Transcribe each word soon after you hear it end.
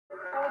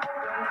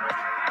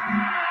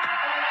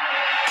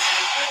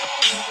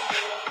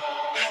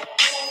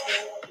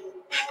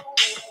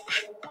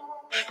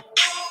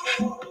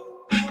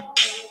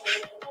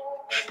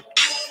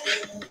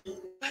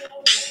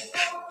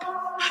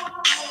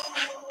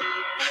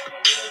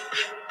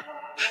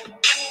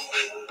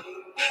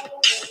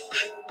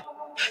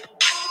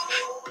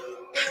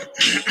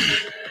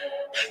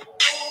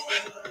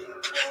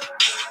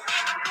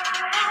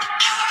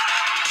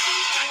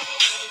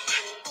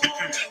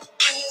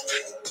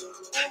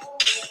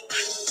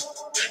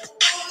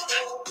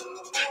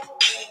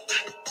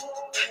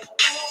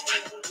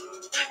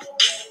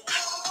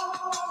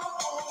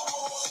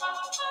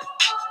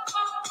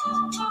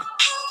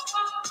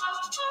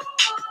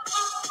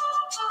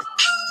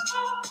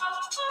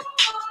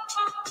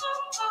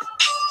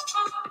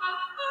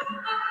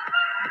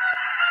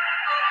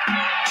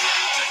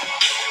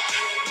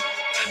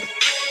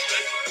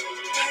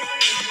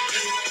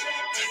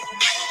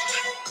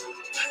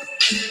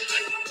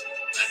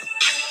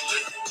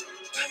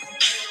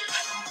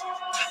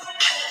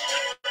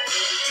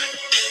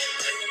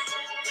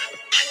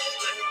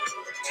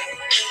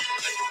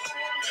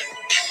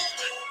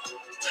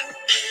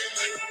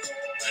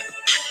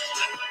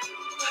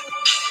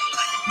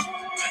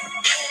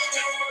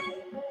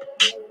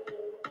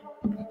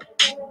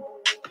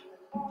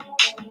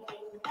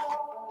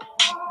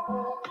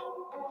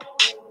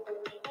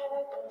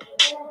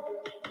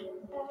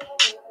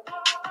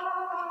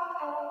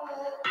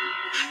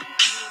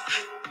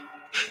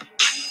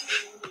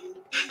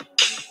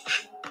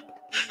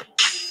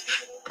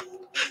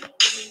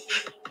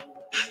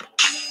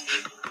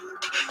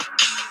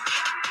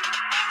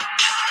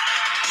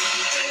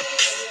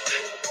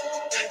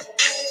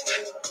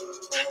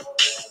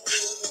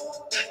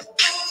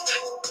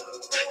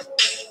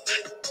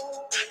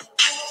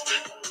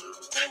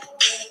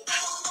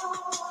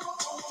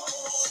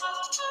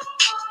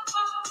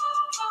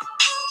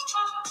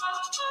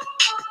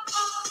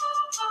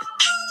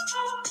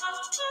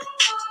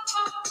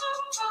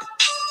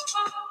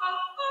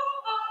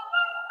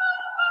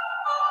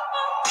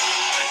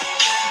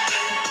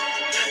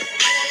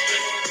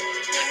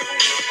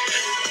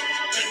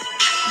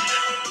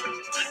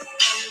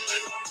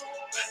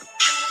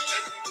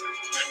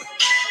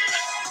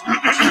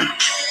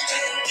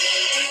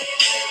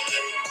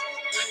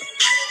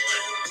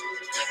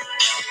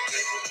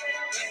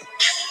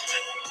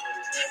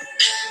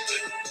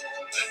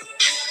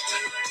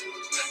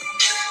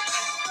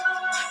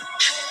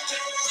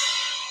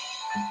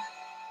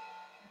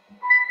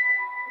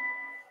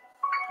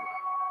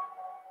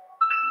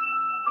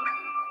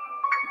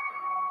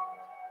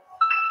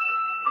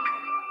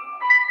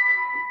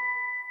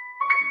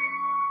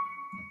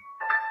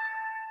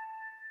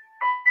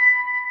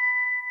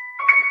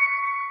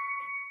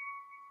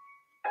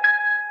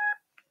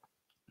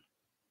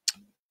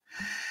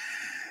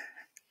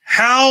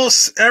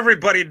How's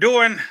everybody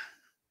doing?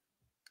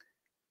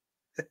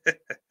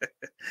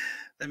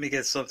 Let me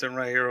get something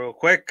right here real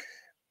quick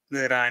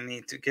that I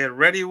need to get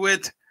ready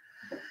with.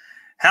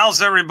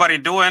 How's everybody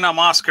doing? I'm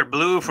Oscar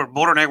Blue for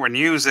Border Network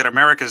News at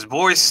America's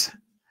Voice.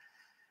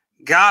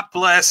 God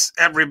bless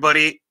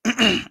everybody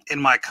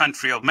in my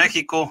country of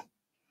Mexico.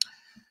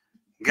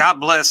 God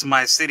bless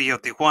my city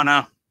of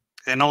Tijuana.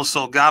 And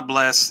also God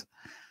bless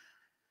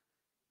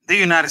the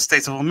United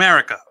States of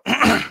America.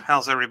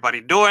 How's everybody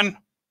doing?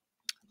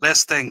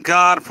 Let's thank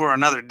God for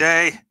another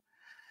day,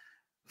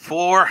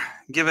 for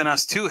giving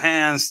us 2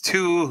 hands,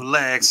 2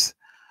 legs,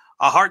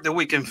 a heart that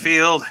we can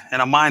feel, and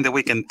a mind that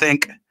we can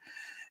think,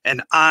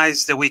 and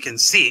eyes that we can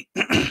see.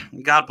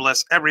 God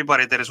bless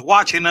everybody that is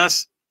watching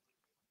us.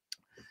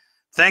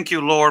 Thank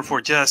you, Lord,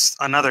 for just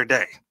another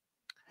day.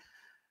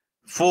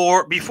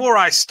 Before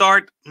I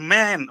start,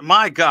 man,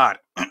 my God,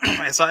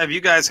 as if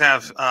you guys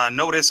have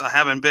noticed, I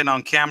haven't been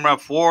on camera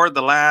for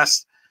the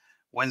last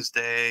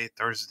Wednesday,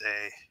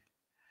 Thursday,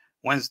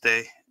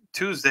 Wednesday,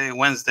 Tuesday,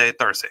 Wednesday,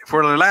 Thursday,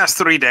 for the last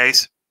 3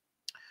 days.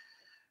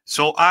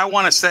 So I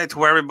want to say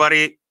to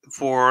everybody,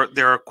 for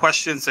their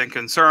questions and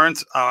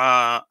concerns,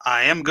 I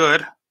am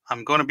good.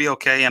 I'm going to be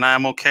okay, and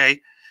I'm okay.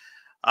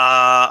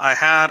 I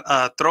had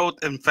a throat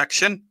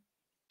infection.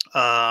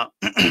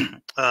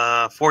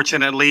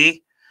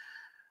 Fortunately,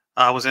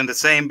 I was in the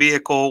same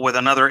vehicle with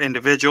another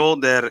individual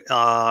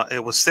that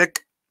it was sick.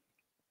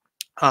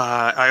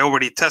 I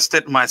already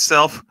tested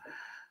myself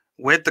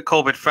with the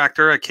COVID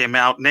factor. I came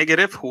out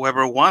negative.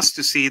 Whoever wants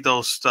to see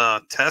those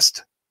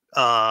tests,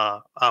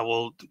 I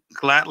will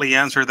gladly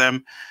answer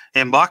them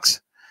inbox.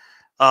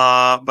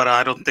 But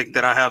I don't think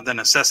that I have the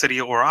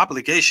necessity or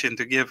obligation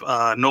to give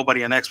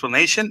nobody an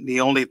explanation. The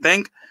only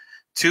thing,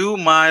 to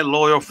my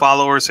loyal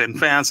followers and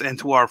fans, and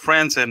to our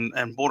friends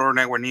and Border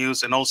Network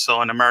News, and also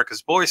on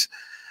America's Voice,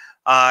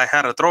 I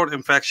had a throat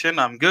infection.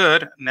 I'm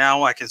good.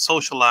 Now I can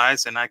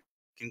socialize and I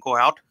can go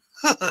out.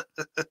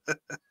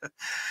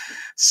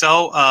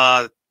 So,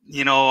 I'm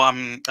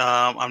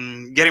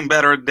getting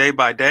better day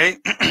by day.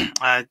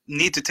 I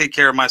need to take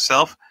care of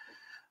myself.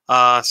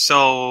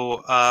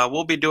 So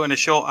we'll be doing the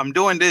show. I'm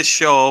doing this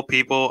show,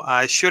 people.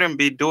 I shouldn't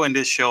be doing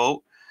this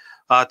show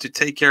to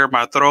take care of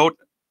my throat.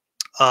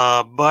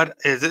 but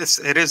it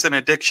is an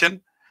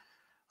addiction.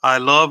 I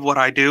love what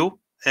I do,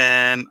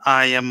 and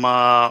I'm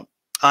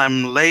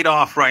laid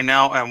off right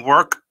now at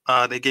work.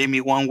 They gave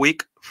me 1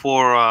 week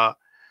for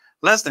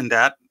less than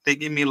that. They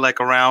gave me like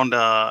around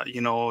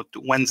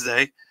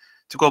Wednesday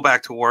to go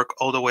back to work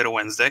all the way to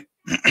Wednesday.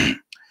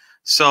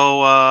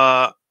 So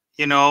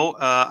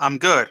I'm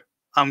good.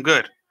 I'm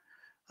good.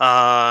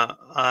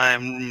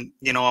 I'm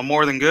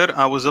more than good.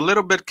 I was a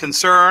little bit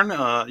concerned.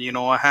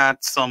 I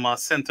had some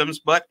symptoms,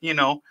 but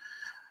you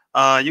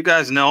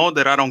guys know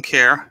that I don't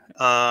care.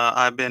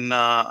 I've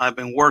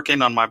been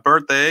working on my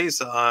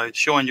birthdays,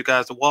 showing you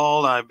guys the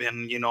wall. I've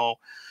been,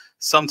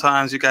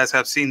 sometimes you guys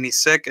have seen me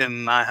sick,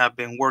 and I have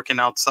been working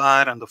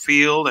outside on the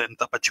field. And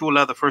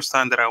Tapachula, the first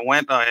time that I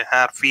went, I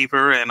had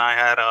fever and I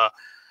had a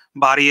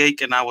body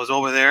ache, and I was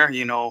over there,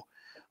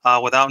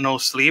 without no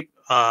sleep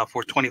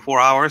for 24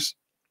 hours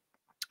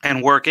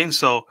and working.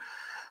 So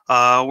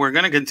we're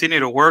going to continue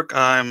to work.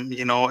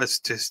 It's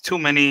just too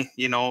many,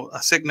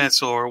 a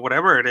sickness or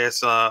whatever it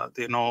is, a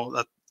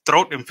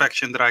throat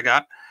infection that I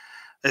got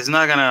is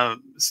not going to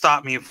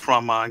stop me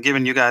from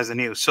giving you guys the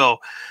news. So,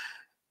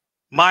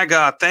 my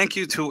God, thank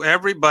you to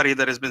everybody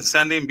that has been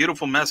sending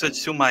beautiful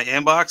message to my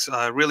inbox.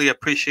 I really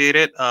appreciate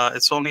it.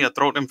 It's only a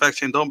throat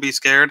infection. Don't be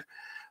scared.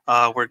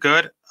 We're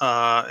good.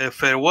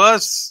 If it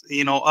was,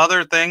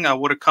 other thing, I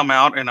would have come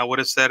out and I would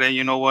have said, hey,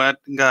 you know what,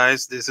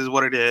 guys, this is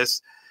what it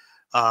is.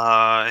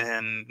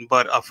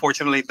 But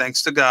unfortunately,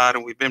 thanks to God,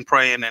 and we've been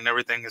praying and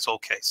everything is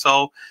okay.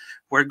 So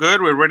we're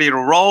good. We're ready to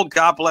roll.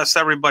 God bless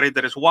everybody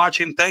that is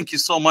watching. Thank you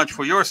so much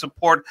for your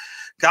support.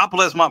 God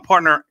bless my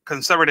partner,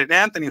 Conservative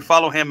Anthony.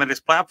 Follow him at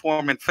his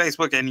platform in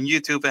Facebook and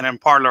YouTube and in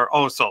Parler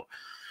also.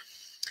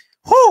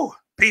 Whew,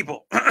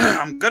 people,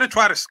 I'm going to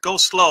try to go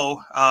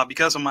slow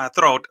because of my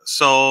throat.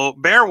 So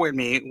bear with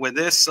me with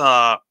this,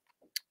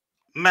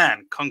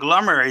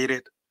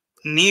 conglomerated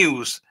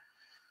news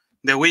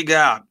that we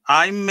got.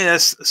 I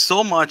miss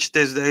so much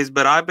these days,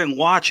 but I've been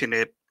watching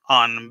it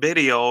on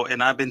video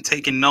and I've been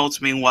taking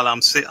notes meanwhile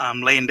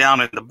I'm laying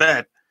down in the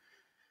bed.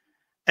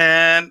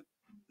 And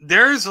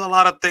there's a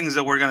lot of things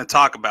that we're going to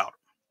talk about.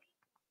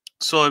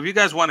 So if you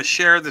guys want to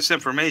share this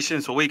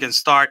information so we can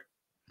start.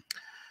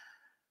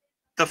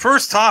 The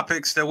first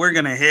topics that we're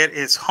going to hit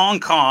is Hong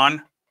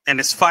Kong and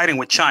its fighting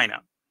with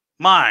China.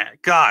 My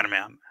God,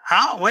 man.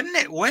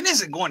 When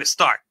is it going to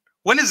start?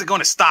 When is it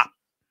going to stop?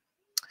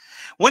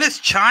 When is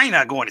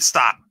China going to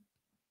stop?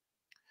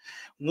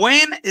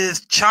 When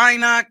is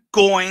China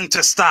going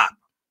to stop?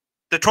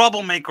 The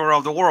troublemaker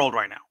of the world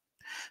right now.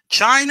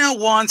 China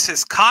wants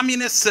its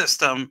communist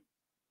system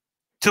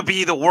to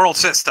be the world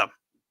system.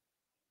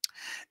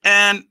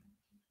 And,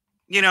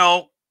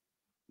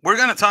 we're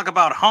going to talk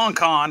about Hong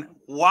Kong,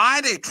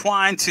 why they're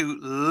trying to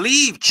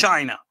leave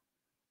China,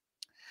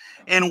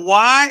 and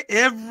why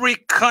every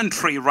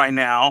country right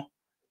now,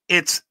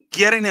 it's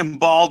getting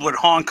involved with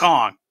Hong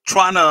Kong,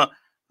 trying to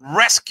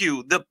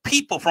rescue the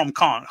people from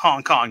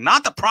Hong Kong,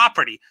 not the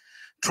property,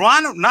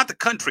 not the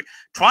country,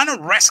 trying to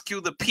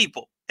rescue the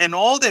people and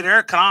all their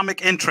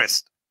economic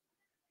interest.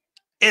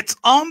 It's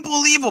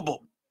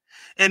unbelievable.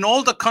 In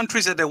all the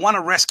countries that they want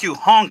to rescue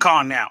Hong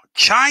Kong now,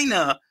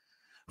 China,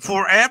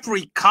 for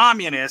every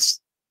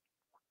communist,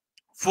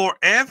 for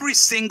every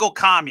single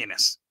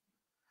communist,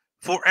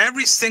 for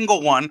every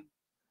single one,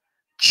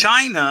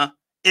 China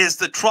is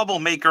the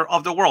troublemaker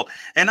of the world.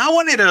 And I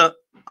wanted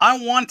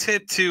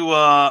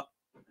to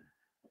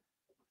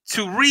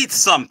read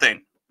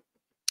something.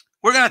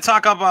 We're going to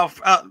talk about,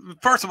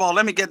 first of all,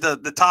 let me get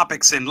the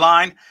topics in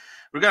line.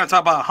 We're going to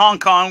talk about Hong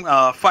Kong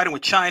fighting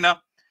with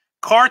China.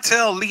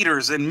 Cartel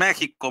leaders in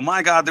Mexico.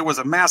 My God, there was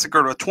a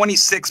massacre of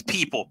 26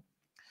 people.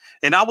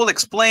 And I will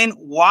explain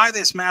why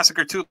this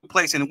massacre took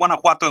place in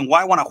Guanajuato and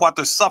why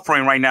Guanajuato is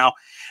suffering right now.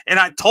 And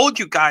I told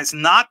you guys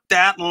not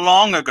that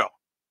long ago.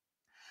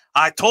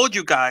 I told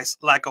you guys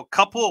like a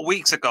couple of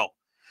weeks ago,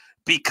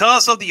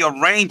 because of the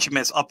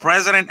arrangements of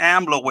President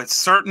AMLO with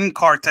certain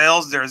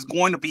cartels, there's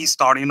going to be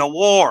starting a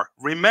war.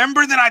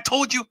 Remember that I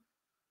told you?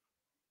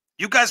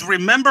 You guys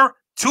remember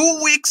 2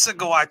 weeks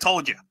ago I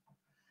told you.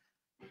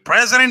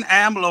 President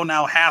AMLO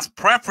now has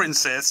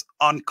preferences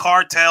on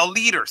cartel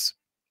leaders.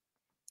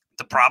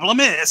 The problem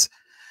is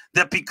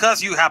that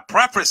because you have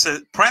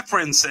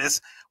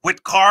preferences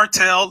with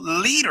cartel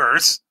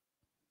leaders,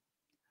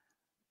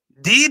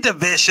 the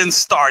division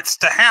starts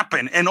to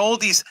happen. And all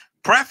these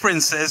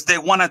preferences, they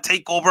want to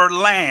take over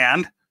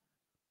land.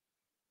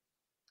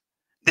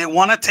 They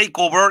want to take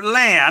over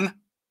land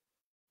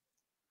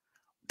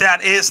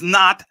that is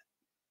not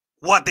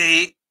what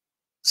they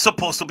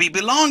supposed to be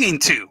belonging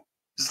to.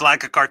 It's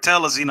like a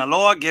cartel of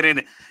Sinaloa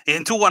getting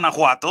into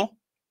Guanajuato.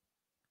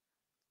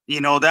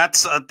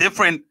 That's a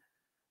different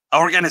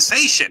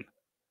organization.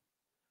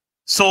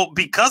 So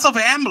because of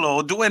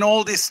AMLO doing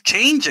all these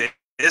changes,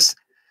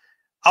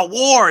 a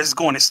war is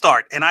going to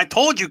start. And I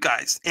told you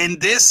guys,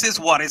 and this is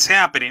what is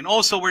happening.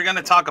 Also, we're going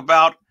to talk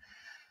about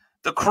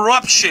the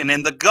corruption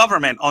in the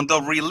government on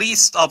the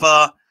release of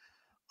a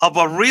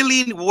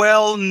really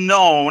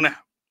well-known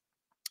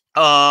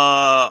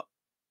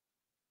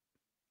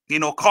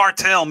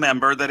cartel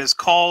member that is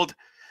called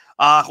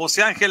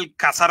Jose Angel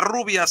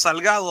Casarrubia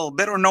Salgado,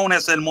 better known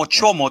as El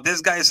Mochomo.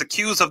 This guy is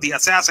accused of the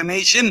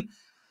assassination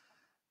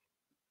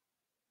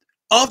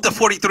of the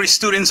 43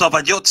 students of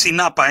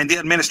Ayotzinapa in the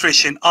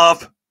administration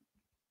of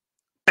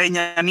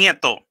Peña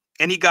Nieto.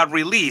 And he got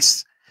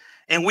released.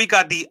 And we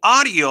got the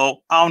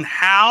audio on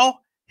how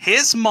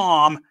his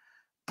mom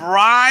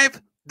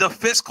bribed the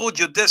fiscal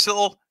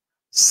judicial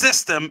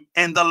system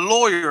and the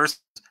lawyers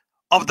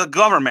of the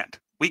government.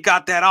 We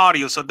got that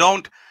audio, so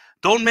don't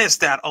miss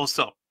that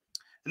also.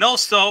 And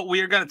also,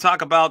 we are going to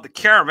talk about the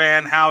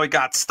caravan, how it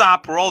got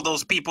stopped, where all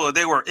those people,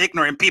 they were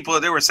ignorant people.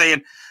 They were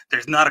saying,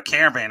 there's not a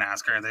caravan,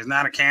 Oscar. There's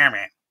not a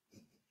caravan.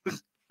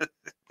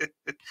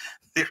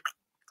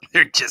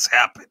 It just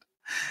happened.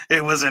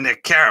 It wasn't a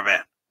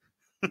caravan.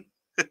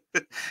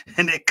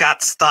 And it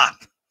got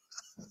stopped.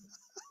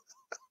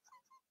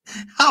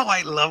 How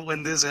I love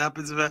when this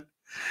happens, man.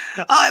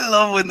 I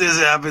love when this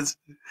happens.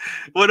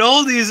 When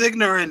all these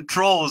ignorant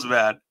trolls,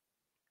 man,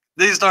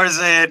 they start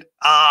saying,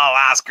 oh,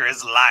 Oscar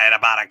is lying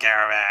about a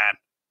caravan.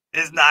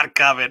 It's not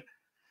coming.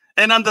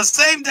 And on the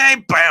same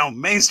day, bam,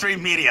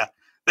 mainstream media.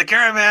 The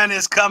caravan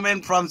is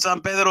coming from San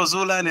Pedro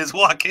Sula and is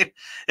walking,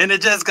 and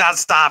it just got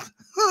stopped.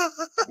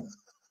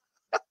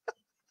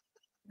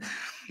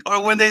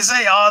 Or when they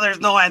say, oh, there's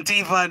no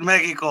Antifa in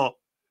Mexico.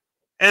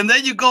 And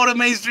then you go to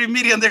mainstream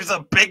media and there's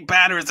a big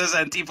banner that says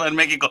Antifa in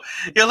Mexico.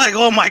 You're like,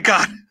 oh my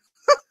God.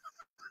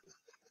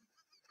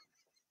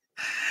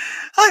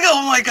 I go,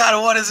 oh my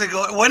God,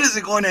 when is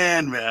it going to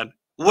end, man?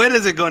 When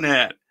is it going to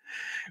end?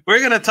 We're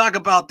going to talk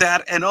about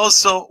that. And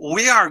also,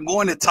 we are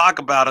going to talk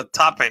about a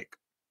topic,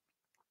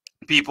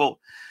 people,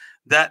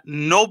 that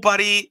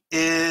nobody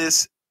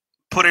is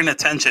putting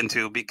attention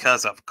to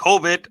because of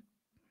COVID,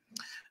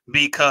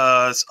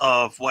 because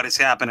of what is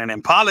happening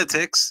in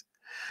politics,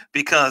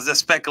 because the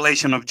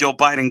speculation of Joe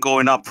Biden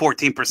going up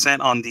 14%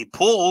 on the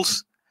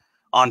polls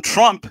on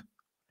Trump.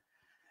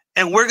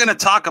 And we're going to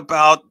talk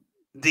about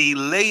the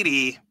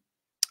lady,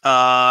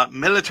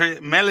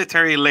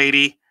 military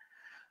lady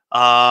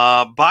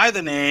by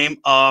the name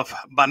of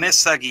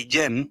Vanessa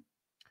Guillen,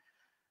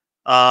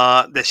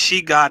 that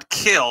she got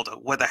killed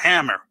with a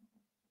hammer.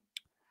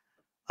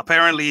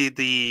 Apparently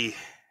the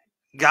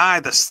guy,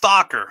 the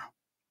stalker,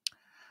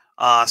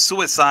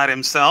 suicide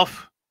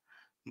himself,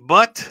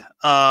 but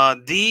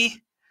the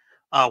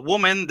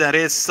woman that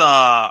is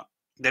a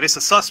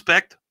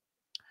suspect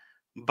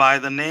by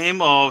the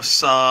name of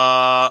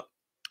I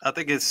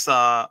think it's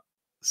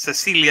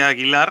Cecilia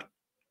Aguilar,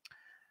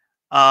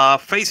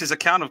 faces a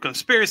count of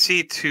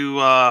conspiracy to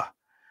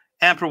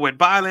amper with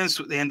violence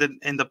in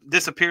the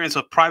disappearance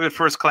of Private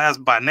First Class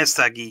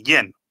Vanessa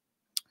Guillen.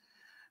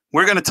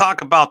 We're going to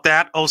talk about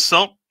that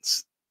also.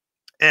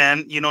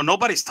 And,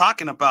 nobody's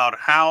talking about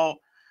how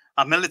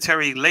a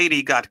military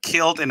lady got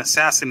killed and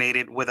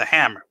assassinated with a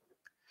hammer.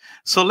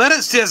 So let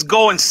us just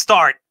go and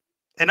start.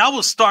 And I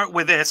will start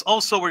with this.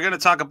 Also, we're going to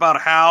talk about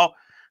how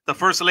the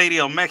First Lady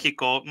of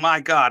Mexico,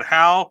 my God,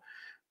 how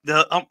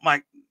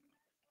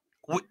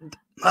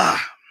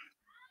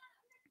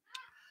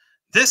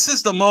this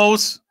is the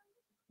most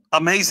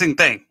amazing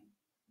thing.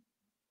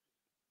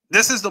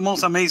 This is the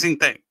most amazing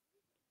thing.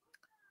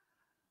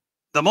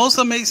 The most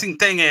amazing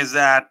thing is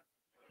that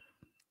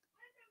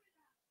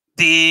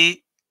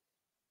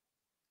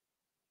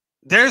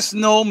there's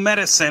no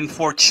medicine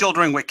for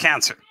children with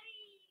cancer.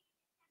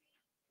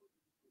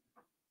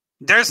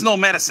 There's no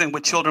medicine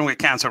with children with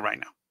cancer right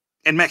now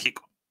in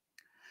Mexico.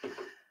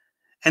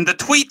 And the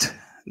tweet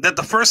that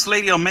the First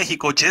Lady of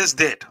Mexico just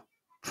did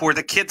for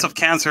the kids of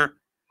cancer,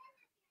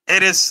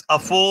 it is a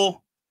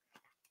full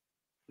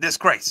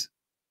disgrace.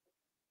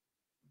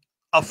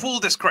 A full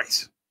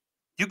disgrace.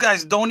 You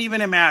guys don't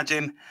even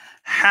imagine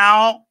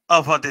how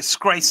of a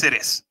disgrace it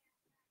is.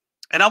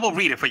 And I will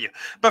read it for you.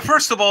 But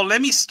first of all,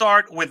 let me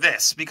start with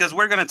this, because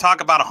we're going to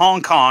talk about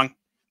Hong Kong.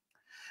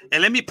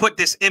 And let me put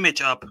this image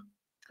up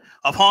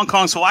of Hong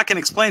Kong so I can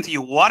explain to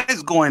you what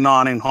is going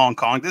on in Hong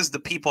Kong. This is the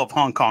people of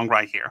Hong Kong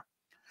right here.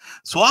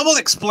 So I will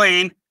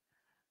explain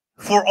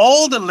for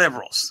all the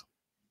liberals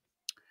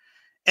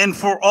and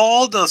for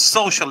all the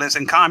socialist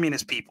and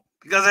communist people,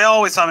 because they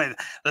always tell me,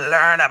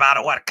 learn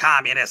about what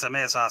communism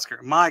is,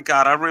 Oscar. My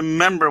God, I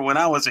remember when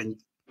I was it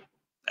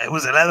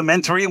was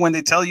elementary when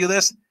they tell you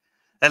this.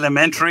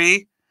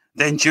 Elementary,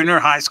 then junior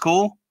high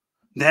school,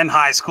 then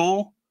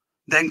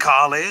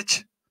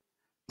college.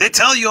 They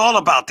tell you all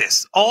about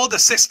this, all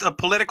the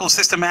political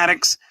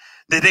systematics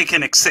that they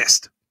can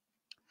exist.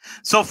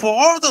 So for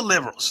all the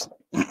liberals,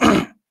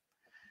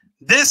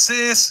 this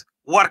is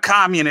what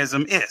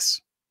communism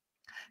is.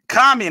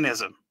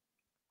 Communism,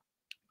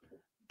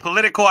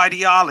 political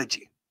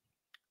ideology,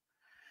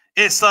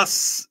 is a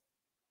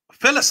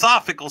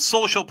philosophical,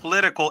 social,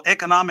 political,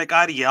 economic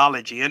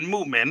ideology and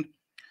movement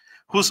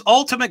whose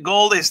ultimate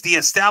goal is the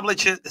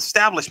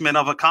establishment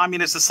of a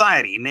communist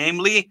society,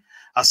 namely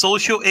a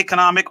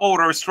socio-economic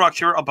order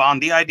structure upon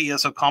the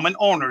ideas of common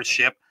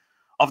ownership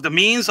of the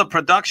means of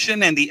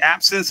production and the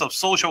absence of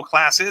social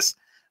classes,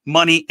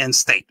 money, and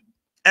state.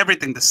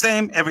 Everything the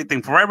same,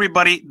 everything for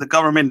everybody. The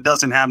government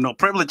doesn't have no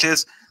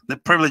privileges. The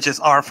privileges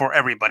are for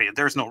everybody.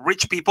 There's no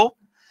rich people.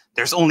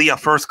 There's only a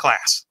first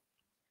class.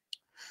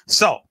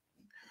 So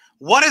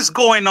what is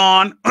going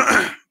on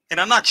in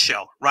a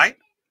nutshell, right?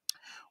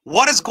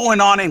 What is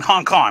going on in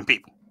Hong Kong,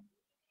 people?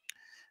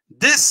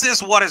 This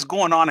is what is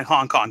going on in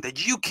Hong Kong. The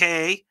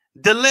UK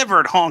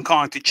delivered Hong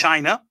Kong to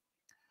China,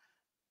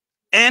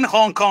 and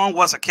Hong Kong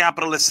was a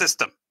capitalist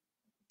system.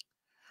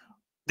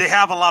 They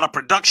have a lot of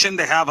production.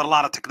 They have a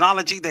lot of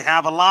technology. They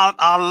have a lot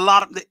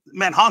of,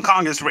 man, Hong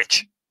Kong is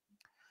rich.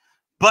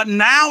 But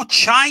now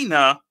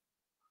China,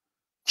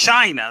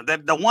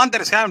 the one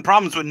that is having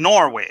problems with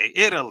Norway,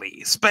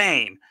 Italy,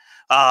 Spain,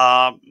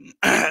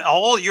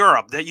 all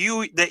Europe, the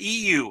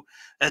EU,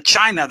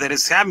 China, that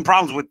is having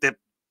problems with the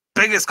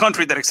biggest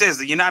country that exists,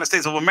 the United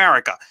States of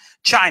America,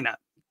 China,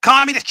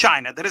 communist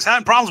China, that is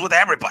having problems with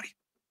everybody.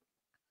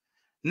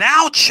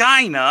 Now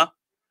China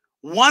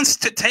wants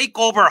to take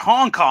over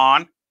Hong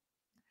Kong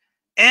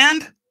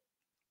and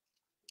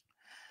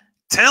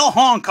tell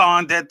Hong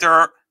Kong that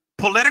their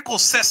political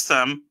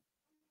system,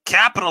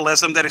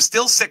 capitalism, that is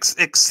still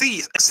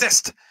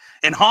exists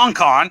in Hong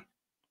Kong,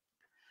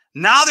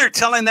 now they're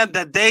telling them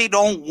that they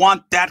don't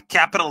want that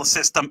capitalist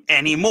system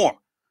anymore,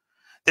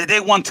 that they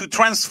want to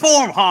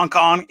transform Hong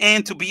Kong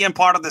into being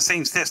part of the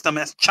same system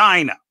as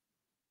China.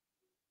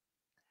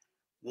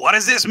 What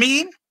does this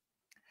mean?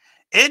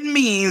 It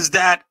means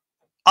that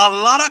a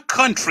lot of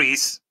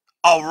countries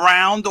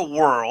around the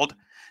world,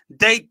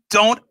 they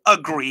don't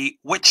agree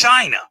with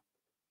China.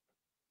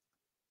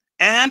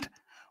 And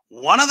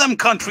one of them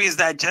countries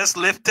that just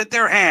lifted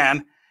their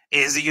hand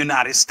is the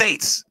United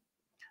States,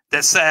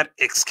 that said,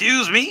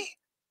 excuse me,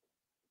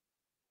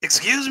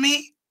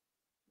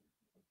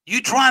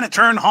 you trying to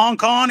turn Hong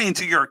Kong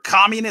into your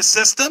communist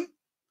system?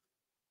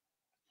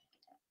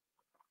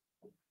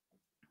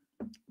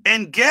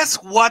 And guess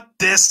what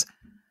this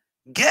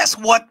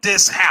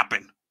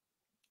happened?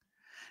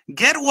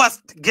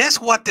 Guess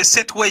what the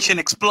situation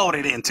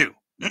exploded into?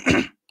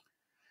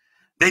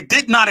 They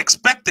did not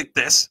expect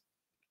this.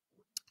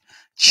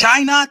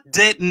 China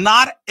did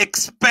not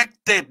expect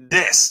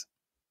this.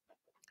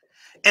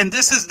 And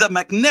this is the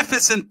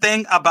magnificent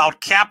thing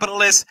about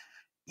capitalist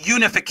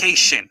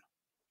unification,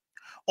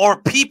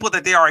 or people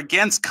that they are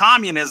against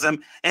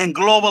communism and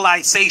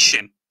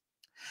globalization.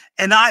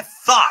 And I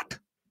thought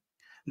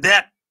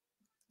that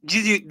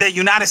the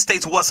United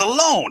States was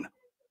alone.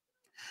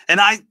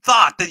 And I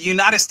thought that the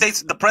United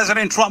States, the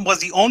President Trump, was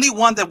the only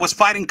one that was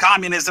fighting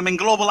communism and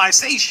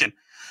globalization.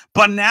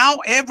 But now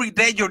every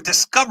day you're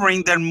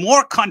discovering that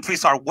more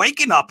countries are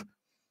waking up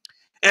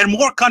and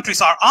more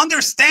countries are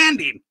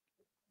understanding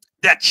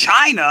that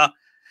China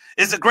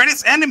is the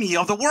greatest enemy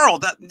of the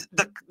world.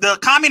 The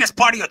Communist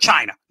Party of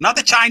China, not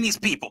the Chinese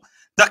people.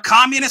 The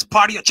Communist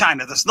Party of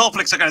China. The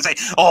snowflakes are going to say,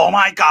 oh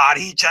my God,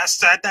 he just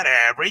said that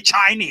every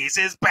Chinese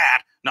is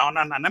bad. No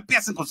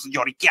empiecen con sus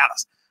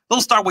lloriqueadas.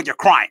 Don't start with your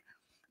crying.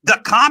 The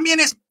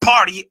Communist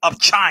Party of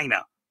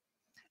China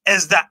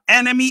is the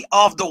enemy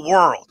of the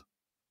world.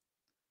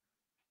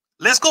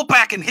 Let's go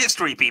back in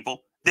history,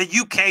 people. The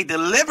UK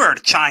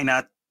delivered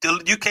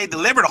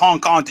Hong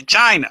Kong to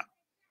China.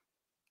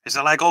 It's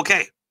like,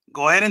 okay,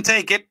 go ahead and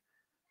take it.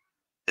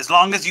 As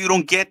long as you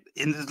don't get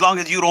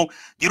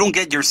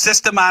your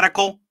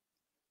systematical,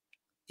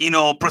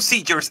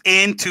 procedures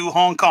into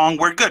Hong Kong,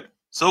 we're good.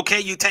 It's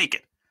okay, you take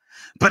it.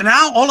 But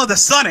now all of a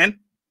sudden,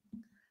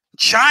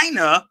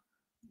 China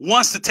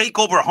wants to take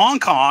over Hong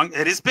Kong.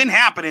 It has been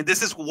happening.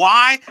 This is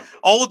why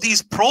all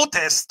these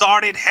protests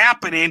started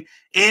happening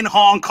in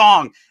Hong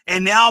Kong.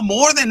 And now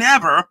more than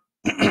ever,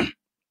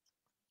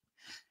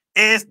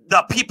 is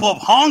the people of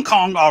Hong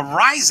Kong are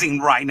rising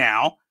right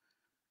now,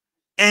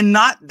 and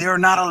they're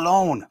not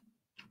alone.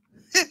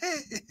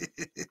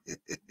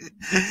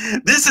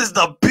 This is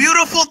the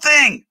beautiful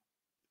thing,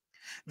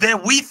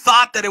 that we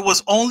thought that it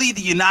was only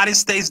the United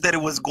States that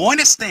it was going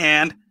to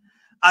stand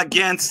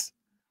against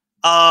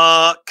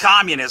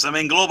communism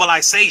and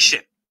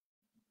globalization.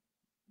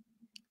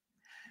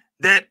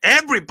 That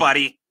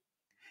everybody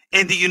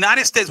in the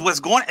United States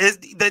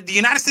that the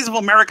United States of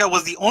America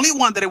was the only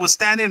one that it was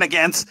standing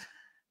against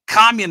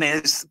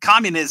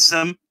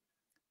communism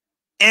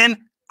and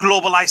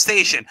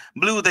globalization.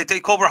 Blue, they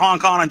take over Hong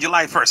Kong on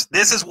July 1st.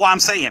 This is what I'm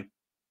saying.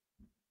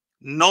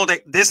 No,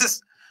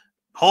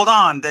 hold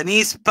on,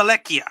 Denise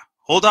Pelekia.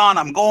 Hold on,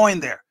 I'm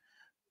going there.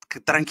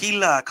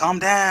 Tranquila, calm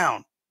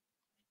down.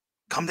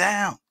 Calm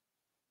down.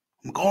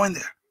 I'm going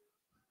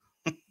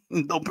there.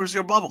 Don't burst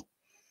your bubble.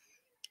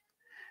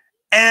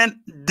 And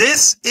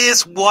this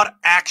is what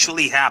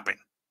actually happened.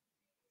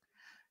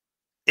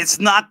 It's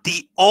not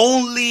the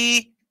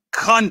only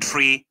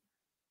country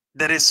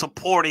that is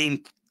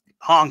supporting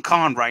Hong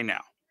Kong right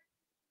now.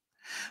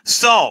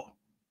 So,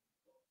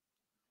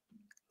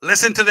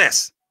 listen to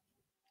this.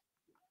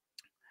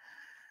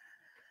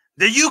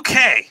 The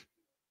UK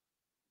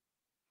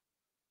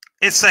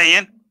is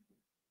saying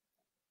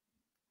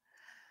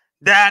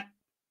that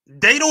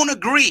they don't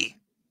agree.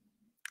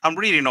 I'm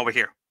reading over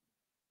here.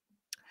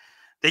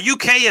 The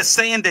UK is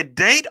saying that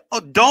they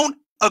don't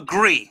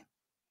agree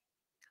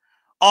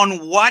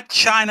on what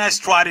China is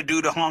trying to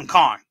do to Hong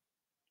Kong.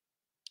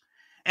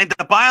 and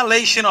the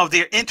violation of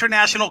the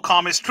International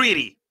Commerce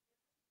Treaty.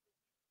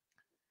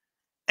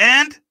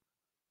 And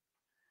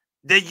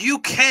the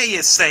UK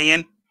is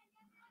saying,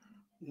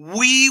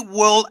 we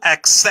will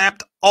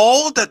accept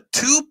all the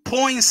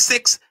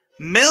 2.6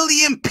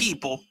 million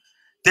people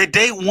that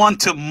they want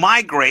to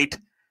migrate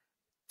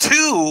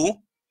to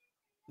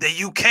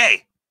the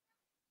UK.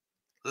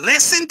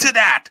 Listen to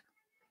that.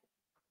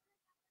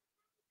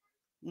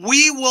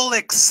 We will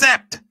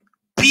accept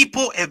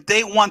people if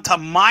they want to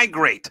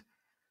migrate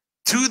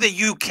to the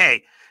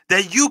UK.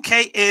 The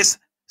UK is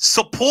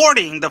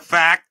supporting the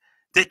fact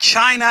that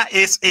China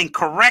is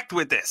incorrect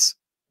with this.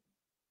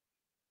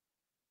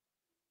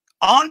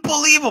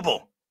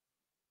 Unbelievable.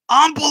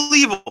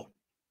 Unbelievable.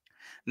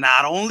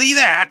 Not only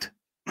that,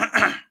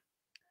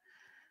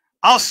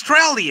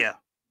 Australia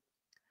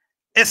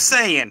is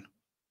saying,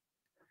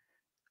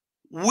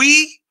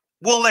 we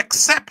will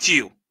accept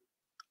you,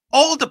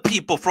 all the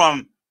people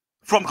from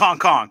Hong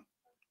Kong.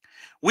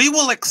 We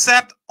will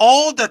accept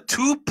all the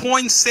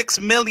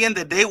 2.6 million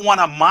that they want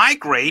to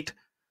migrate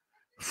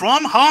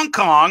from Hong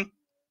Kong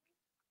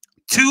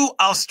to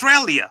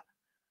Australia.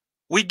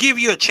 We give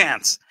you a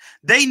chance.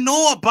 They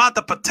know about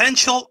the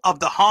potential of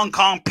the Hong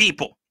Kong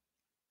people.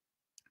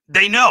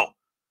 They know.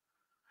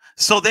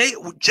 So they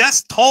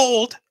just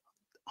told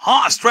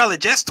Australia,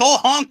 just told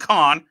Hong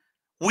Kong,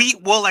 we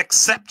will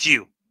accept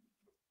you.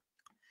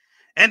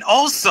 And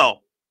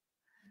also,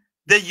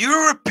 the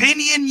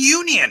European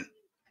Union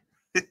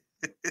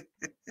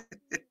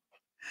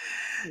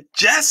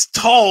just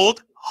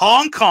told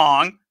Hong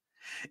Kong,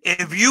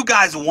 if you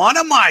guys want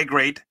to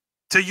migrate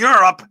to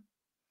Europe,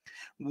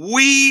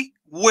 we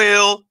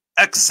will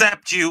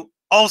accept you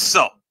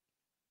also.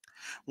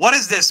 What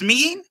does this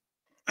mean?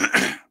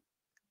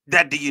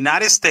 That the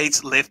United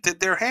States lifted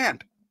their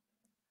hand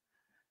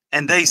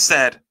and they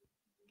said,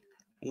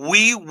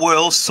 we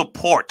will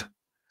support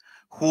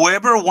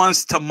whoever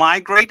wants to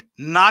migrate,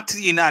 not to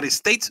the United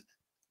States,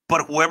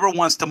 but whoever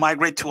wants to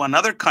migrate to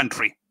another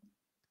country.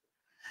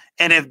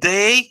 And if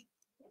they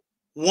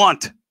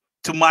want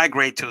to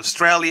migrate to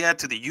Australia,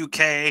 to the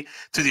UK,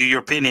 to the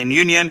European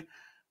Union,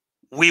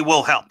 we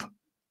will help.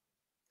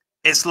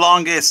 As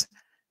long as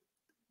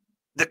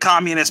the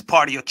Communist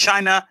Party of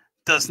China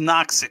does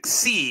not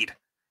succeed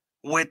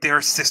with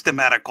their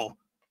systematical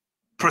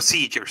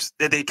procedures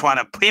that they try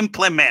to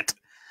implement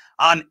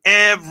on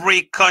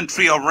every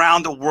country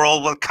around the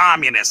world with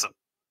communism.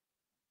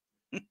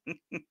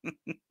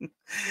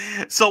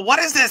 So what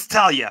does this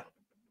tell you?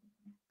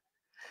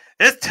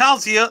 It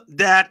tells you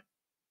that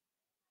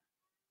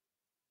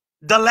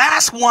the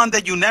last one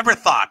that you never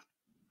thought,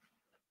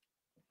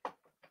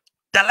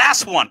 the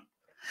last one,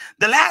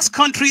 the last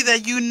country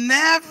that you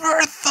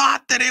never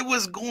thought that it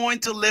was going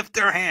to lift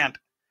their hand,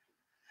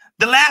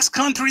 the last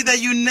country that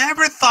you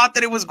never thought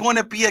that it was going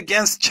to be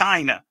against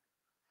China,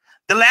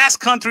 the last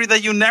country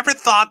that you never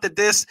thought that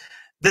this,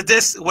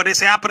 what is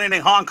happening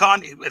in Hong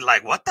Kong,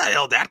 like, what the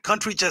hell, that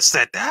country just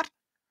said that?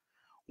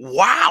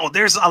 Wow,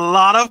 there's a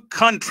lot of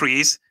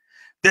countries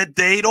that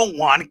they don't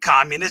want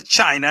communist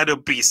China to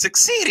be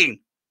succeeding.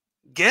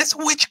 Guess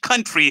which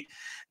country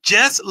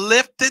just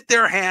lifted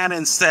their hand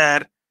and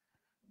said,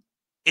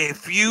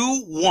 if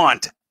you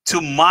want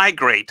to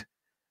migrate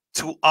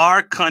to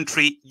our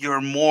country,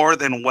 you're more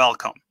than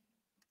welcome.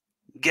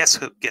 Guess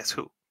who? Guess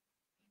who?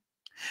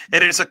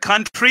 It is a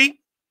country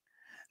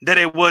that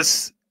it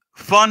was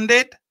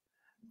funded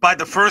by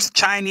the first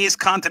Chinese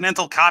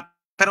continental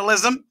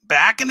capitalism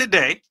back in the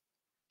day.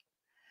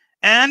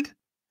 And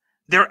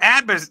their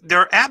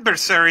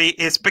adversary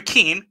is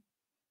Peking.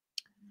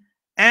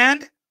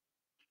 And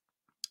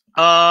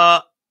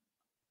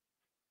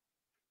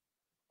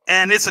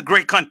it's a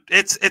great country.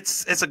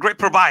 It's a great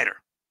provider.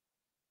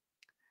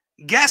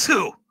 Guess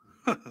who?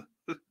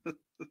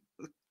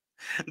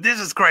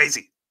 This is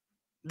crazy.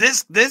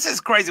 This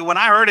is crazy. When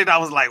I heard it, I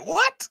was like,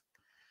 what?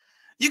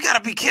 You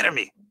gotta be kidding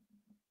me.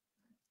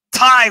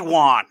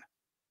 Taiwan.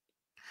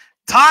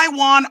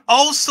 Taiwan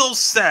also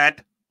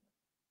said,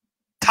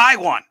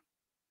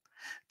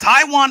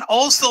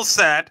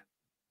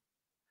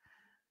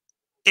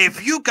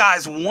 if you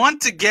guys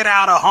want to get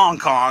out of Hong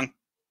Kong,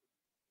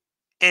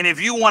 and if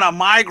you want to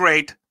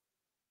migrate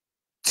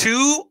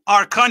to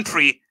our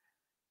country,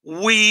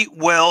 we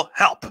will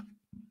help.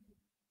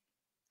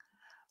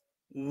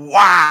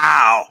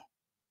 Wow.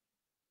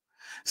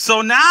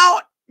 So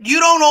now you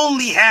don't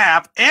only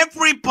have,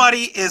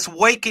 everybody is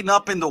waking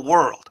up in the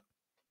world.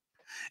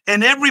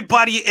 And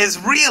everybody is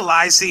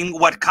realizing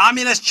what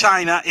communist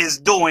China is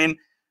doing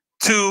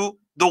to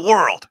the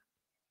world.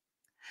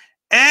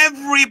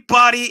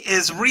 Everybody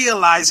is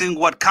realizing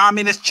what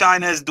communist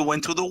China is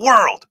doing to the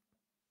world.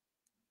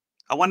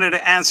 I wanted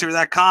to answer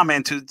that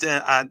comment to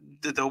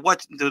the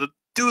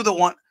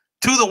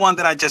one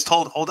that I just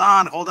told. Hold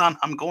on,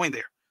 I'm going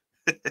there.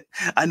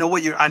 I know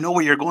where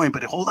you're going,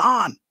 but hold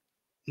on.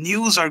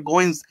 News are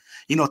going,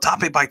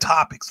 topic by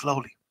topic,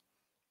 slowly.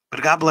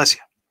 But God bless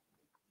you.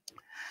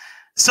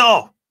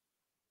 So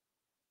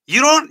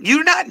you don't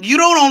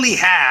only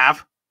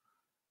have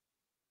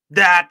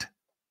that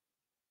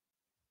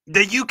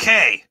the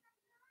UK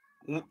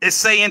is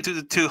saying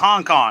to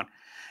Hong Kong,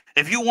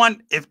 if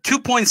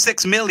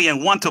 2.6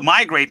 million want to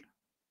migrate,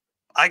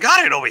 I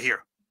got it over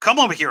here. Come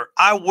over here.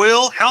 I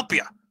will help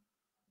you.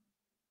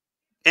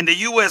 And the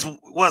U.S.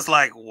 was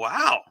like,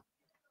 wow,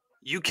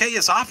 UK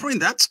is offering,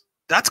 that's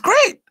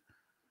great.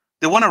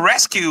 They want to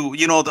rescue,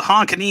 the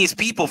Hong Kongese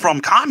people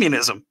from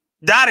communism.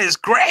 That is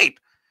great.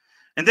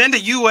 And then the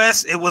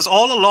U.S., it was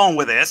all along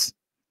with this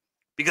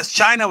because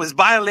China was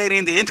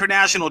violating the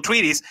international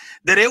treaties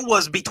that it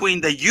was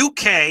between the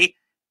UK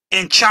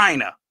and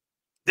China.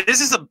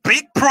 This is a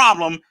big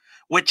problem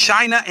with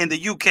China and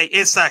the UK.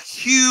 It's a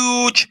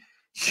huge,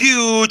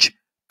 huge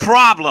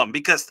problem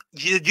because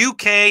the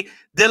UK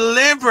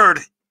delivered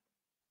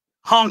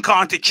Hong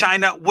Kong to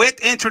China with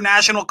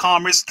international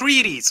commerce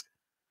treaties.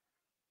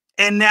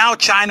 And now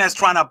China is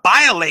trying to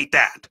violate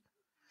that.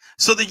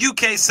 So the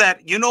UK said,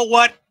 you know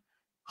what,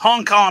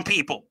 Hong Kong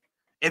people,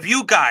 if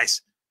you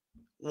guys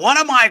want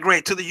to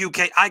migrate to the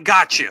UK, I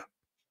got you.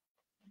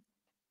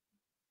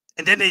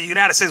 And then the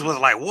United States was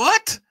like,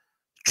 what?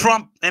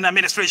 Trump and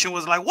administration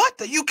was like, what?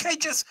 The UK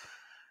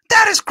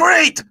that is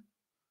great.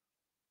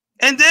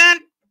 And then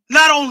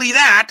not only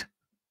that,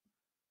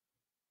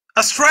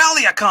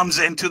 Australia comes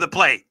into the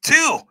play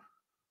too.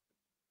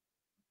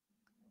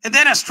 And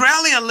then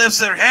Australia lifts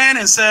their hand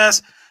and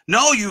says,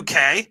 no,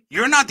 UK,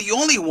 you're not the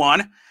only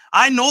one.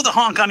 I know the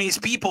Hong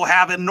Kongese people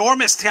have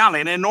enormous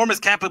talent, enormous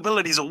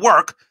capabilities of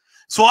work.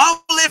 So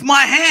I'll lift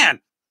my hand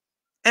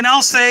and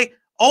I'll say,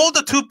 all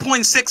the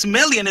 2.6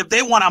 million, if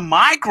they want to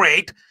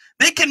migrate,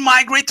 they can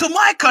migrate to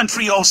my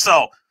country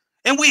also.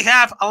 And we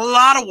have a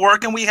lot of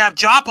work and we have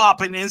job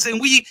openings and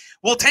we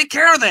will take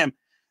care of them.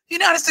 The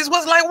United States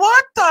was like,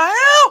 what the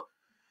hell?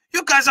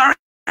 You guys are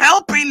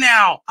helping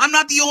now. I'm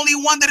not the only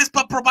one that is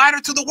a provider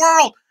to the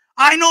world.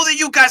 I know that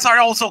you guys are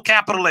also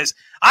capitalists.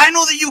 I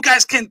know that you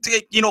guys can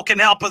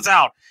help us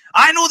out.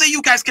 I know that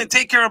you guys can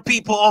take care of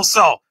people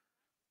also.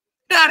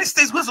 The United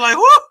States was like,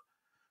 whoo,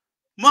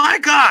 my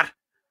God.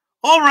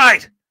 All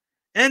right.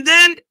 And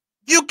then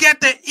you get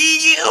the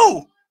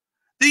EU,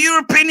 the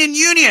European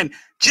Union,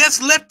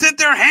 just lifted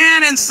their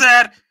hand and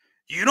said,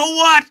 you know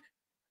what,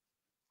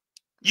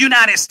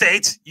 United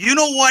States, you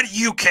know what,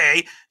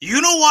 UK,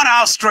 you know what,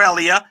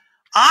 Australia,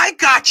 I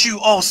got you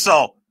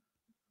also.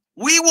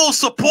 We will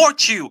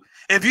support you.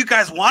 If you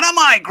guys want to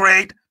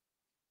migrate,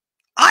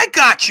 I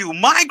got you.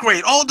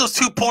 Migrate all those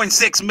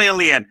 2.6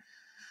 million.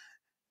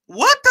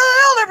 What the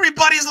hell?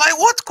 Everybody's like,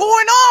 what's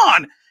going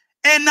on?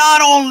 And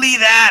not only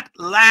that,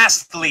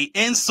 lastly,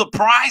 and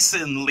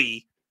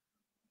surprisingly,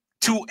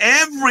 to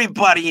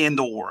everybody in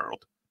the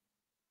world,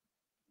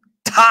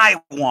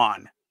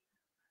 Taiwan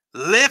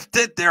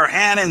lifted their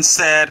hand and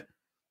said,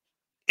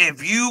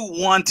 if you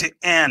want to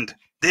end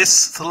this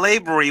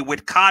slavery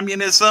with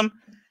communism,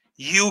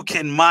 you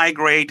can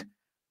migrate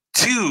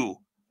to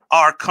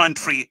our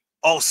country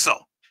also.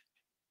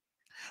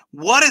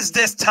 What does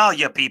this tell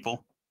you,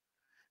 people?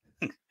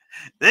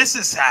 This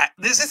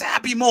is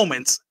happy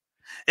moments.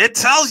 It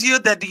tells you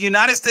that the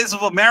United States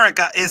of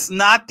America is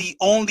not the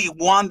only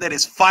one that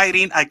is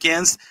fighting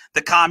against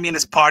the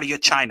Communist Party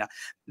of China.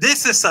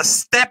 This is a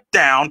step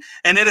down,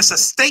 and it is a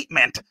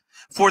statement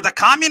for the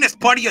Communist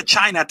Party of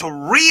China to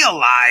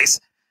realize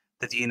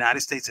that the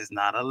United States is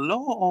not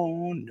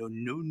alone. No,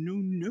 no,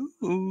 no,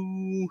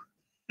 no.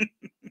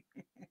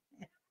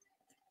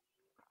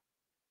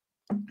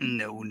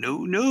 No,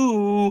 no,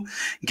 no.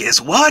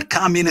 Guess what,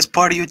 Communist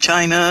Party of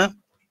China?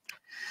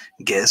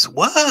 Guess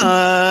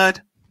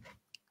what?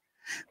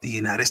 The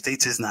United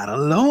States is not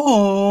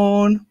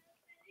alone.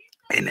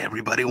 And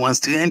everybody wants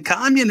to end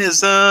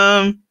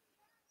communism.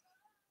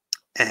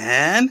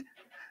 And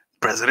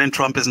President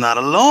Trump is not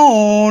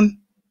alone.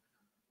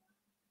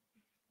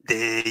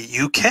 The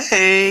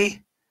UK,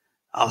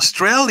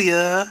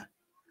 Australia,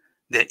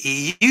 the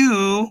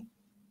EU,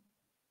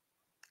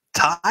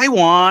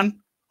 Taiwan,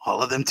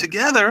 all of them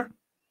together.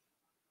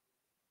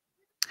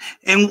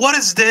 And what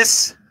is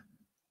this?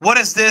 What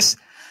is this?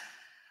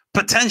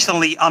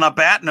 Potentially, on a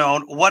bad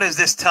note, what does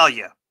this tell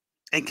you?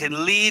 It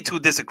can lead to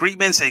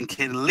disagreements and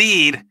can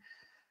lead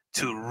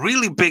to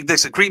really big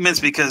disagreements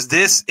because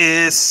this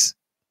is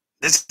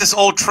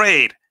all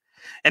trade.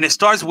 And it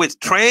starts with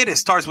trade, it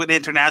starts with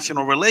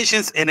international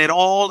relations, and it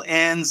all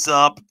ends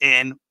up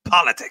in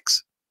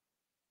politics.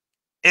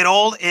 It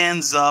all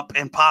ends up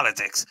in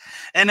politics.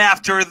 And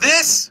after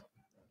this,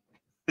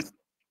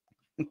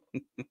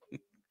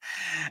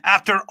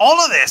 after all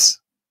of this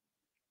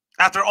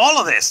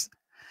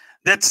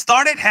that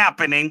started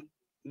happening,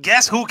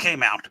 guess who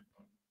came out?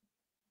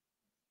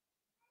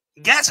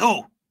 Guess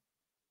who?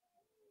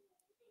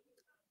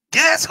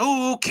 Guess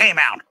who came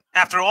out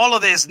after all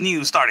of this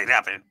news started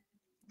happening?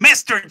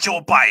 Mr.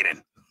 Joe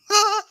Biden.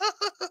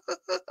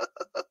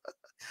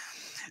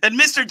 And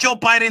Mr. Joe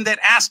Biden that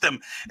asked him,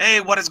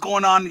 hey, what is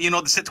going on? You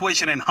know, the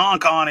situation in Hong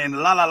Kong and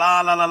la, la,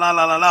 la, la, la, la,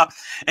 la, la, la.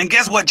 And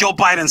guess what Joe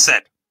Biden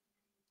said?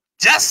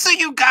 Just so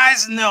you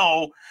guys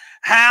know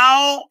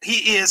how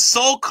he is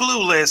so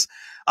clueless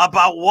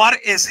about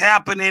what is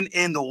happening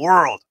in the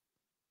world.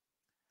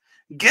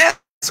 Guess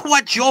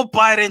what Joe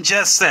Biden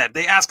just said.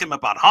 They asked him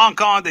about Hong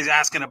Kong. They're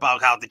asking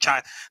about how the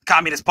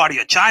Communist Party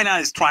of China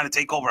is trying to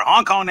take over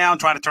Hong Kong now and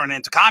trying to turn it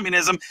into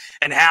communism,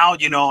 and how,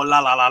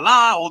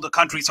 all the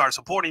countries are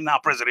supporting now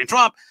President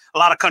Trump. A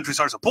lot of countries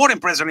are supporting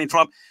President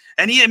Trump.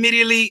 And he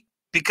immediately,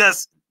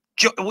 because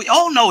we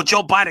all know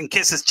Joe Biden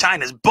kisses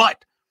China's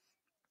butt.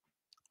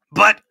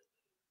 But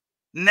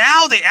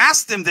now they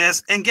asked him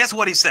this, and guess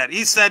what he said?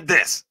 He said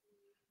this.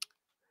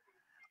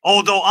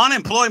 Although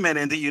unemployment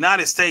in the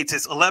United States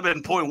is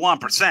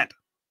 11.1%,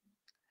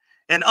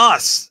 and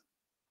us,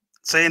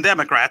 saying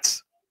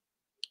Democrats,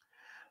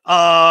 we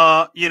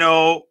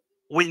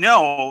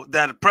know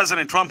that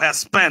President Trump has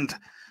spent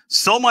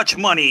so much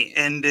money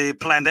in the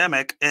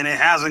pandemic, and it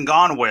hasn't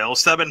gone well,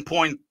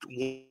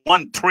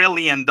 $7.1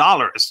 trillion.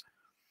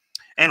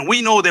 And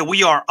we know that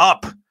we are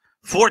up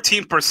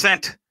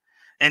 14%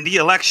 in the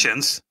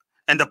elections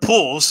and the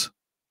polls.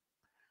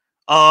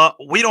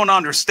 We don't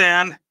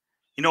understand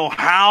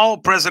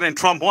how President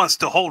Trump wants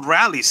to hold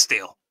rallies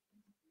still.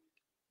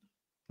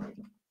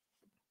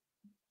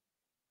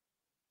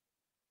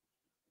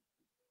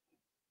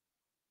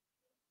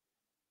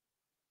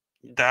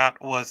 That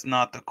was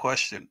not the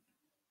question.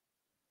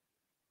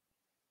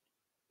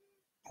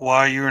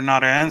 Why you're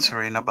not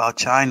answering about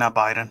China,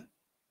 Biden?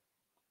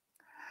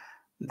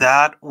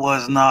 That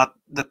was not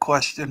the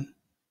question.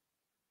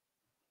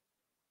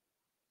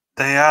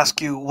 They ask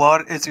you,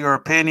 what is your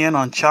opinion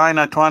on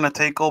China trying to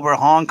take over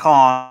Hong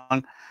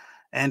Kong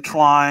and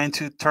trying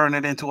to turn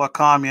it into a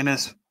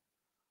communist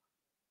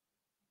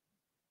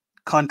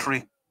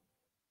country?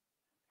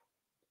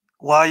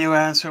 Why you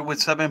answer with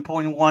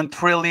 $7.1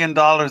 trillion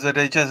that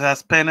they just have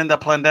spent in the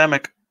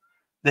pandemic,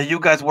 that you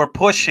guys were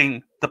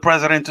pushing the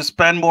president to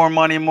spend more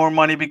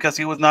money because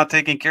he was not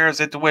taking care of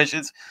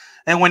situations.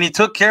 And when he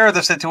took care of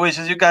the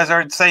situations, you guys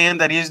are saying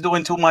that he's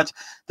doing too much,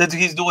 that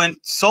he's doing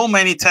so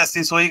many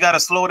testing, so he got to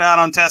slow down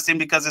on testing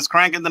because it's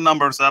cranking the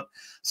numbers up.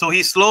 So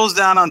he slows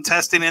down on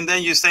testing, and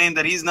then you're saying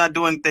that he's not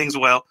doing things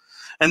well.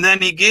 And then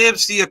he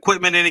gives the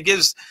equipment, and he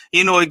gives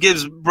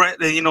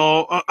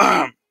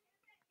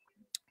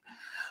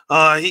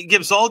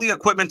all the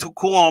equipment to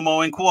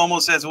Cuomo, and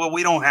Cuomo says, well,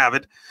 we don't have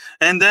it.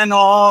 And then,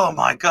 oh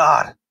my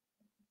God.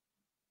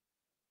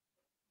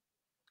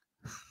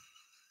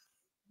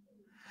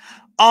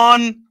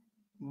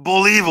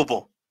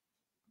 Unbelievable.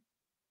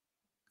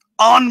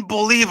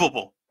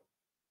 Unbelievable.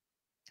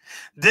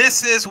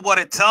 This is what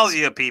it tells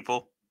you,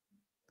 people,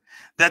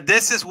 that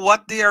this is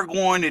what they are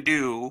going to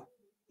do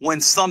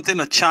when something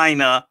of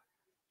China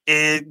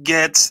it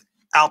gets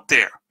out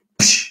there.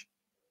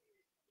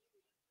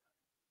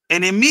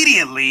 And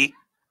immediately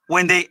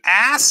when they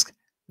ask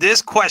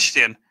this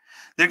question,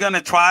 they're going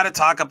to try to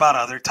talk about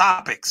other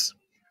topics.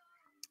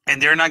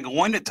 And they're not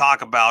going to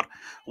talk about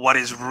what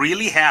is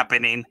really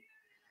happening,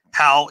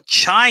 how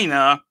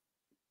China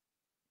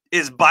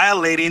is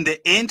violating the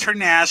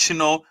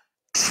international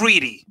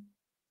treaty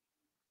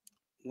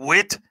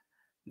with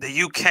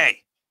the UK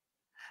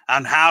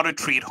on how to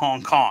treat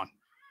Hong Kong.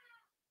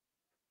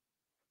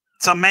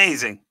 It's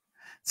amazing.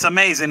 It's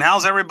amazing.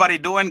 How's everybody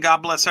doing?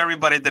 God bless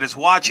everybody that is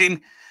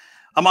watching.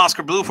 I'm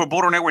Oscar Blue for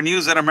Border Network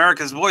News at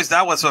America's Voice.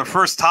 That was our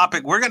first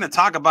topic. We're going to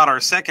talk about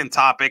our second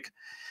topic,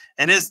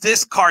 and it's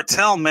this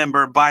cartel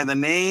member by the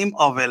name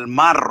of El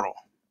Marro.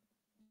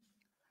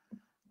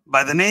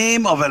 By the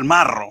name of El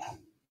Marro.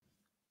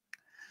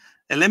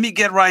 And let me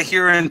get right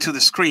here into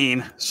the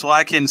screen so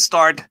I can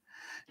start.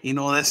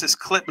 This is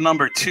clip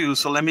number 2.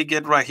 So let me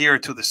get right here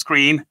to the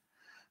screen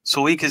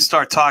so we can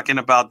start talking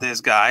about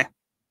this guy.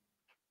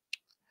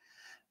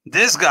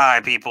 This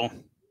guy, people.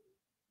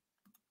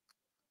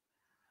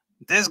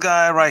 This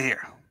guy right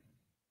here.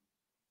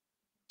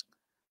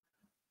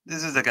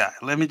 This is the guy.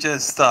 Let me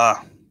just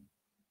let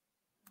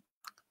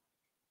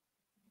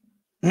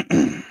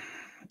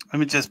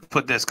me just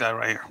put this guy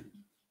right here.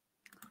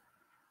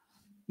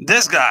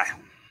 This guy,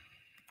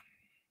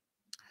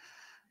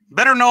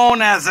 better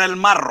known as El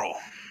Marro,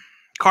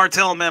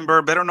 cartel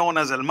member, better known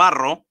as El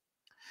Marro.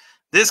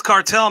 This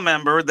cartel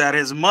member that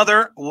his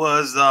mother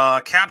was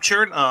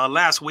captured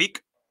last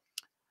week,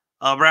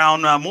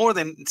 around more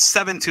than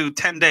 7 to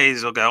 10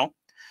 days ago.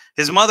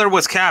 His mother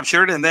was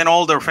captured, and then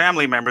all their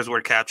family members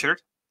were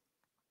captured.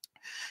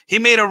 He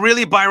made a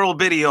really viral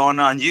video on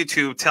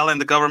YouTube telling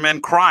the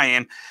government,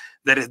 crying,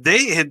 that if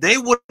they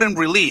wouldn't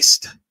release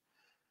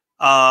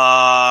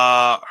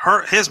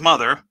his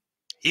mother,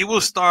 he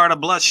will start a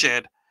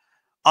bloodshed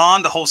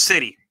on the whole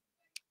city.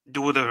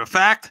 Due to the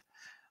fact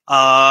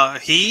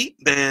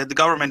the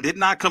government did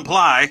not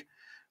comply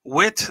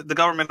with the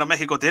government of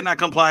Mexico, did not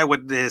comply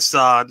with this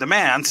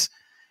demands,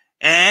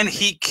 and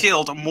he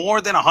killed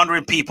more than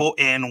 100 people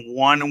in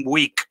 1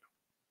 week.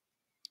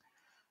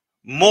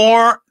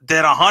 More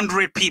than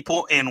 100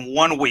 people in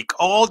 1 week.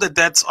 All the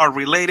deaths are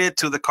related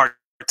to the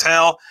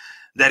cartel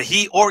that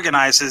he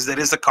organizes, that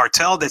is the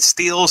cartel that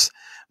steals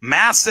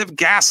massive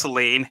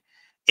gasoline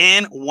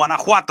in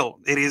Guanajuato.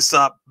 It is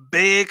a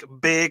big,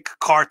 big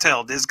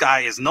cartel. This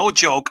guy is no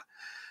joke.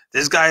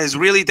 This guy is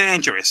really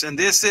dangerous. And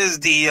this is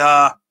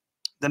the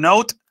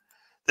note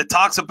that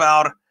talks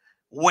about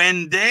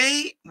when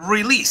they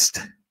released,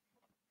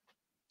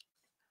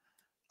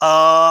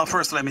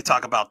 first let me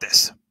talk about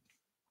this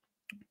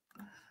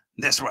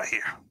right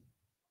here.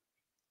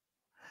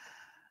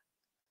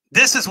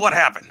 This is what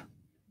happened.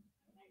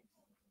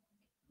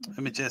 Let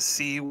me just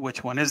see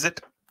which one is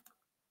it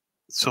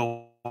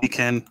so we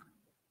can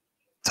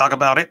talk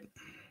about it.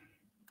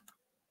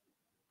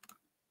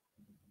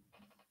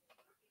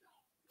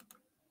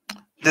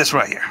 This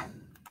right here.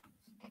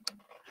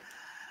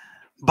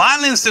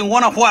 Violence in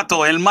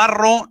Guanajuato. El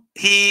Marro,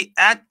 he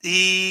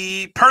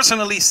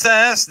personally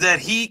says that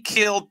he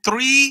killed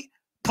 3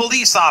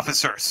 police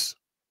officers.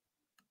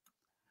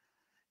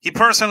 He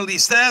personally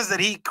says that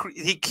he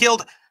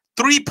killed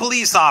 3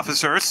 police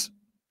officers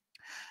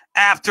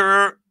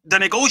after the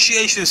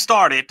negotiation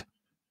started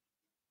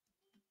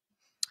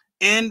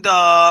in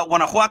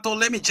Guanajuato.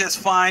 Let me just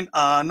find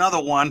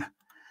another one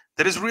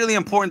that is really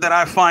important that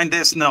I find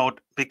this note,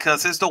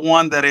 because it's the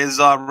one that is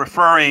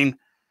referring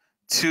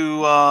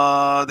to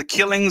the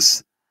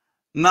killings,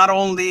 not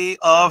only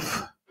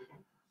of,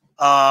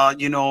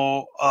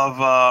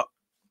 the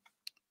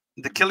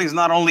killings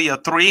not only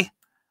of 3,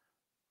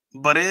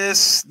 but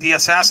is the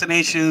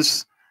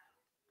assassinations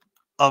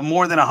of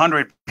more than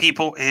 100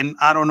 people. And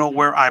I don't know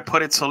where I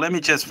put it, so let me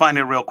just find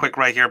it real quick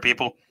right here,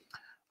 people.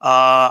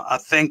 I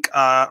think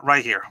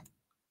right here.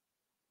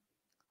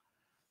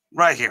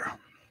 Right here.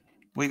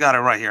 We got it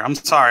right here. I'm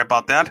sorry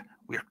about that.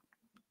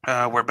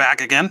 We're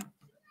back again.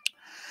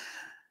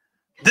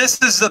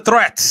 This is the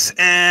threats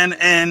and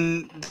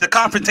the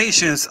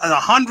confrontations.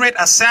 100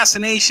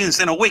 assassinations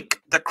in a week.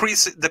 The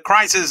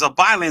crisis of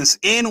violence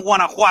in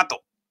Guanajuato.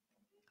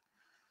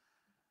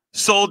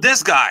 So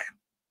this guy,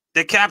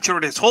 they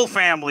captured his whole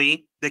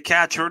family. They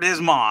captured his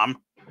mom.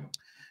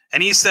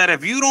 And he said,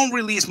 if you don't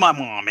release my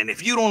mom and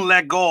if you don't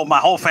let go of my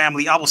whole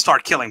family, I will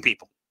start killing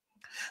people.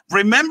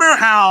 Remember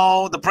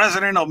how the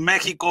president of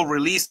Mexico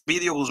released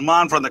Ovidio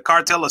Guzman from the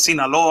cartel of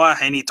Sinaloa,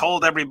 and he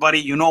told everybody,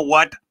 you know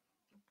what?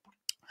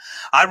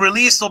 I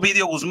released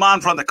Ovidio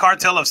Guzman from the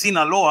cartel of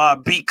Sinaloa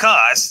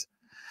because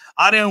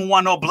I didn't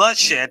want no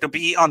bloodshed to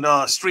be on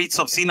the streets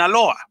of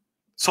Sinaloa.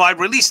 So I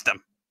released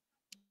them.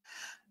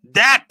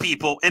 That,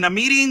 people, in a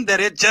meeting that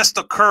it just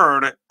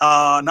occurred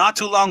not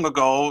too long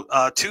ago,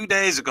 2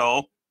 days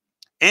ago,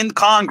 in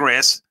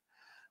Congress,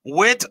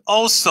 with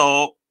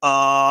also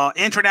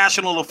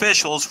international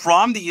officials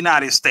from the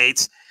United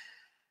States,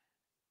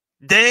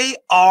 they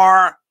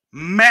are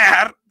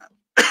mad.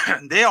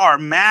 They are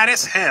mad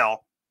as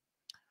hell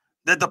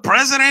that the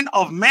president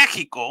of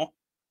Mexico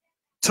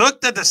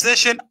took the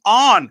decision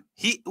on.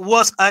 He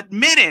was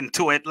admitting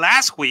to it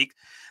last week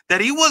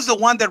that he was the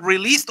one that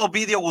released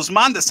Ovidio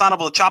Guzman, the son of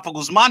El Chapo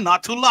Guzman,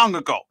 not too long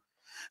ago.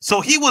 So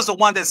he was the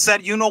one that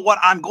said, you know what,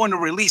 I'm going to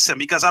release him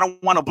because I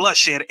don't want a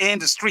bloodshed in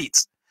the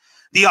streets.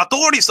 The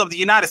authorities of the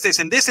United States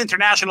in this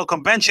international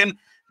convention,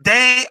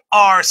 they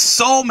are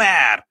so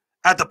mad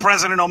at the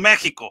president of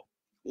Mexico.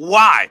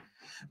 Why?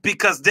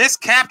 Because this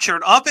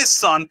capture of his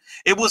son,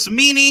 it was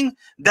meaning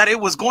that it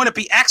was going to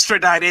be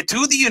extradited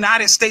to the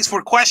United States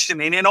for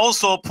questioning, and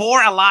also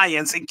for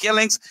alliance and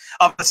killings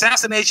of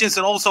assassinations,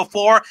 and also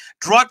for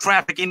drug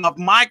trafficking of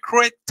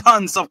micro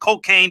tons of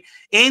cocaine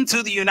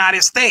into the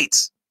United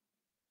States.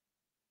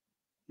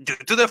 Due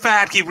to the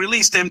fact he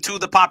released him to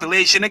the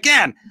population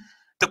again.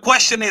 The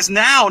question is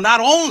now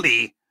not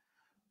only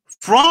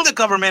from the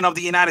government of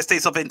the United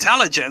States of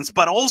intelligence,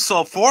 but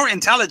also for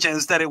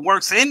intelligence that it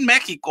works in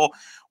Mexico,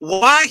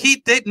 why he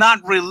did not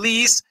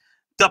release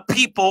the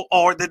people,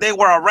 or that they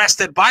were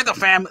arrested by the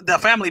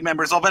family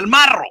members of El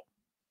Marro.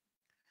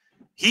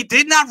 He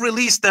did not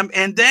release them,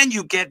 and then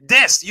you get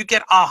this. You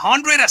get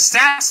 100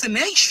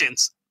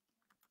 assassinations.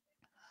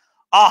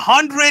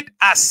 100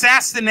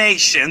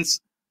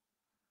 assassinations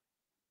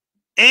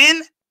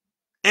in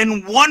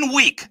 1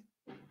 week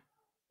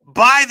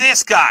by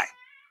this guy.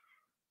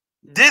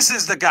 This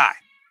is the guy.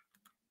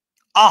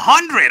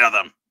 100 of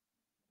them.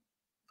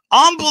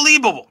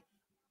 Unbelievable.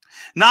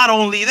 Not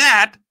only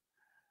that,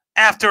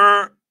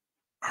 after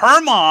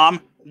her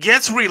mom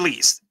gets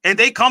released and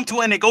they come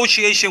to a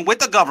negotiation with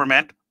the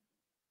government,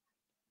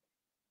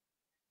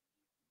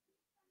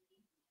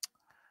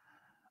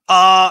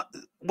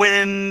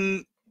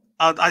 when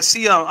I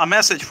see a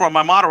message from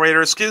my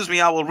moderator, excuse me,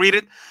 I will read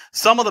it.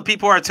 Some of the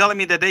people are telling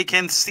me that they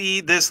can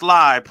see this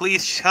live.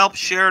 Please help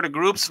share the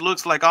groups.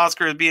 Looks like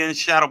Oscar is being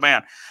shadow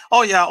banned.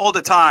 Oh, yeah, all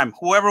the time.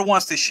 Whoever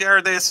wants to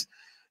share this,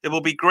 it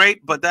will be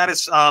great. But that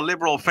is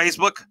liberal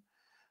Facebook.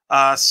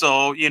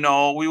 So, you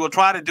know, we will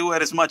try to do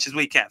it as much as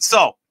we can.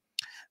 So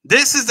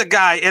this is the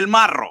guy, El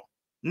Marro.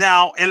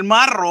 Now, El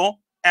Marro,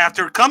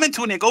 after coming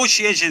to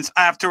negotiations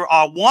after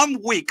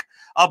 1 week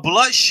of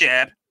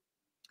bloodshed,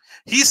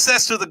 he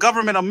says to the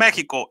government of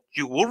Mexico,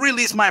 you will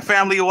release my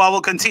family or I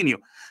will continue.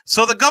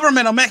 So the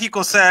government of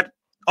Mexico said,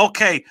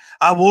 okay,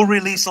 I will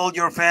release all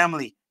your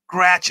family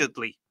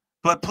gradually,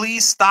 but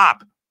please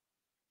stop.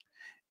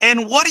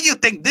 And what do you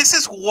think? This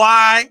is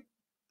why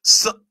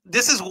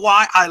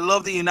I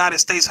love the United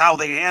States, how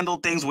they handle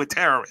things with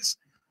terrorists.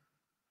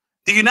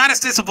 The United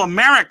States of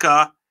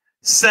America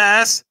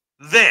says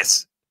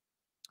this: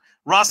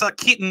 Rosa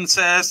Keaton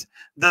says,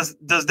 does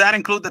that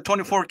include the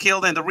 24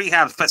 killed in the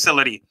rehab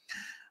facility?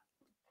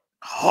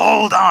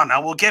 Hold on, I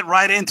will get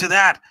right into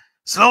that.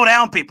 Slow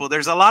down, people.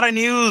 There's a lot of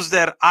news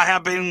that I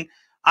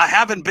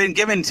haven't been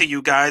given to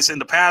you guys in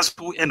the past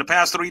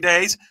 3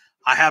 days.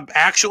 I have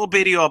actual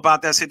video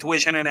about that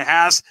situation, and it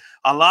has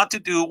a lot to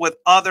do with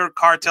other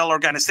cartel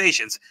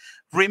organizations.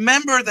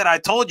 Remember that I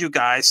told you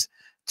guys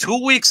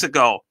 2 weeks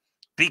ago,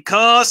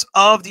 because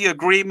of the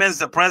agreements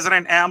that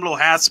President AMLO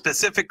has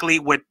specifically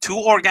with 2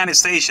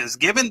 organizations,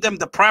 giving them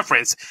the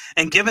preference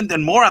and giving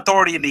them more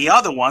authority than the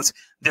other ones,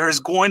 there's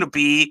going to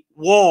be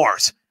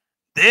wars.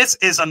 This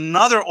is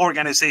another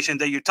organization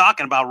that you're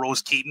talking about,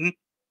 Rose Keaton,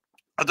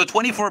 of the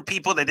 24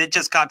 people that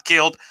just got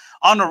killed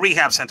on a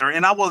rehab center.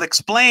 And I will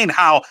explain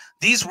how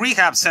these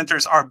rehab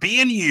centers are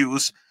being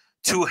used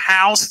to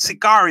house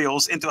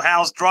sicarios and to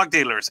house drug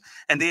dealers.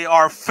 And they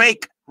are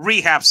fake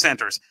rehab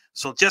centers.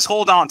 So just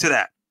hold on to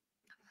that.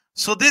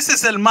 So this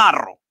is El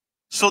Marro.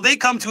 So they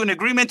come to an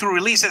agreement to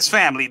release his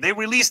family. They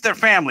release their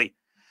family.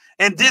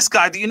 And this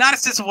guy, the United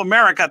States of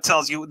America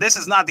tells you, this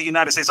is not the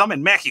United States, I'm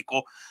in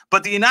Mexico,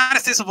 but the United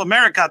States of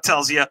America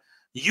tells you,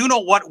 you know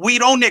what? We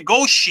don't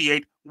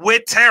negotiate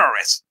with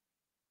terrorists.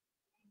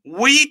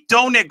 We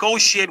don't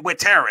negotiate with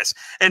terrorists.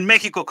 And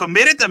Mexico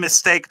committed the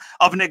mistake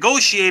of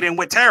negotiating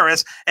with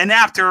terrorists. And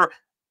after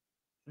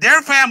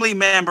their family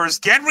members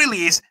get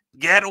released,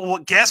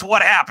 guess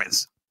what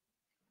happens?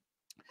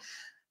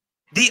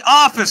 The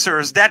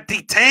officers that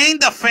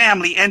detained the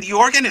family and the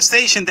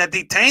organization that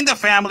detained the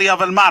family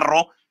of El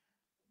Marro,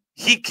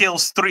 he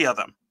kills 3 of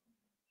them.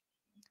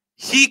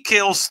 He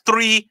kills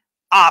 3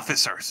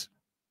 officers.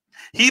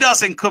 He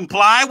doesn't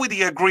comply with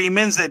the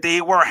agreements that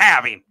they were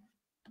having.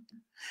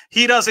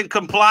 He doesn't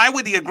comply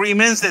with the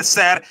agreements that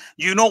said,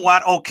 you know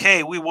what?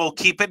 Okay, we will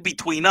keep it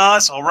between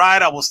us. All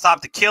right, I will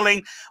stop the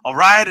killing. All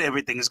right,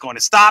 everything is going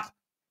to stop.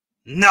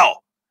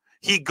 No.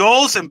 He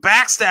goes and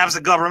backstabs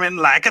the government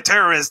like a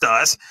terrorist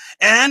does,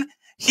 and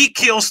he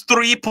kills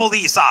 3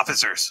 police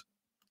officers.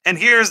 And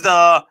here's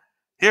the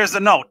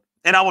note,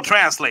 and I will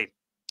translate.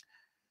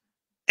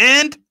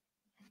 And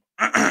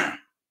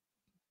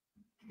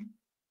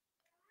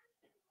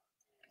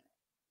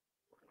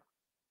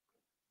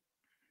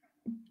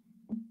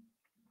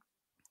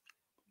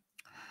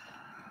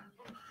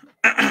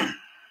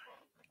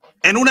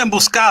en una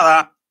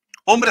emboscada,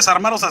 hombres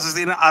armados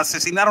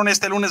asesinaron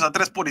este lunes a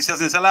 3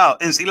 policías en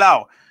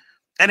Silao.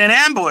 In an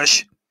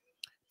ambush,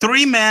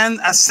 3 men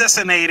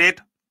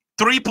assassinated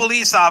 3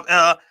 police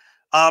armed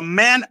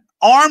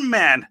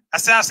men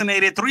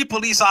assassinated 3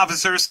 police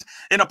officers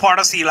in a part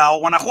of Silao,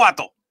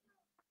 Guanajuato.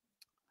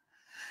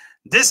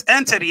 This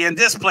entity in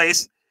this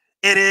place,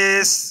 it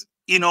is,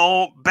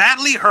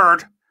 badly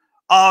heard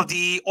of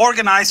the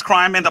organized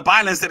crime and the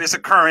violence that is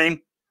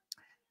occurring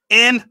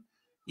in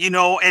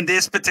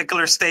this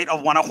particular state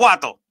of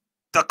Guanajuato.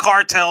 The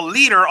cartel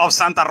leader of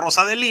Santa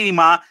Rosa de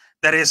Lima,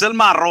 that is El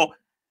Marro,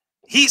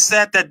 he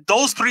said that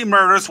those 3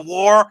 murders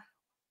were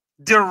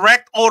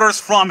direct orders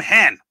from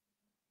him.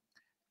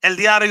 El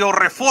Diario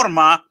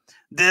Reforma,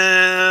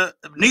 the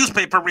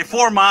newspaper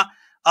Reforma,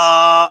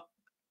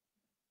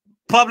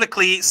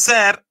 publicly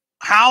said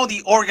how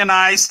the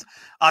organized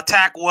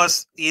attack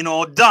was,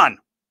 done.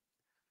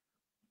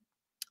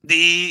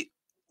 The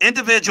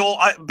individual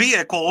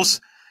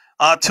vehicles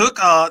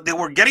they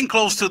were getting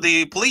close to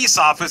the police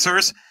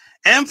officers,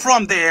 and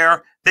from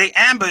there, they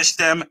ambushed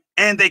them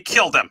and they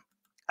killed them,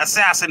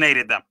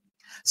 assassinated them.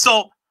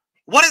 So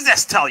what does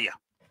this tell you?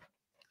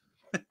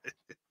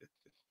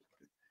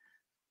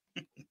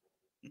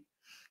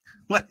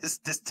 What does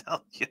this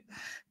tell you?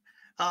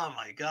 Oh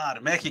my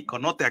God, México,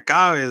 no te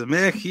acabes,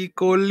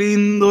 México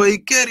lindo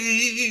y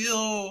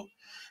querido.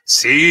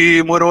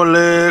 Si muero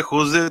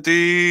lejos de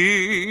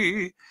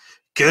ti,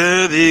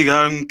 que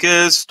digan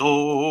que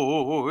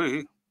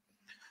estoy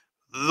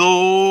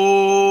dormido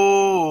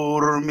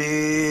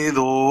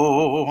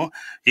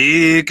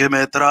y que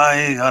me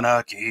traigan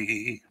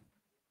aquí.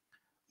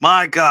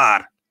 My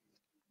God,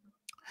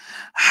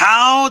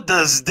 how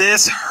does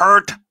this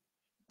hurt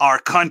our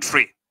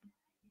country?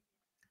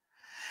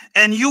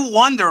 And you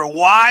wonder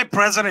why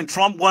President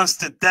Trump wants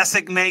to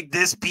designate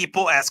these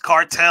people as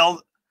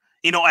cartel,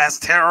 as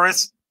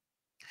terrorists.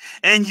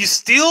 And you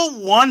still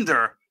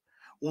wonder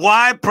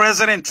why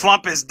President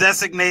Trump is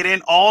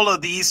designating all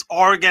of these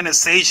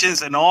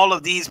organizations and all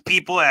of these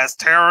people as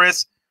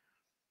terrorists.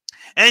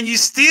 And you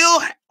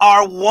still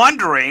are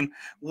wondering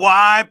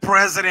why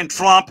President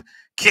Trump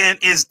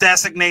is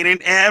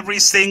designating every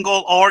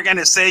single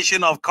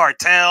organization of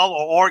cartel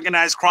or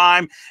organized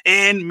crime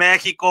in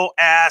Mexico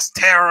as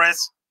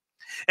terrorists.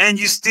 And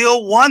you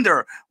still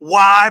wonder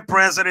why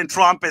President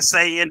Trump is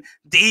saying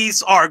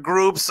these are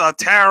groups of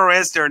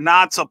terrorists. They're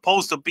not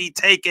supposed to be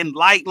taken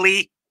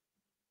lightly.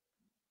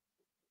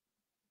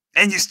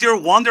 And you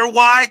still wonder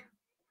why?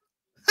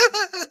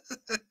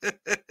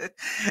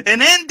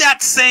 And in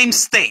that same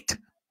state,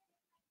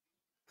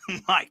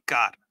 my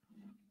God,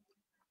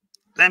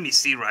 let me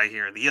see right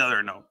here, the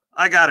other note.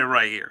 I got it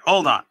right here.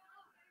 Hold on.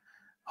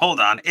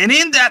 And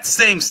in that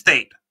same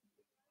state,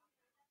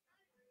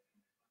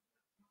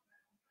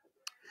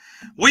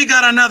 We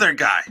got another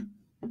guy.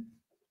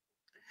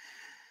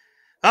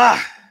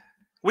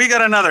 We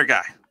got another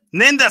guy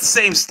in that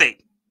same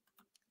state.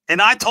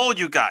 And I told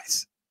you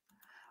guys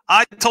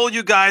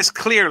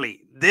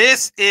clearly,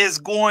 this is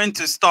going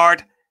to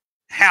start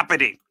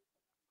happening.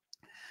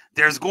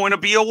 There's going to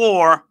be a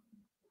war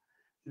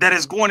that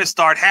is going to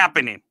start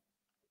happening.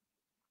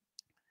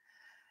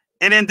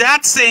 And in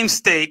that same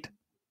state,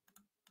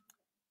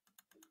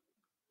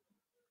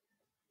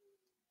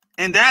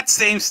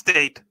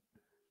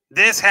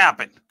 this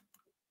happened.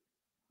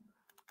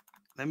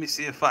 Let me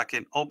see if I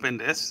can open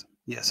this.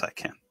 Yes, I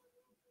can.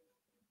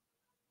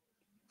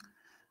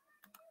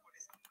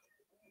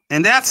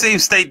 In that same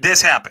state,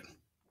 this happened.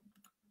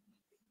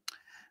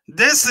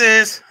 This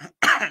is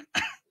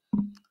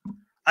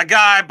a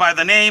guy by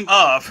the name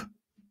of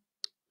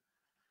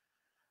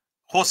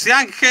Jose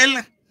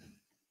Ángel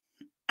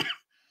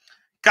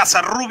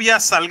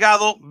Casarrubias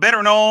Salgado,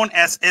 better known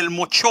as El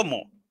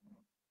Mochomo.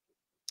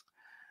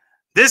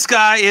 This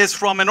guy is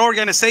from an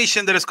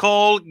organization that is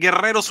called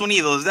Guerreros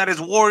Unidos, that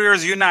is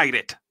Warriors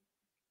United.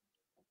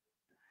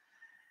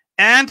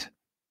 And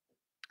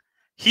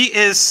he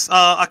is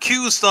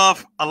accused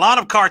of a lot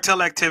of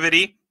cartel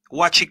activity,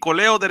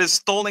 huachicoleo, that is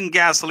stolen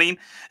gasoline,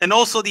 and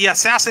also the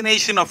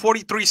assassination of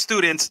 43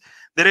 students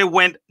that it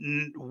went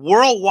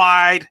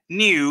worldwide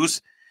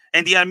news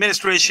and the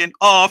administration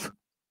of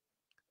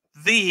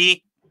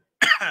the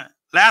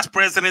last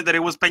president, that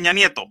it was Peña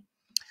Nieto.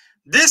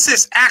 This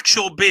is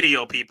actual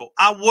video, people.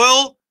 I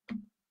will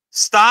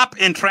stop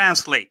and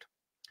translate.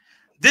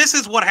 This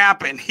is what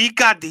happened. He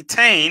got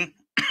detained,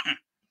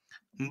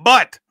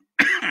 but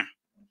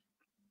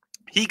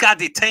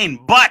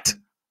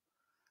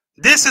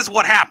this is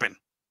what happened.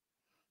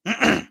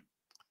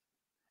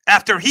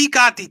 After he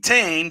got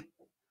detained,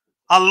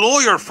 a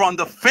lawyer from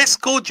the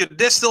fiscal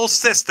judicial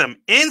system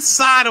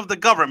inside of the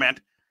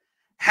government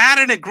had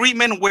an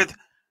agreement with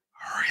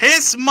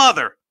his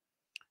mother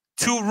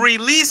to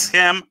release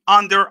him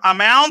under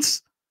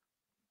amounts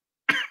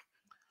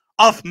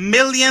of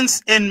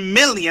millions and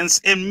millions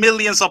and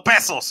millions of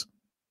pesos.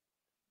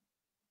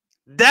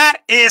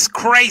 That is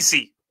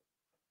crazy.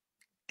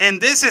 And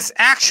this is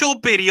actual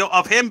video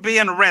of him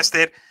being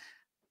arrested.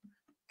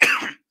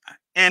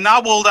 And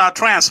I will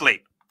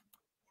translate.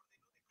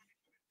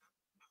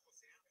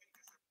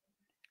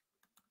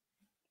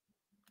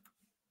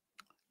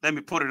 Let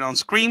me put it on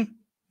screen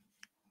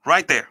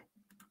right there.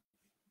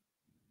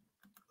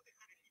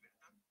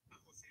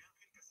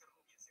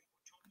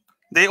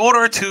 They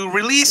ordered to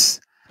release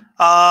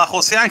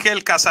Jose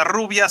Ángel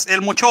Casarrubias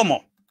El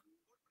Mochomo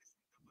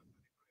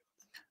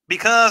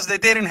because they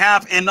didn't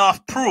have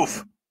enough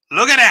proof.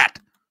 Look at that.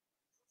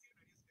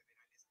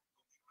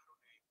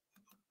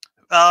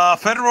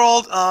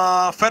 Federal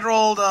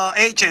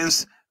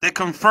agents, they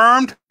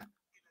confirmed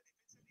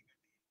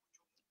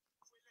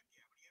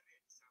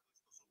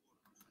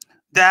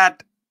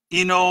that,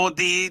 you know,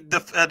 the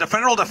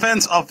federal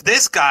defense of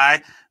this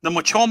guy, the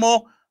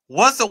Mochomo,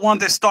 was the one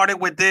that started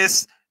with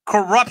this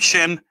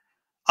corruption,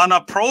 an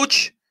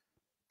approach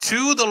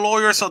to the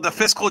lawyers of the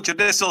fiscal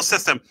judicial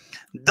system.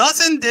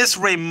 Doesn't this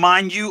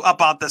remind you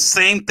about the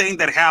same thing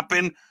that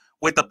happened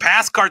with the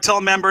past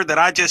cartel member that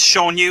I just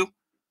shown you?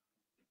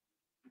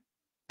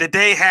 That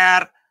they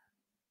had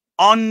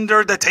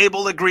under the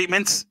table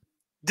agreements.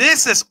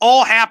 This is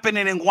all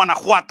happening in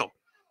Guanajuato.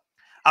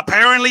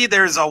 Apparently,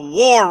 there's a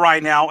war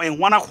right now in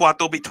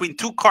Guanajuato between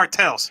two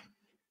cartels.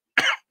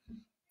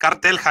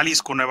 Cartel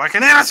Jalisco Nueva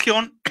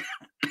Generación.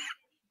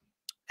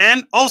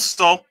 And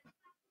also,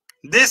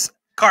 this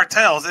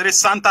cartels, it is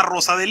Santa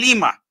Rosa de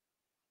Lima.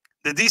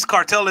 This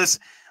cartel is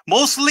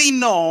mostly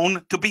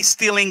known to be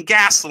stealing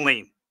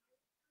gasoline.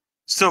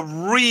 It's a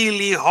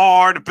really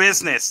hard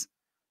business.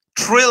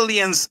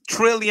 Trillions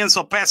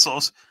of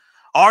pesos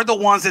are the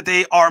ones that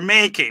they are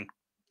making.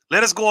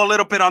 Let us go a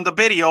little bit on the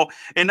video,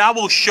 and I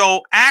will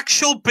show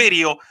actual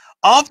video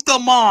of the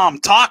mom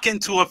talking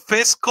to a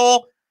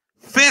fiscal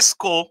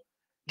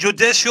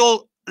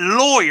judicial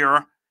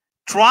lawyer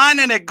trying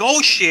to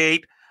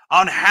negotiate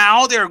on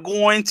how they're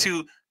going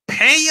to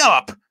pay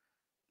up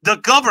the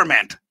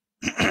government.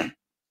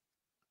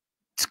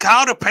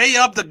 How to pay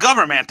up the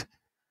government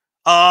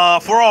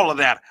for all of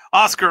that.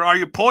 Oscar, are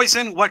you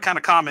poisoned? What kind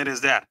of comment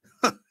is that?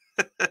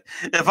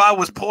 If I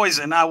was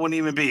poisoned, I wouldn't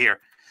even be here.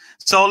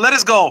 So let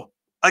us go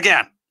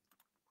again.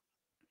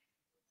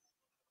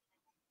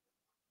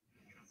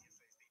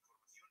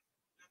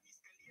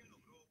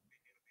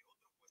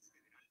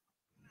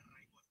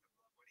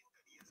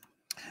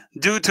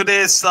 Due to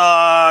this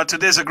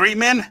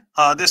agreement,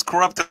 this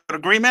corrupted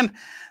agreement,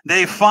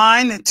 they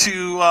find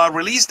to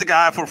release the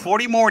guy for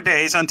 40 more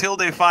days until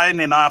they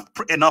find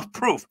enough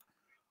proof.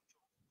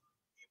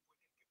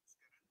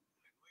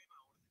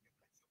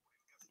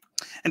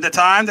 In the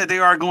time that they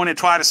are going to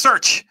try to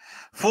search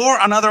for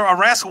another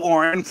arrest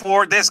warrant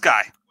for this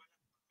guy.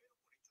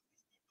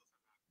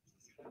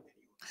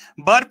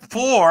 But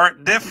for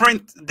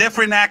different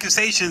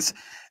accusations,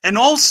 and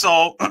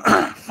also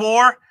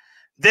for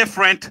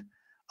different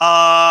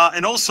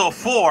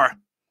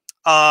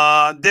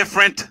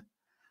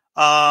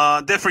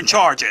different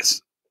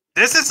charges.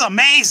 This is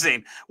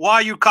amazing. Why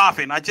are you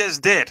coughing? I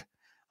just did.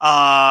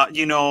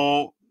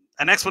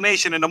 An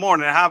explanation in the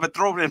morning. I have a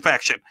throat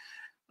infection.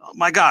 Oh,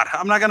 my God,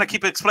 I'm not going to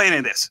keep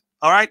explaining this.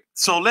 All right.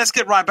 So let's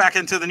get right back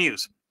into the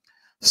news.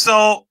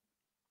 So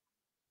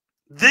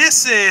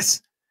this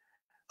is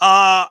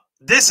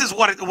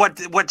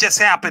what just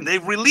happened. They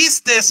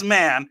released this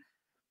man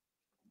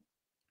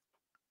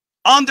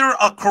under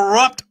a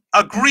corrupt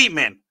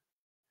agreement.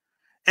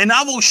 And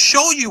I will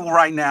show you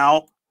right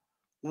now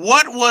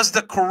what was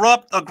the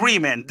corrupt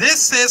agreement.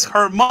 This is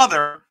her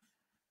mother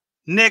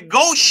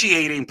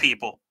negotiating,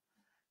 people.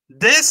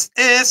 This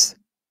is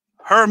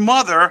her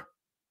mother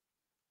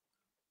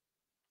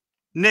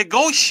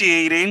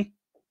negotiating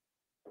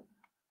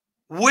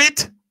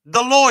with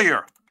the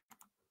lawyer.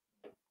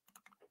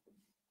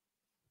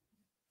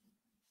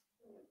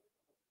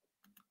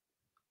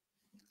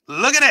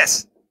 Look at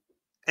this.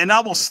 And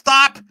I will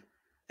stop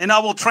and I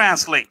will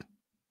translate.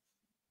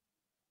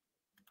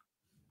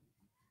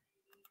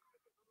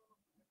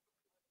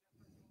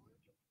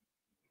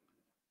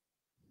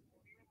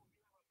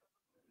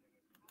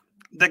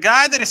 The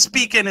guy that is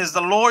speaking is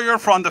the lawyer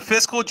from the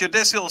fiscal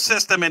judicial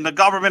system in the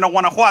government of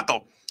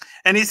Guanajuato.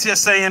 And he's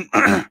just saying,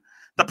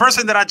 the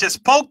person that I just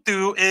spoke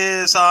to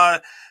is,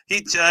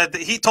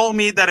 he told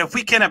me that if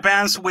we can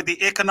advance with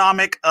the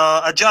economic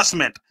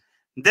adjustment,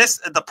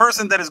 the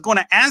person that is going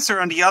to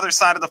answer on the other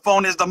side of the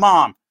phone is the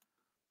mom.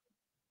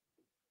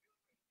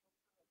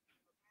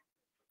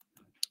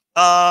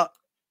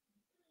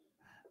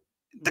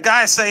 The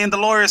guy is saying, the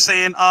lawyer is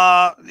saying,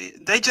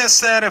 they just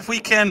said if we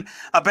can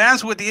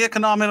advance with the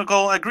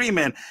economical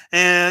agreement,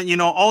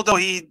 and although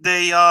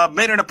they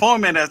made an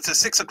appointment at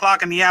 6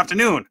 o'clock in the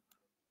afternoon.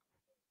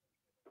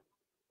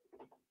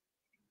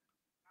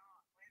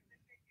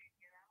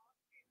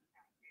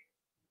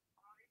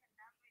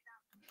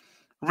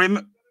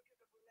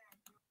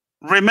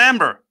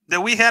 Remember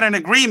that we had an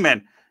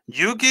agreement.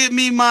 You give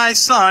me my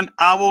son,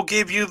 I will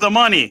give you the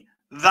money.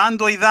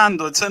 Dando y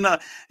dando.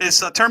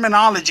 It's a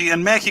terminology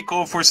in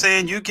Mexico for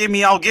saying you give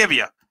me, I'll give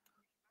you.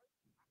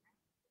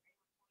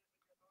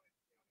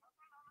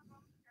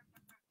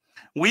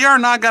 We are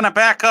not going to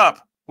back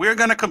up. We're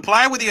going to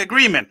comply with the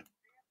agreement.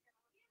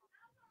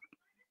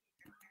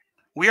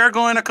 We are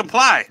going to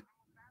comply.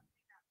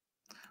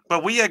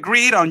 But we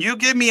agreed on you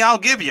give me, I'll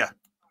give you.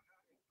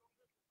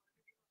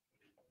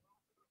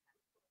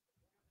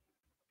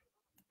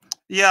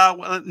 Yeah,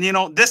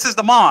 well, this is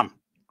the mom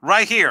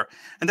right here.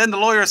 And then the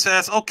lawyer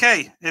says,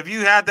 okay, if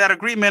you had that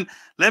agreement,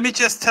 let me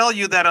just tell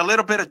you that a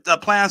little bit of the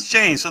plans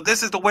changed. So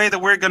this is the way that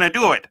we're going to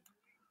do it.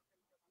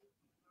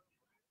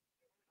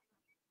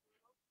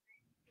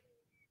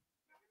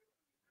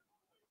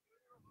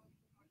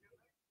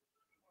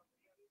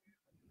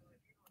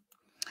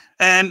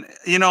 And,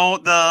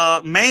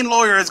 the main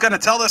lawyer is going to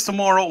tell us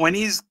tomorrow when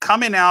he's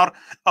coming out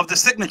of the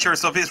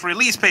signatures of his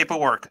release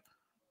paperwork.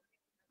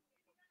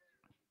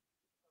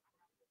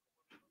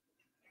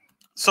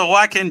 So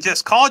I can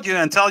just call you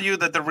and tell you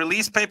that the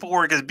release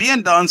paperwork is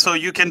being done so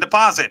you can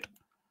deposit.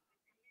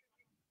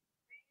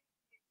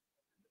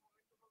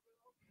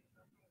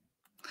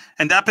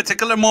 And that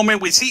particular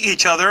moment, we see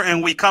each other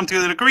and we come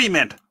to an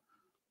agreement.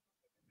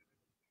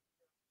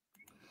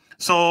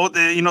 So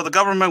the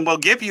government will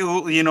give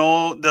you,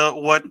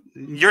 what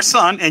your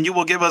son, and you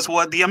will give us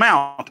what the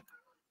amount.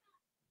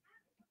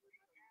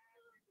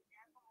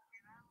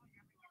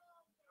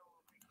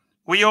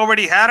 We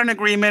already had an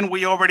agreement.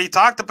 We already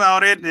talked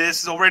about it.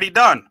 This is already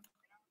done.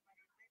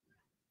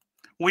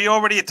 We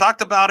already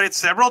talked about it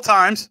several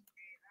times.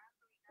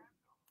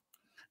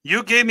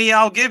 You give me,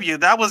 I'll give you.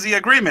 That was the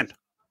agreement.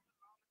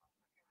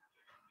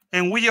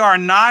 And we are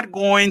not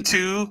going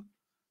to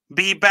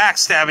be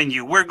backstabbing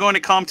you. We're going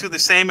to come to the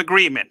same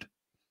agreement.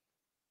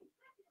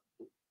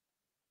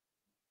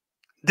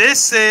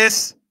 This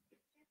is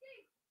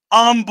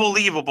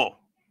unbelievable.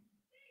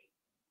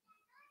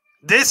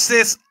 This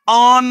is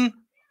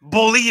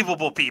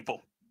unbelievable,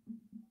 people.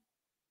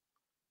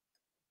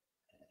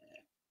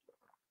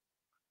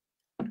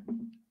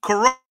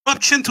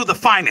 Corruption to the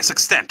finest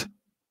extent.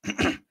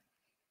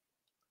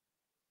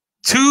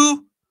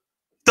 To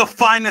the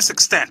finest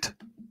extent.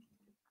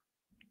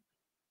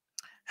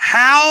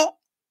 How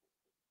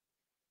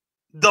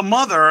the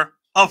mother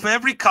of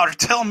every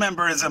cartel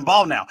member is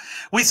involved now.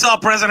 We saw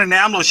President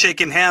AMLO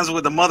shaking hands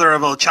with the mother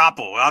of El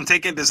Chapo. I'm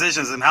taking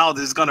decisions on how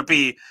this is going to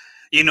be,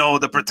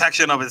 the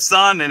protection of his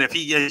son, and if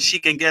she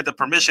can get the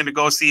permission to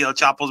go see El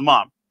Chapo's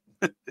mom.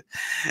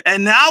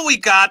 And now we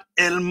got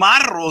El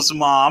Marro's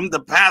mom, the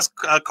past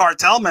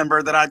cartel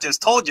member that I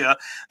just told you,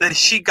 that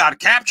she got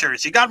captured.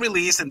 She got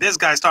released, and this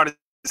guy started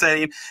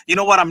saying, you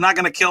know what, I'm not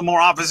going to kill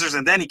more officers,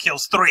 and then he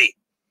kills 3.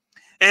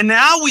 And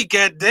now we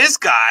get this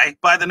guy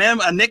by the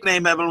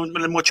nickname of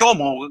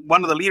Mochomo,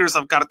 one of the leaders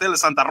of Cartels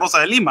Santa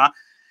Rosa de Lima.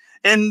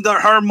 And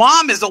her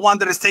mom is the one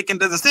that is taking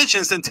the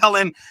decisions and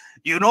telling,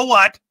 you know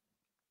what?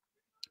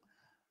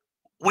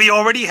 We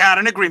already had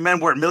an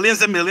agreement where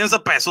millions and millions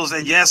of pesos.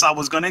 And yes, I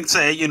was going to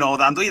say,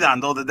 dando y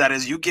dando, that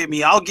is, you give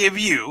me, I'll give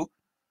you.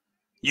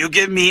 You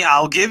give me,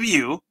 I'll give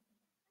you.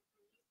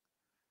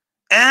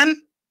 And,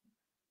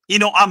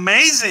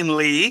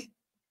 amazingly,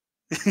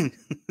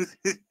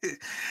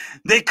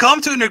 they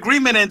come to an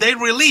agreement and they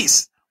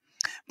release.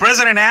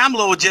 President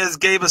AMLO just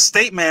gave a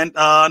statement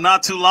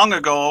not too long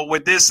ago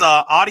with this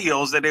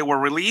audios that they were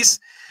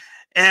released.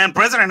 And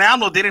President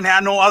AMLO didn't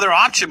have no other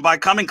option by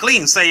coming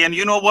clean, saying,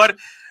 you know what,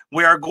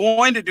 we are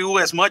going to do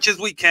as much as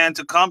we can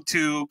to come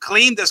to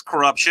clean this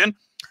corruption,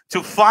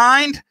 to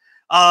find,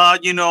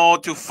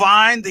 to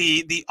find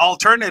the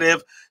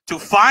alternative to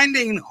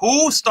finding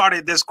who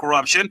started this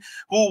corruption,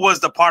 who was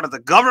the part of the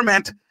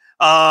government,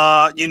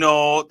 part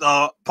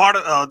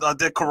of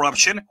the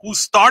corruption, who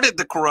started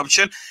the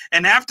corruption.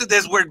 And after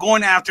this, we're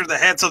going after the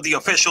heads of the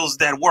officials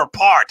that were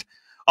part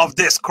of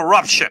this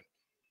corruption.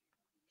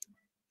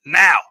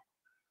 Now,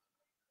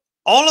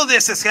 all of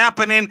this is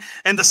happening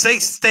in the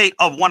safe state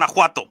of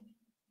Guanajuato.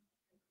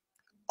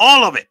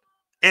 All of it.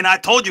 And I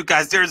told you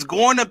guys, there's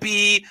going to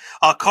be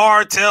a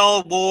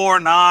cartel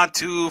war not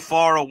too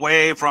far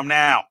away from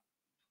now.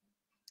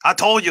 I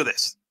told you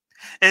this.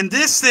 And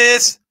this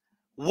is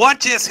what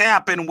just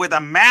happened with a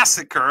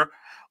massacre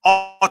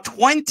of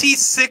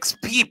 26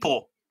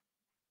 people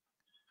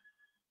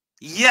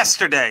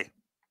yesterday.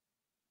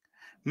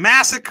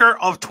 Massacre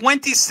of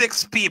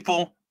 26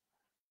 people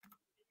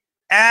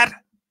at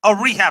a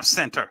rehab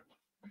center.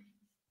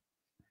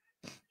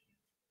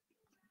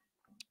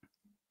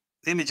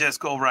 Let me just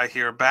go right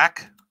here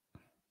back.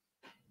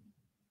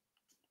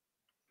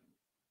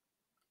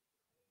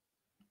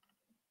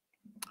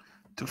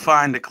 To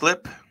find the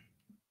clip.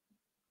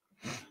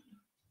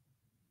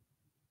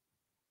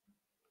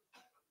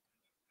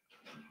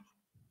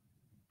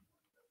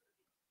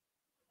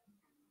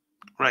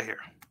 Right here.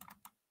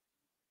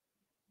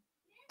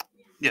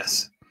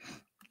 Yes.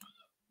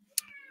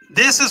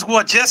 This is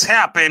what just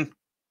happened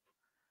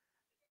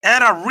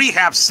at a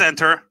rehab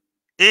center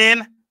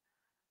in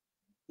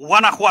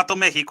Guanajuato,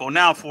 Mexico.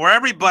 Now, for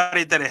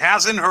everybody that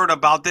hasn't heard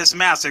about this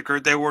massacre,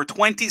 there were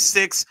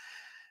 26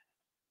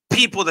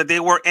 people that they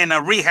were in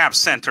a rehab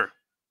center.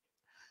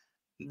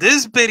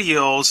 These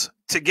videos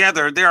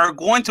together, they are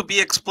going to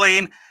be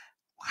explained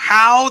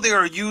how they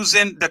are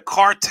using the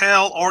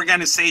cartel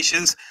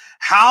organizations,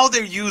 how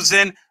they're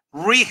using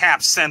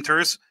rehab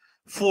centers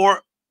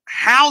for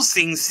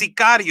housing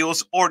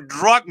sicarios or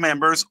drug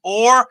members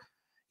or,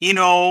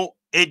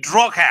 a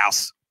drug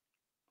house.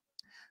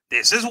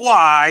 This is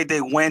why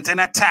they went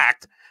and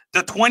attacked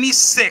the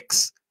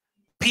 26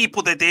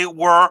 people that they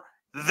were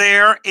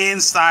there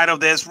inside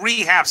of this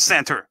rehab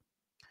center.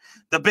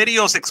 The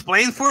videos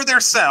explain for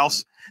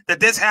themselves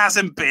that this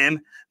hasn't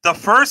been the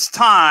first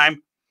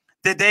time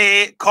that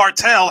the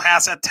cartel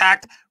has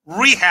attacked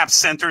rehab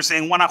centers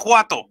in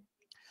Guanajuato.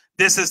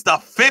 This is the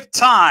 5th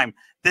time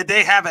that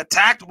they have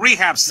attacked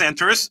rehab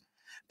centers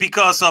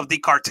because of the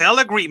cartel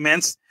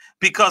agreements,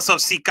 because of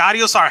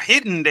sicarios are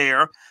hidden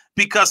there,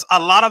 because a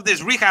lot of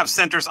these rehab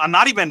centers are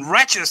not even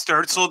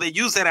registered, so they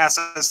use it as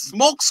a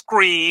smoke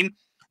screen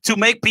to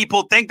make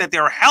people think that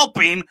they're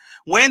helping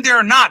when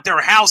they're not.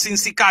 They're housing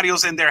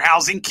sicarios and they're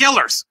housing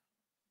killers.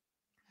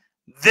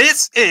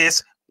 This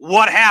is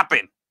what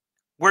happened.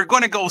 We're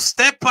going to go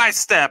step by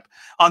step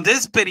on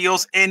these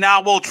videos, and I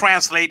will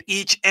translate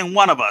each and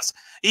one of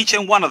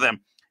them.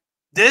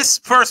 This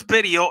first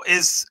video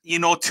is,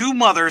 2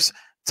 mothers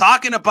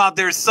talking about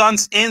their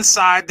sons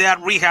inside that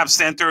rehab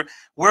center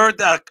where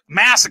the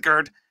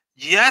massacre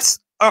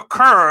just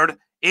occurred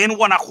in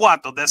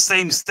Guanajuato, the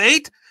same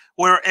state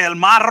where El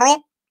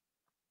Marro,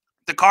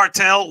 the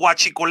cartel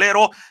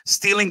huachicolero,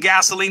 stealing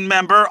gasoline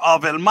member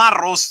of El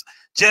Marro's,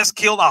 just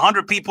killed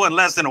 100 people in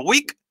less than a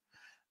week.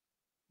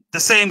 The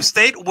same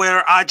state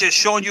where I just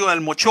shown you El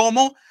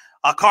Mochomo,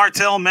 a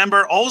cartel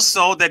member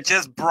also that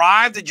just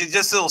bribed the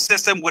judicial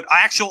system with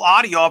actual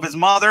audio of his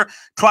mother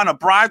trying to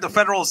bribe the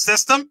federal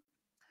system.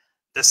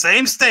 The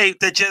same state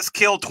that just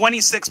killed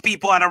 26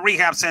 people at a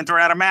rehab center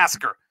at a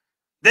massacre.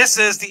 This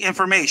is the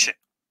information.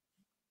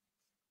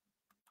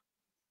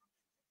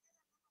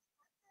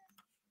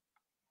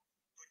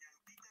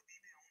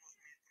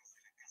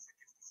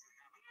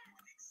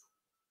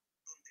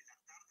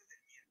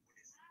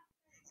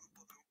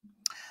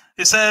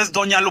 It says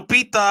Doña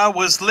Lupita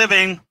was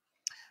living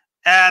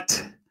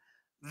at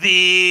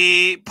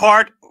the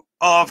part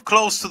of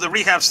close to the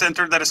rehab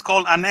center that is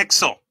called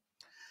Anexo.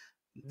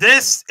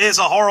 This is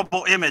a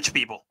horrible image,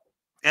 people.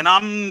 And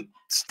I'm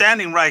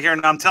standing right here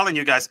and I'm telling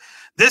you guys,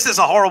 this is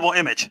a horrible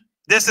image.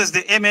 This is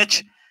the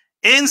image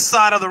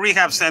inside of the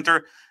rehab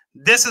center.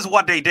 This is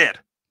what they did.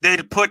 They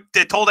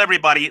told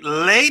everybody,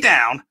 lay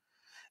down.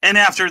 And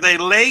after they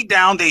laid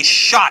down, they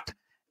shot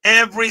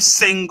every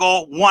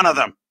single one of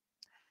them.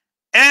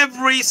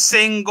 Every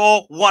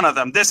single one of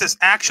them. This is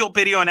actual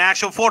video and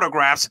actual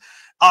photographs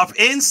of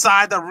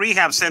inside the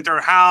rehab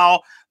center,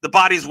 how the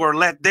bodies were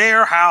let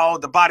there, how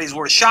the bodies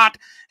were shot,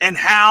 and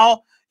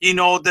how,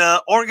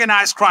 the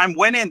organized crime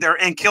went in there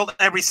and killed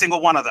every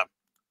single one of them.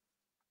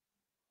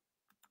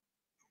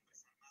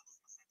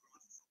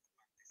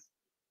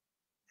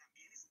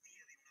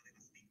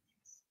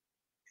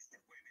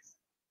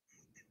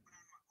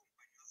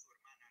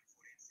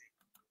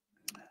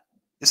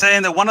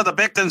 saying that one of the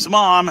victims'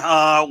 mom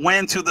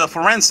went to the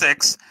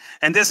forensics,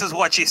 and this is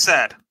what she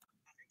said.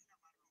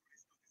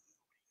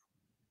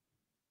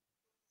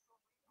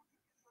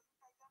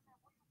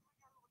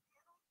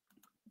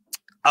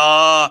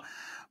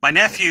 My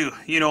nephew,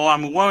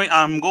 I'm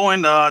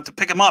going to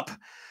pick him up.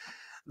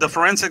 The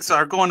forensics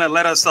are going to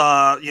let us,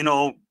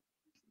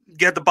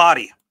 get the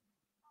body.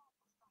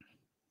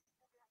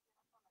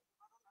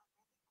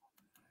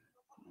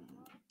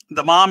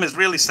 The mom is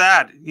really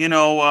sad.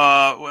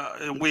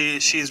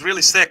 She's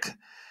really sick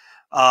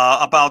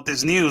about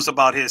this news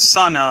about his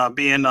son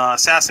being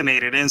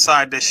assassinated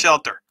inside this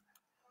shelter.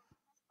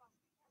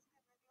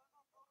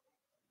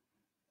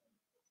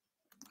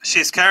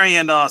 She's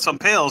carrying some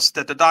pills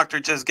that the doctor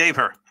just gave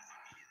her.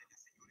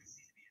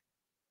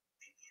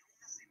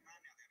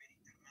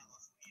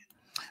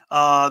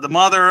 The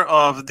mother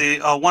of the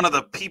one of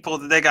the people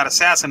that they got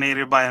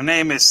assassinated by, her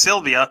name is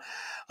Sylvia,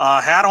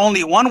 had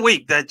only 1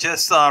 week that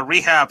just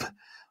rehab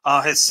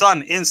his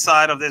son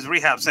inside of this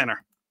rehab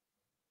center.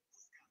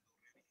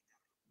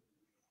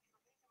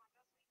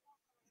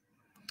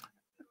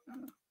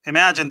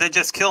 Imagine, they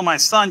just killed my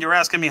son. You're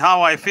asking me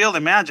how I feel?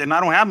 Imagine, I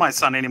don't have my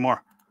son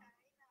anymore.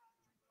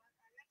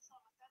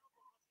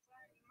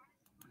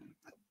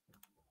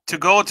 To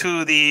go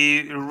to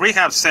the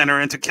rehab center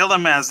and to kill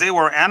them as they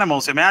were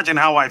animals, imagine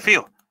how I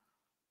feel.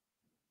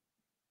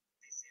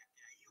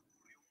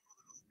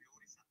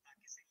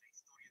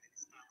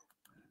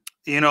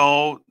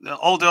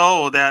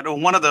 Although that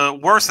one of the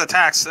worst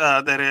attacks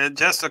that had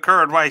just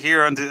occurred right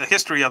here in the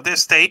history of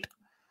this state,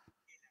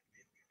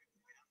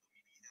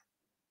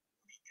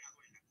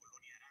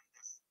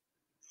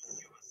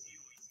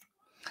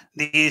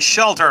 the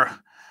shelter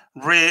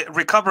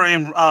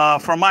recovering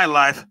from my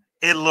life,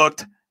 it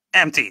looked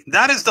empty.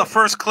 That is the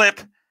first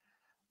clip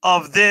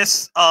of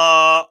this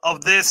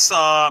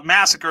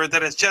massacre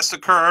that has just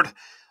occurred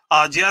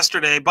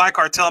yesterday by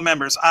cartel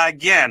members.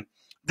 Again,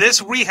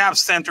 these rehab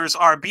centers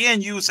are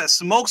being used as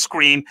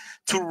smokescreen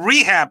to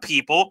rehab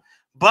people,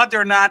 but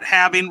they're not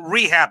having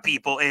rehab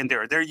people in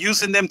there. They're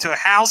using them to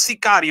house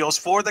sicarios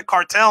for the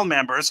cartel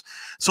members,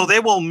 so they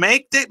will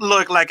make it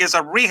look like it's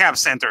a rehab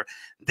center.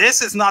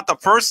 This is not the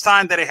first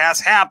time that it has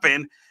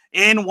happened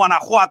in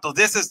Guanajuato.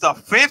 This is the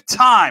fifth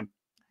time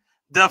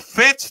that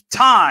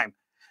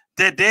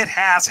it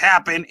has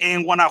happened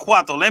in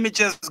Guanajuato. Let me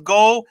just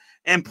go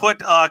and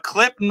put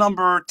clip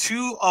number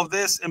 2 of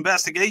this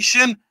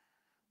investigation.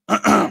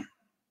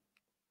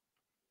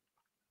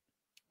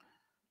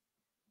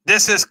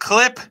 This is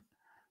clip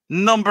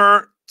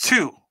number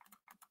 2.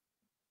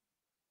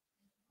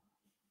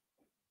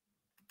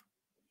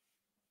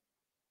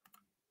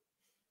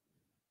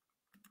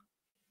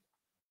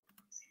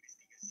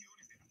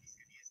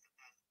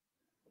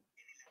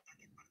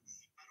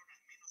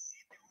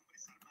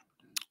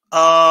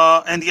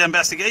 And the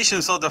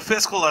investigations of the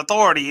fiscal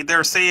authority,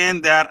 they're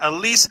saying that at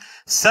least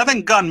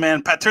 7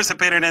 gunmen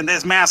participated in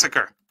this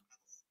massacre.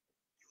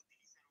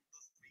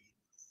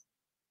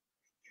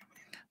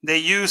 They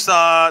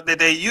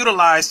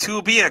utilized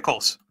 2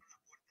 vehicles,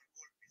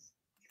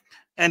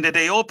 and that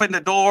they opened the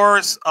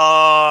doors,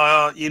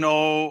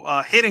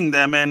 hitting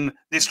them and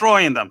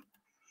destroying them.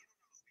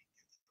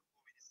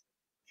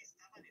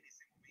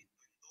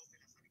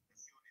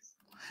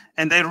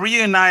 And they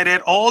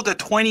reunited all the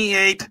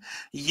 28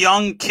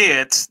 young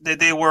kids that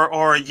they were,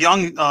 or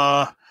young,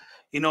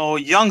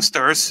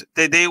 youngsters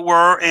that they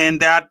were in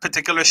that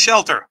particular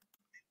shelter.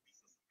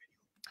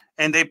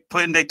 And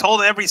they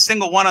told every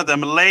single one of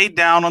them, lay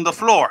down on the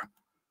floor.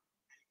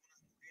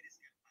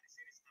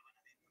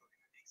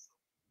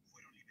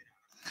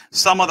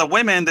 Some of the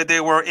women that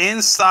they were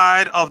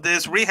inside of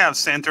this rehab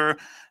center,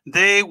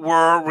 they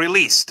were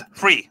released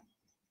free.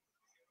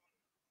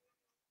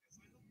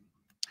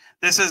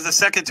 This is the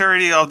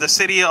secretary of the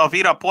city of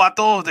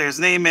Irapuato. His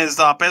name is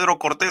Pedro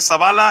Cortés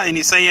Zavala, and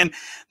he's saying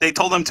they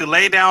told him to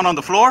lay down on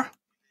the floor,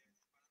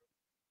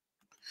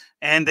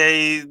 and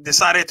they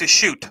decided to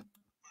shoot.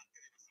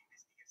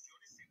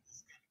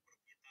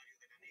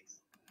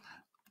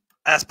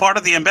 As part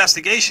of the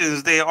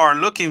investigations, they are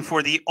looking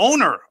for the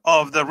owner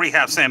of the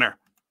rehab center.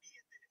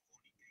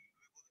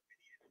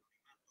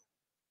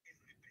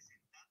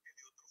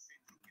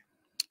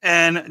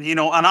 And,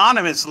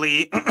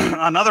 anonymously,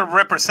 another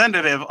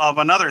representative of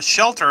another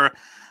shelter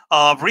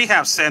of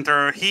rehab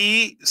center,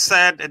 he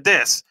said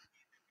this.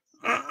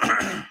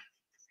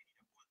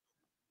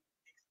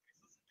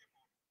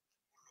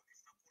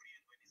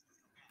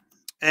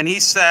 And he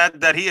said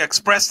that he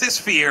expressed his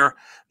fear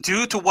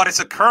due to what is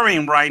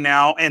occurring right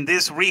now in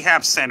this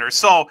rehab center.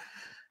 So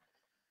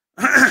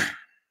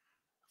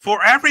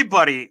for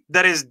everybody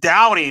that is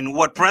doubting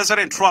what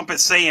President Trump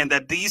is saying,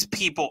 that these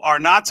people are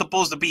not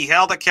supposed to be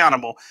held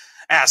accountable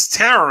as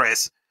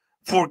terrorists,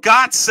 for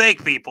God's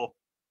sake, people,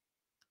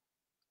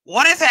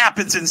 what if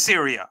happens in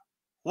Syria?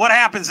 What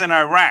happens in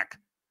Iraq?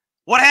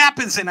 What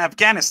happens in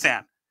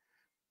Afghanistan?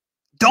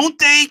 Don't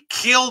they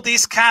kill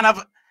this kind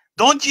of,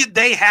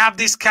 they have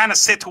this kind of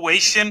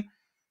situation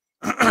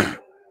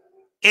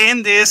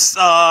in this,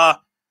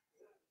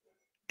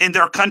 in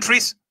their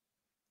countries?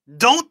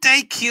 Don't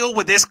they kill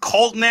with this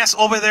coldness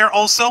over there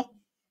also?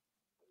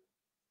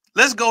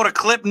 Let's go to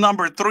clip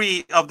number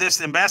 3 of this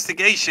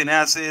investigation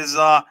as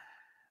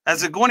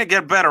it's going to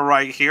get better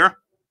right here.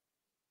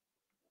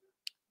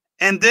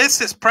 And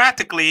this is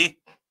practically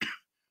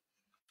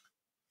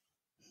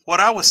what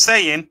I was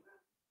saying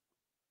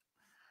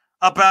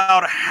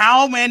about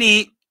how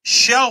many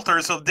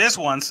shelters of these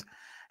ones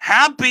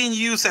have been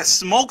used as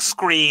smoke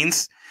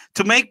screens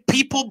to make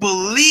people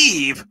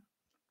believe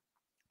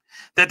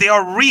that they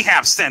are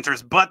rehab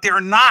centers, but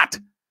they're not.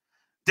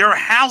 They're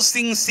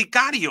housing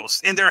sicarios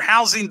and they're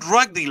housing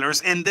drug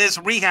dealers in these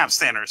rehab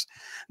centers.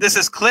 This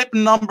is clip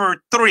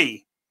number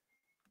 3.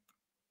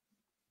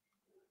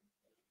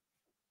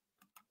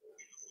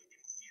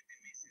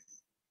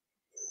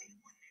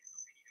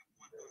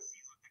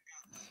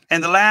 In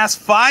the last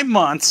 5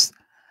 months,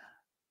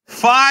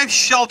 5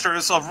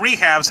 shelters of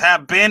rehabs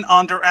have been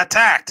under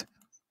attack.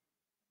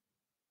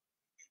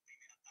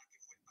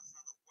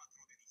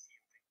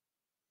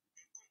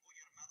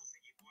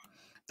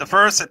 The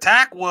first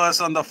attack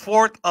was on the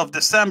 4th of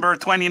December,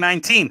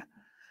 2019.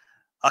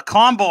 A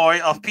convoy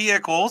of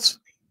vehicles,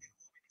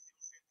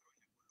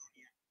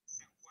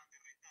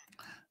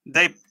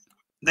 they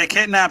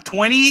kidnapped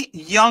 20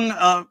 young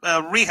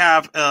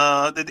rehab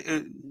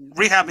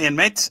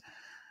inmates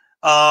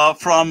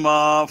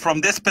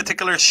from this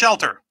particular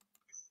shelter.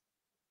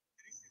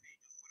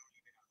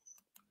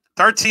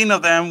 13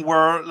 of them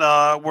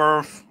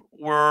were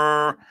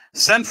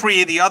sent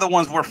free. The other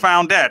ones were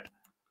found dead.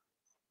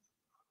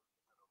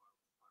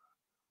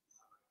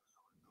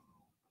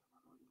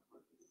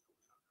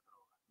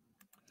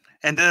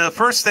 And the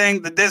first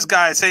thing that this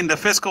guy is saying, the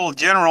fiscal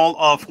general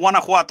of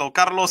Guanajuato,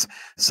 Carlos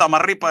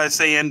Samarripa, is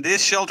saying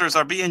these shelters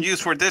are being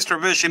used for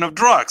distribution of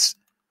drugs.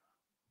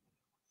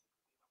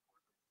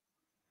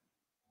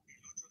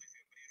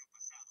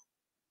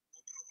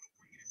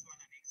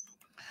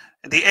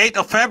 The 8th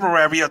of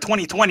February of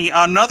 2020,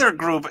 another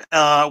group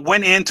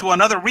went into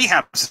another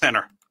rehab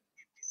center.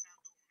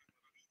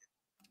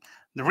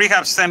 The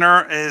rehab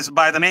center is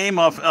by the name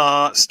of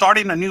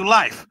Starting a New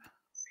Life.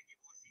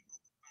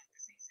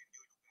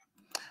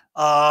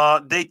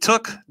 They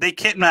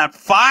kidnapped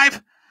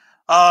 5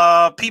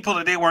 people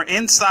that they were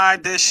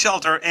inside this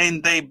shelter,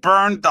 and they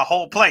burned the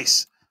whole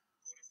place.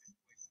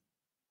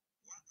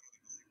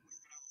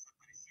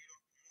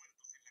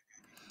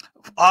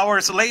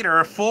 Hours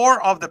later,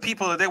 4 of the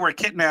people that they were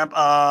kidnapped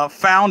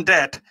found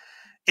dead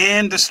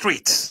in the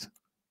streets.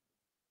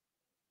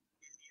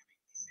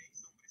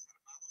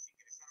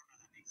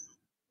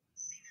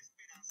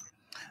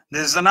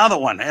 There's another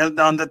one. And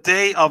on the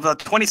day of the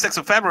 26th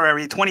of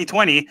February,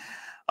 2020,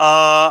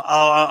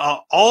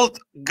 old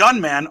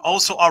gunman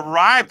also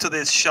arrived to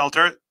this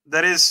shelter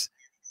that is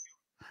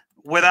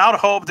without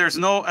hope. There's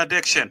no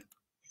addiction.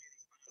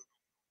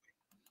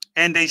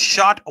 And they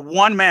shot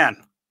one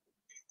man.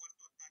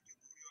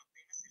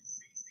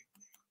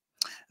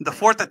 The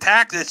 4th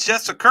attack that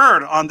just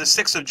occurred on the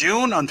 6th of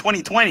June on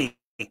 2020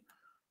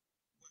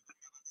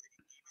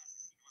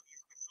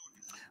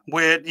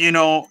 with,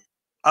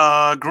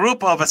 a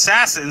group of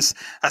assassins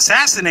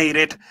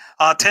assassinated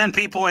 10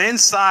 people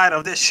inside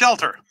of this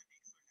shelter.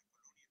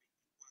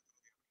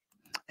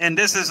 And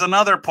this is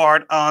another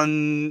part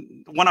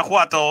on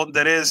Guanajuato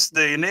that is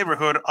the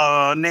neighborhood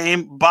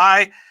named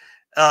by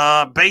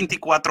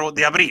 24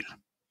 de Abril.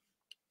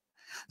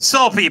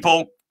 So,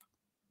 people,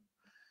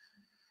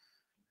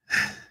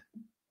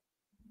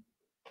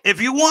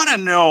 if you want to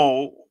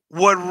know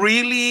what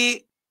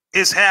really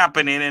is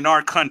happening in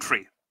our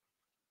country,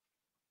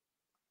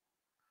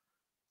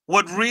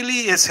 I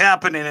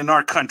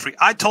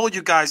told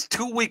you guys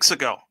 2 weeks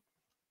ago.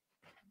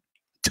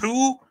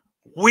 2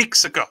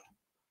 weeks ago,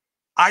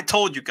 I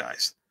told you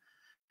guys,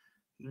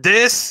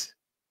 this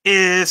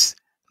is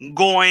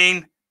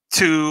going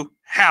to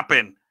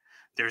happen.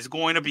 There's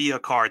going to be a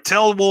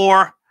cartel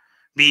war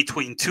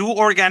between 2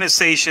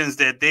 organizations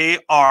that they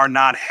are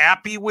not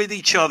happy with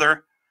each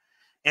other.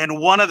 And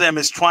one of them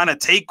is trying to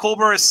take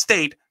over a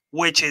state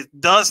which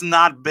does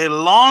not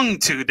belong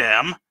to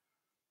them.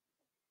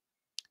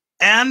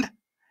 And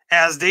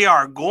as they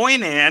are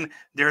going in,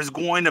 there's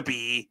going to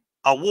be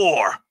a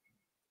war.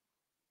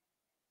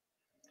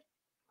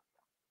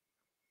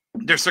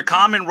 There's a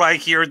comment right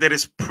here that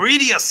is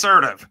pretty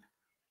assertive.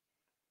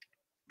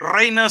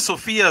 Reina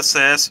Sofia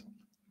says,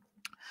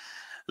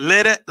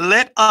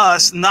 let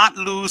us not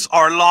lose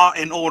our law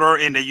and order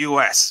in the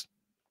U.S.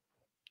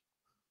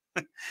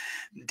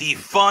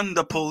 Defund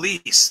the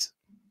police.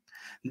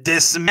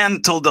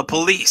 Dismantle the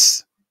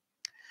police.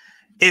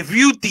 If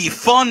you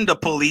defund the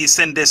police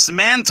and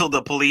dismantle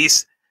the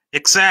police,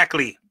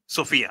 exactly,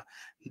 Sophia,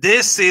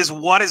 this is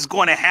what is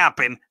going to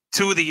happen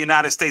to the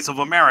United States of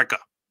America.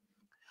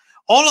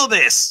 All of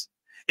this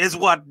is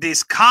what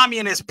these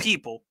communist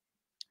people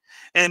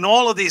and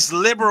all of these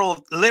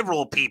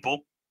liberal people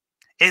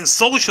and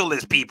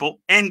socialist people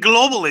and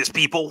globalist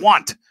people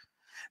want.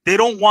 They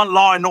don't want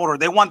law and order.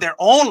 They want their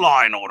own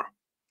law and order.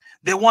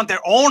 They want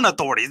their own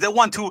authorities. They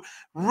want to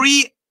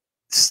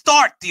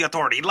start the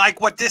authority,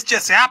 like what this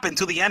just happened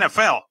to the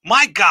NFL.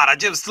 My God, I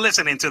just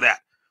listening to that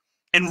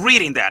and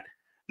reading that.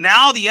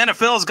 Now the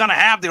NFL is going to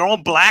have their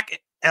own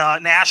black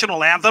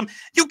national anthem.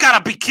 You got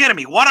to be kidding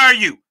me. What are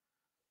you?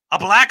 A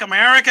black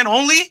American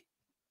only?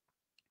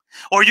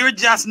 Or you're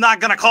just not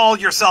going to call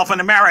yourself an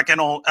American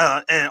all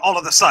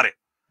of a sudden?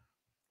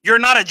 You're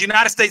not a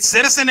United States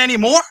citizen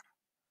anymore?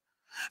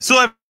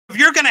 So if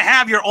you're going to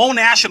have your own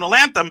national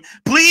anthem,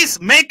 please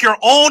make your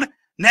own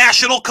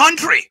national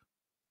country.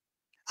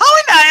 How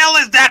in the hell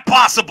is that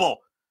possible?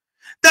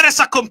 That is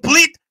a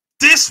complete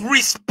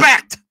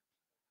disrespect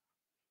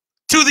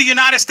to the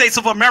United States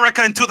of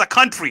America and to the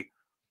country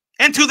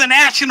and to the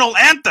national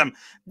anthem.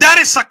 That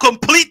is a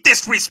complete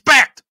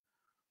disrespect.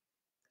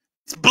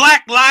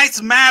 Black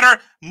Lives Matter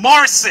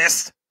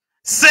Marxist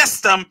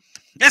system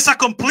is a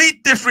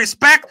complete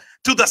disrespect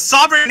to the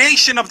sovereign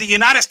nation of the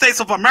United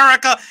States of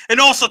America, and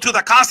also to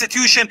the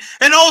Constitution,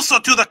 and also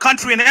to the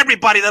country and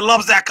everybody that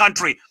loves that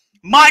country.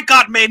 My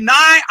God, may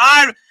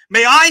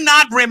I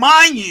not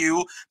remind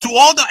you, to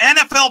all the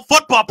NFL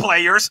football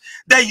players,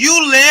 that you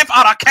live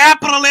out of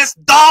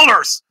capitalist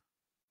dollars.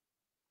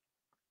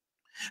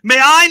 May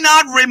I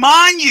not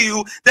remind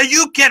you that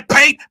you get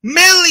paid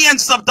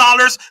millions of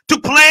dollars to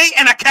play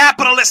in a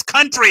capitalist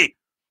country.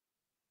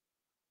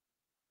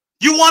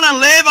 You want to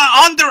live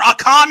under a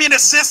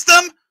communist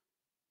system?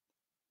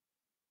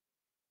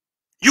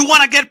 You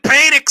want to get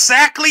paid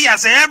exactly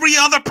as every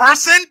other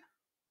person?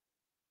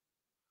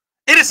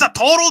 It is a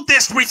total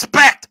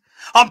disrespect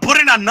on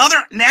putting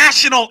another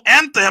national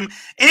anthem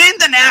in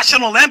the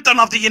national anthem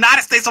of the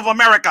United States of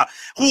America.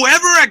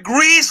 Whoever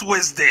agrees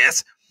with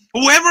this,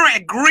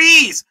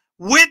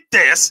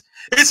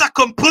 is a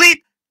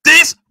complete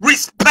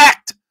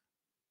disrespect.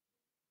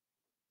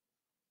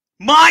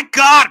 My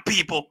God,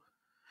 people,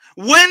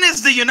 when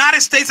is the United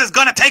States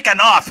going to take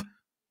enough?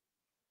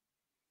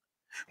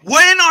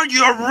 When are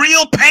your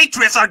real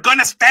patriots are going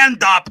to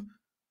stand up?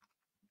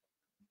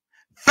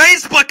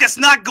 Facebook is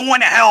not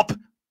going to help.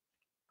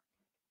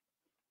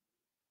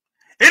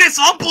 It is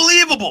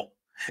unbelievable.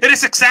 It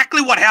is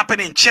exactly what happened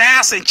in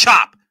Chas and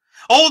Chop.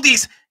 All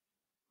these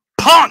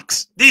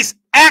punks, these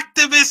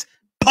activist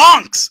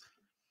punks,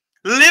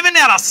 living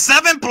out of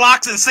 7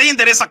 blocks and saying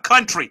that it's a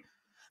country.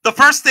 The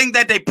first thing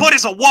that they put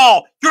is a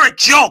wall. You're a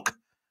joke.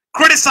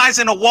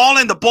 Criticizing a wall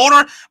in the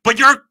border, but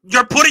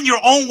you're putting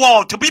your own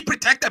wall to be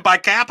protected by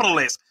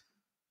capitalists.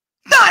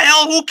 The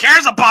hell, who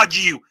cares about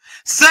you?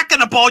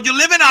 Second of all, you're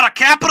living out of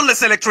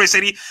capitalist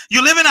electricity.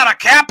 You're living out of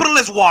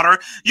capitalist water.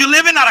 You're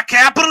living out of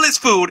capitalist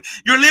food.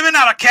 You're living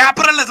out of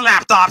capitalist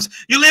laptops.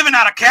 You're living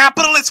out of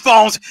capitalist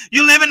phones.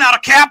 You're living out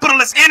of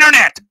capitalist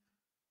internet.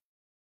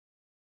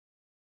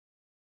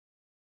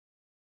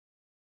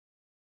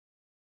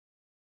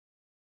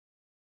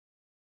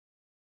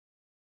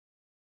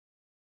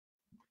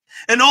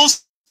 And also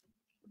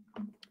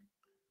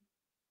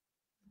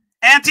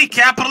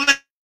anti-capitalist,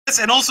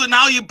 and also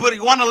now you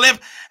want to live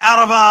out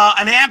of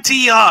an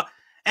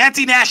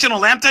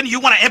anti-national anthem. You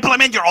want to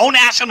implement your own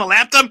national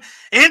anthem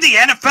in the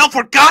NFL.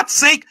 For God's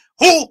sake,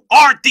 who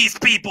are these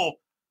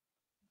people?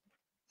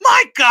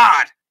 My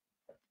God.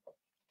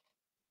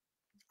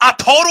 A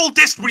total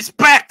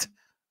disrespect.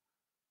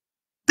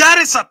 That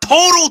is a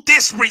total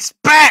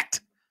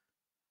disrespect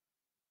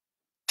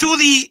to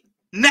the...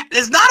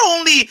 It's not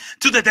only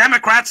to the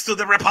Democrats, to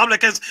the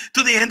Republicans,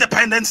 to the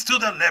independents, to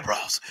the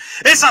liberals.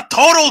 It's a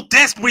total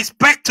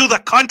disrespect to the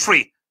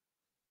country.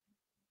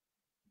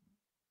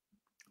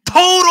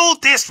 Total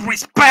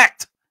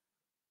disrespect.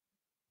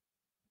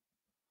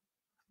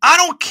 I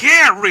don't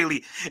care,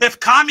 really, if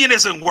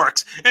communism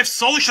works, if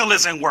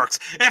socialism works,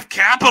 if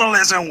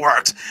capitalism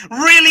works.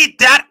 Really,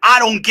 that I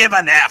don't give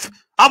an F.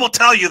 I will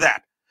tell you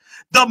that.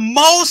 The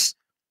most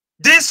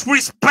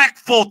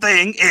disrespectful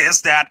thing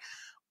is that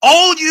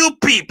all you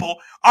people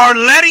are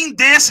letting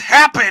this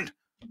happen.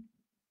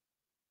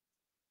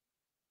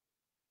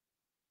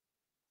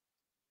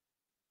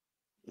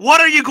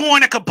 What are you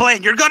going to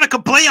complain? You're going to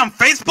complain on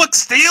Facebook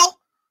still?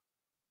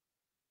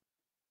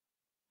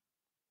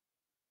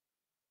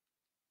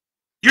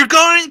 You're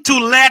going to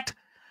let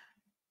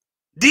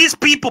these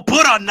people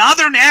put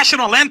another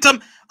national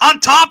anthem on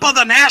top of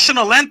the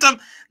national anthem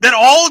that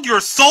all your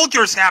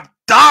soldiers have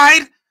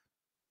died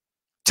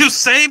to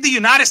save the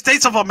United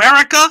States of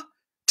America?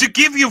 To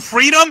give you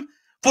freedom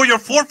for your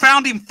 4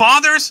 founding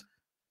fathers,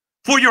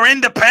 for your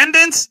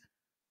independence.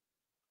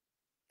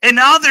 And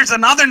now there's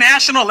another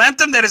national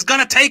anthem that is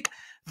going to take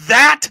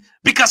that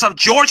because of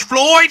George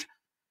Floyd.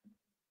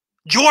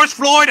 George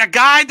Floyd, a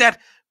guy that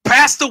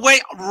passed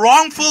away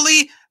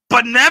wrongfully,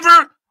 but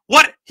never,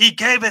 what? He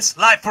gave his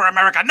life for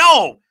America.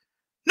 No,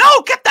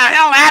 get the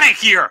hell out of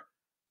here.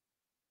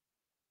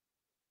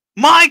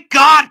 My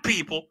God,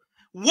 people,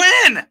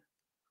 when?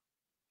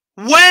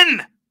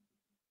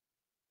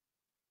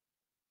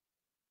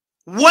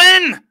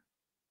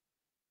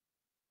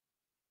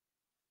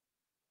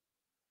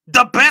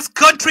 The best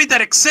country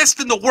that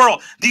exists in the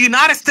world, the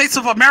United States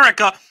of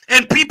America,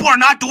 and people are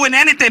not doing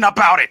anything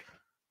about it.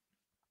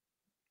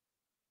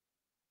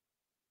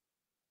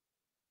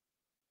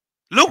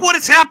 Look what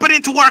is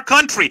happening to our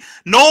country.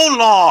 No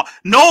law,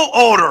 no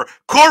order,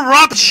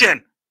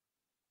 corruption.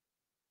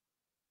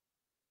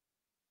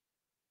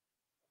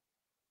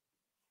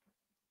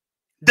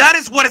 That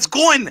is what is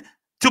going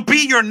to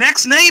be your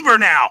next neighbor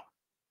now.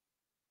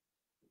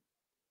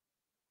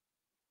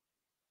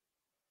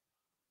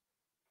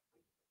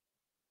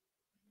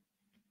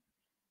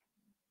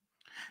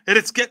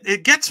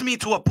 It gets me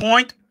to a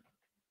point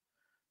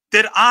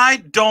that I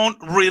don't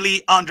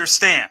really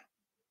understand.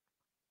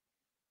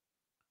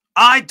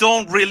 I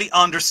don't really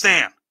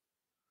understand.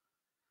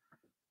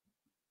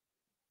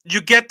 You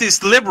get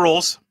these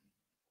liberals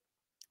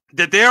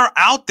that they're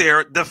out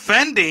there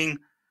defending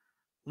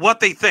what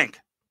they think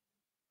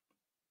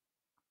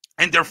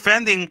and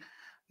defending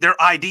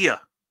their idea.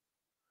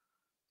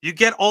 You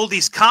get all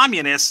these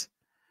communists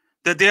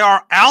that they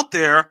are out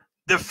there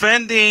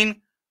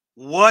defending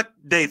what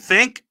they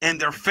think and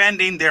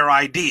defending their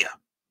idea.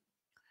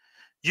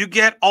 You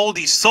get all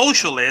these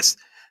socialists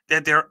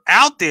that they're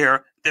out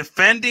there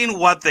defending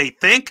what they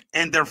think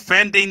and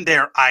defending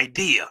their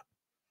idea.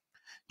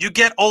 You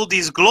get all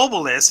these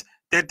globalists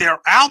that they're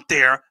out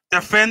there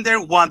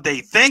defending what they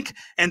think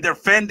and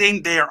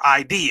defending their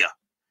idea.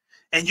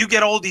 And you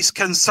get all these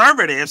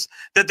conservatives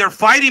that they're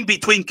fighting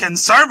between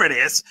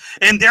conservatives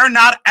and they're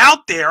not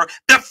out there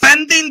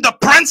defending the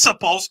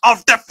principles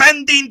of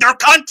defending their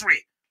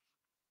country.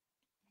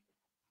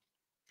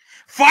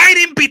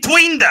 Fighting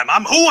between them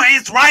on who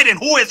is right and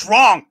who is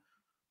wrong.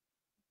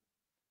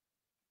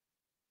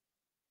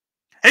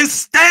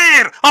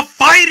 Instead of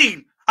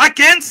fighting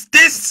against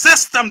this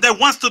system that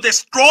wants to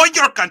destroy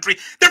your country,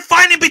 they're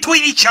fighting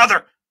between each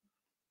other.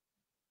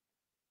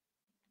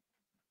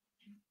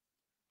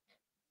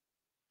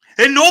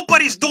 And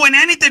nobody's doing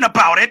anything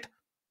about it.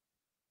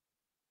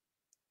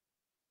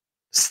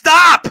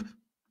 Stop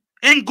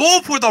and go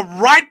for the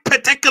right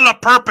particular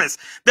purpose.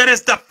 That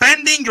is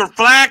defending your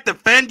flag,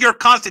 defend your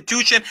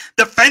constitution,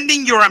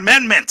 defending your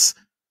amendments.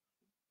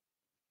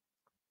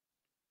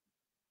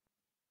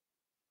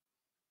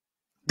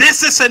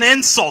 This is an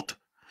insult.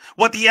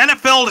 What the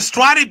NFL is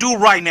trying to do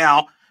right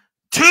now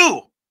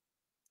to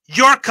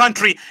your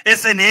country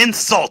is an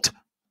insult.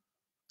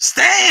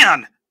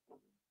 Stand.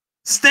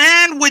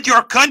 Stand with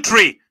your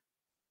country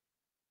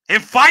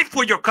and fight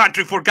for your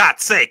country, for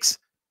God's sakes.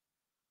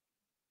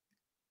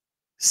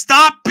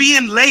 Stop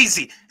being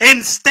lazy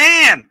and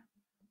stand.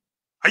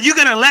 Are you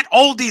going to let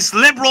all these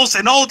liberals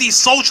and all these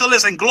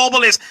socialists and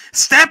globalists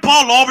step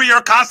all over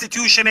your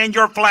constitution and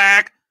your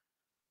flag?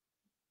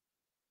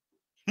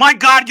 My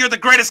God, you're the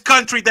greatest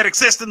country that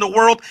exists in the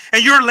world,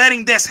 and you're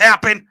letting this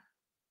happen.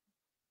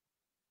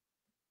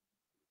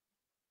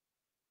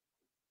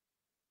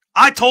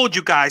 I told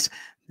you guys,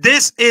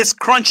 this is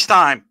crunch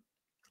time.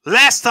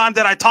 Last time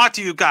that I talked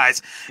to you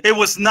guys, it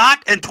was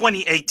not in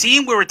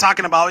 2018. We were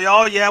talking about,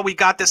 oh, yeah, we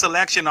got this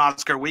election,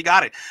 Oscar. We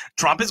got it.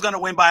 Trump is going to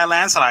win by a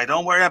landslide.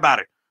 Don't worry about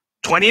it.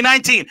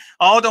 2019.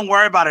 Oh, don't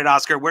worry about it,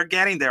 Oscar. We're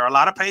getting there. A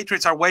lot of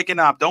patriots are waking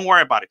up. Don't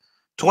worry about it.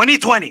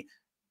 2020.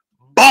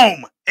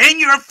 Boom. In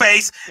your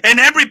face. And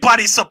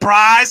everybody's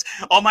surprised.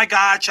 Oh, my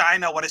God,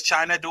 China. What is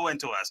China doing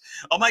to us?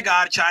 Oh, my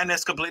God, China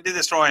is completely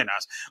destroying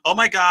us. Oh,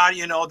 my God,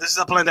 you know, this is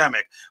a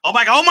pandemic. Oh,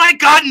 my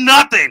God,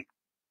 nothing.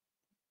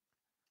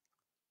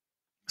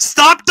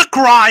 Stop the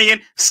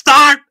crying,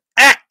 start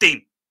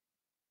acting.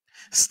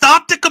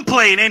 Stop the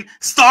complaining,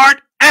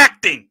 start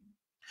acting.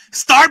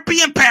 Start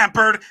being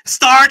pampered,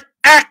 start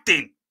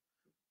acting.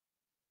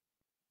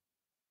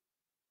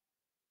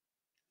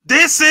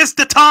 This is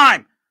the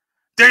time.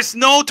 There's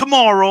no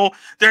tomorrow.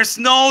 There's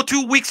no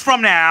 2 weeks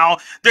from now.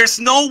 There's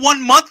no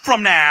 1 month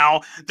from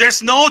now.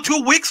 There's no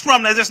 2 weeks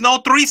from now. There's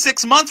no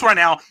 6 months right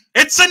now.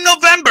 It's in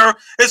November.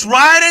 It's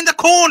right in the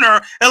corner.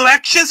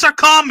 Elections are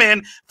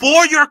coming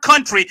for your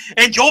country.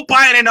 And Joe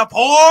Biden,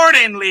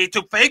 accordingly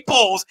to fake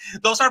polls,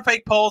 those are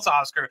fake polls,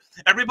 Oscar.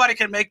 Everybody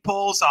can make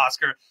polls,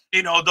 Oscar.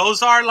 You know,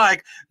 those are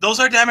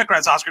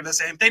Democrats, Oscar. The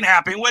same thing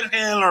happened with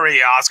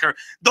Hillary, Oscar.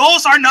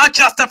 Those are not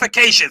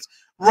justifications.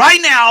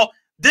 Right now,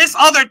 this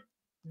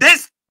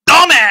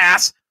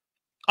dumbass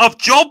of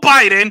Joe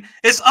Biden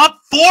is up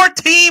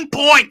 14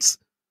 points.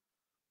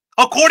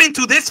 According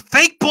to this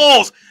fake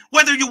polls,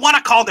 whether you want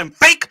to call them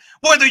fake,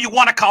 whether you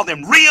want to call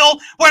them real,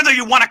 whether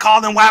you want to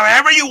call them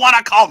however you want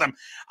to call them,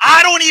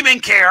 I don't even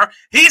care.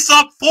 He's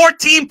up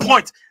 14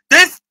 points.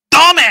 This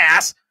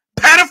dumbass,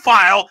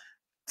 pedophile,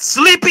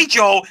 Sleepy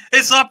Joe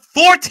is up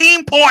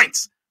 14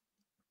 points.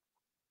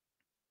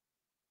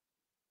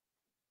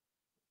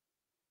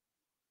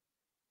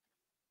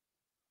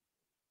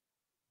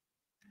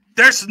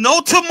 There's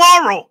no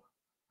tomorrow.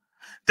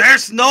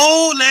 There's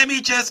no,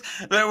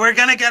 we're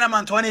going to get him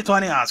on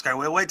 2020, Oscar.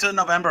 We'll wait till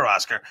November,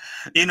 Oscar.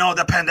 You know,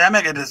 the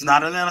pandemic, it is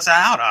not letting us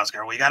out,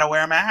 Oscar. We got to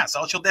wear a mask,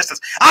 social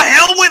distance.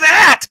 Hell with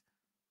that!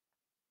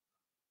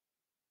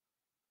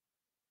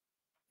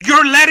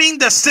 You're letting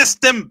the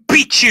system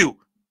beat you.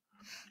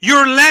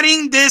 You're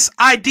letting these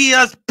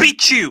ideas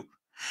beat you.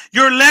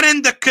 You're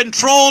letting the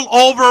control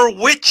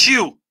overwhelm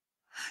you.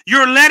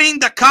 You're letting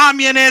the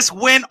communists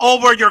win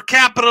over your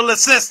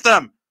capitalist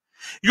system.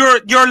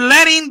 You're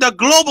letting the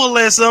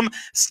globalism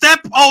step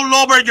all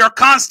over your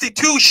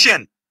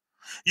constitution.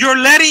 You're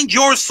letting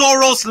George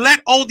Soros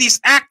let all these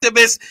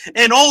activists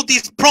and all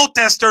these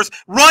protesters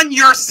run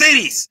your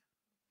cities.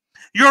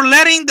 You're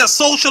letting the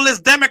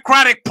Socialist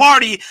Democratic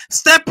Party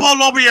step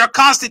all over your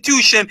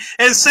constitution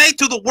and say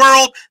to the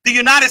world the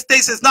United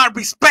States is not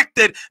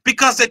respected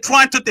because they're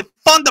trying to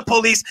defund the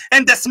police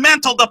and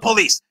dismantle the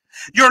police.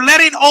 You're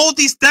letting all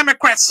these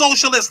Democrat,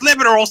 socialist,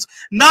 liberals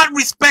not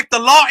respect the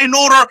law and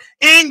order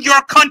in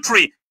your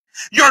country.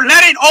 You're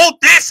letting all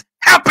this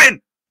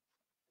happen.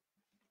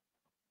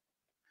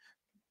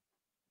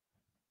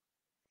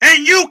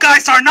 And you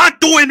guys are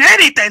not doing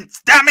anything,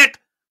 damn it.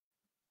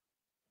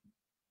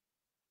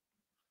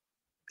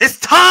 It's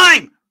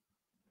time.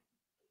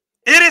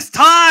 It is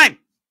time.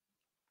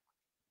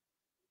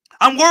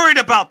 I'm worried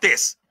about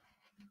this.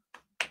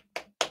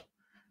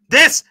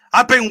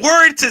 I've been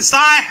worried since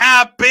I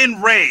have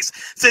been raised,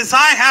 since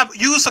I have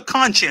used a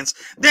conscience.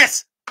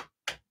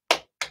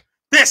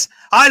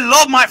 I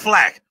love my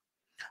flag.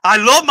 I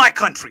love my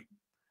country.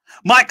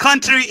 My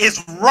country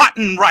is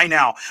rotten right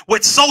now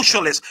with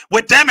socialists,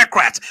 with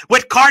Democrats,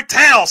 with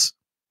cartels,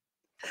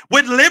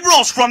 with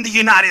liberals from the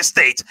United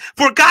States.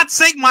 For God's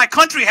sake, my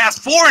country has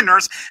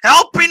foreigners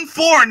helping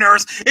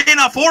foreigners in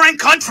a foreign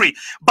country,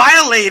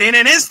 violating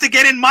and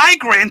instigating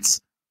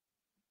migrants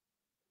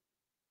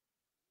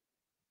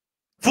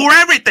for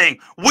everything.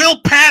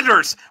 Will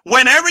Padders,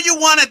 whenever you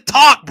want to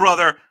talk,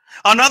 brother,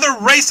 another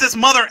racist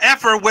mother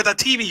effer with a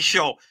TV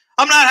show.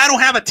 I don't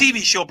have a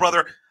TV show,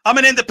 brother. I'm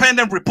an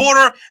independent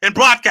reporter and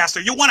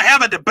broadcaster. You want to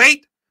have a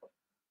debate?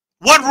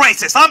 What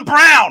racist? I'm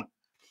brown.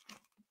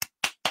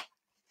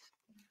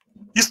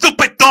 You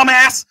stupid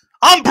dumbass.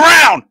 I'm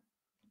brown.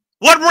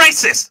 What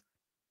racist?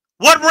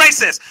 What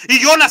racist? Y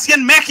yo nací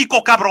en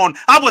México, cabrón.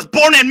 I was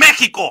born in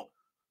Mexico.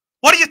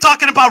 What are you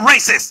talking about,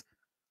 racist?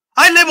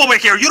 I live over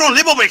here. You don't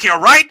live over here,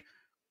 right?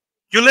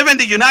 You live in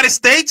the United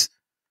States?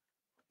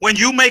 When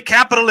you make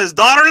capitalist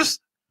dollars,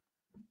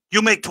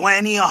 you make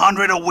 20,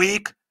 100 a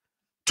week,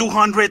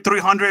 200,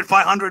 300,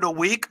 500 a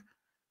week.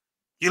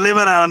 You live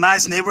in a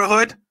nice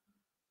neighborhood?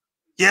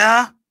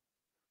 Yeah?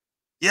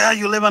 Yeah,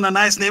 you live in a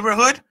nice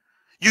neighborhood?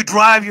 You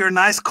drive your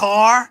nice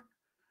car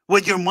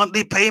with your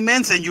monthly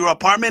payments and your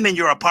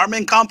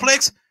apartment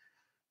complex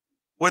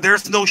where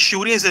there's no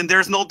shootings and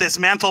there's no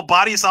dismantled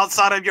bodies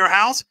outside of your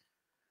house?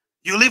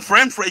 You live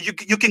rent-free.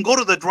 You can go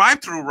to the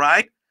drive-thru,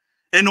 right?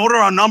 And order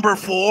a number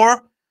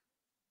 4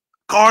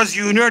 Carl's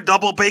Jr.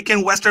 double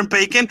bacon, Western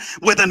bacon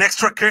with an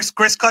extra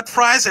crisp cut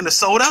fries and a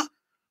soda.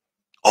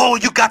 Oh,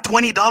 you got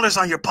 $20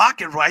 on your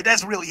pocket, right?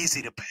 That's real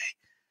easy to pay.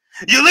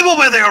 You live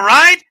over there,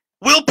 right?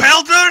 Will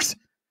Pelders?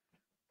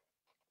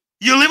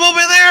 You live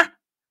over there?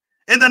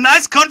 In the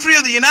nice country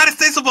of the United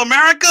States of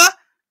America?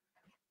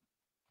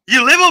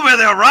 You live over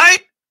there, right?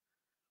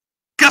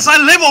 Because I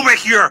live over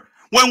here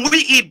when we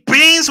eat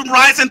beans,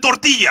 rice, and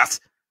tortillas.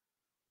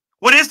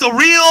 What is the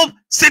real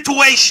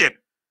situation?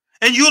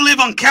 And you live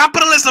on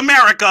capitalist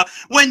America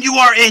when you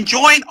are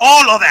enjoying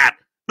all of that.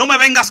 No me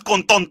vengas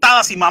con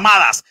tontadas y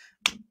mamadas.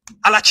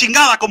 A la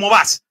chingada como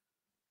vas.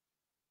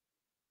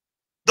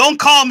 Don't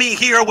call me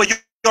here with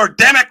your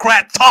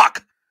Democrat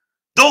talk.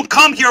 Don't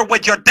come here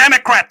with your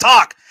Democrat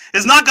talk.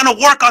 It's not going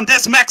to work on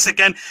this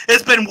Mexican.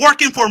 It's been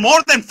working for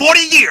more than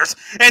 40 years.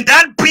 And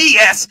that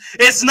BS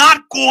is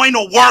not going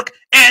to work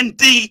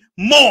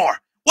anymore.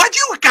 What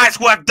you guys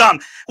who have done,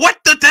 what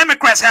the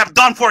Democrats have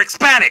done for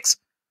Hispanics.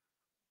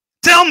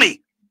 Tell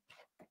me.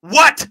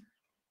 What?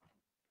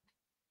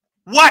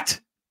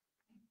 What?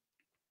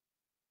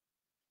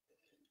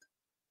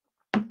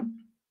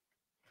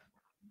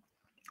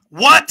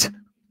 What?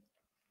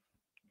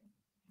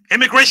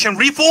 Immigration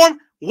reform?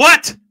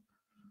 What?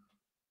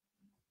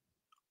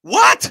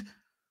 What?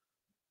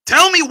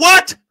 Tell me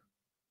what?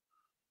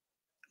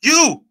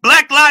 You,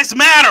 Black Lives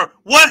Matter,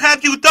 what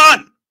have you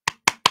done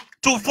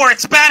for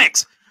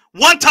Hispanics?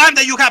 One time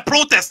that you have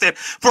protested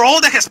for all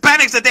the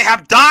Hispanics that they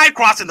have died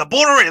crossing the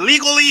border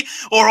illegally,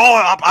 or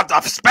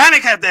a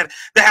Hispanic that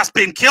has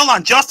been killed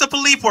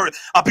unjustifiably for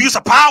abuse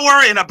of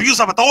power and abuse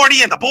of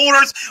authority in the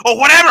borders, or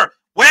whatever.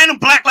 When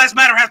Black Lives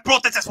Matter has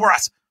protested for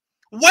us?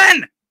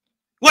 When?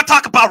 We'll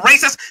talk about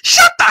racists?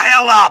 Shut the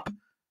hell up!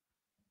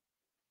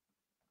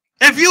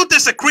 If you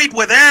disagree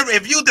with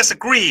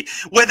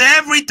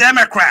every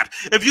Democrat,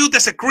 if you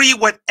disagree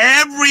with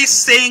every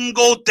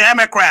single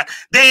Democrat,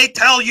 they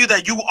tell you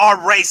that you are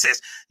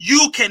racist.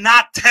 You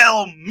cannot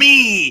tell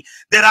me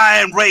that I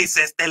am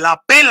racist. Te la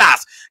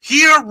pelas.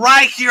 Here,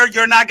 right here,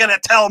 you're not going to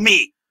tell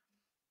me.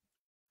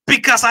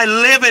 Because I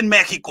live in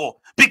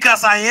Mexico.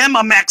 Because I am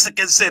a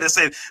Mexican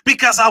citizen.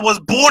 Because I was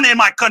born in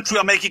my country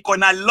of Mexico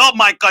and I love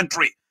my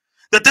country.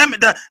 The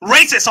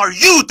racists are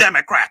you,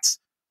 Democrats.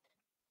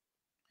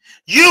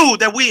 You,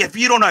 if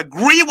you don't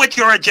agree with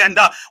your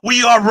agenda,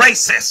 we are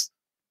racist.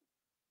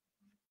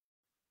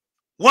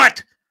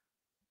 What?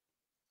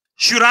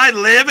 Should I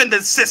live in the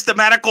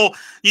systematical,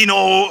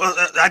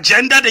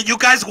 agenda that you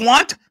guys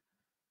want?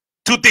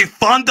 To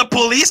defund the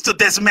police, to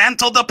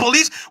dismantle the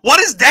police? What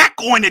is that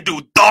going to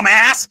do,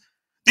 dumbass?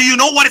 Do you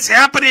know what is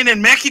happening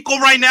in Mexico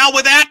right now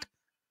with that?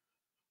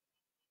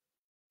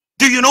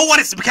 Do you know what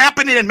is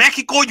happening in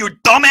Mexico, you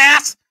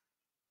dumbass?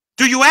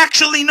 Do you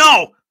actually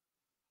know?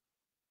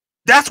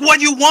 That's what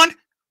you want?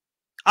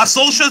 A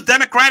socialist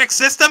democratic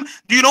system?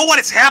 Do you know what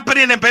is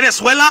happening in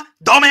Venezuela,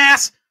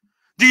 dumbass?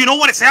 Do you know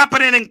what is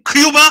happening in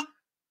Cuba,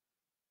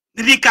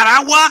 in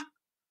Nicaragua,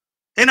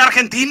 in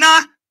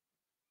Argentina?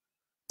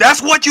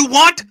 That's what you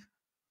want?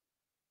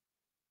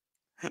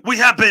 We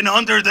have been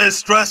under this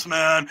stress,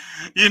 man.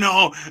 You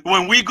know,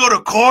 when we go to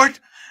court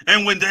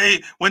and when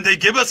they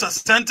give us a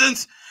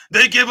sentence,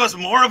 they give us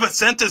more of a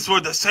sentence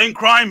for the same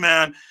crime,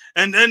 man.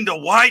 And then the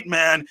white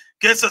man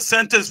gets a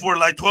sentence for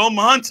like 12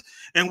 months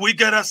and we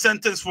get a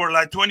sentence for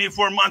like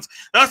 24 months.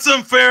 That's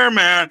unfair,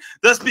 man.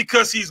 That's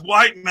because he's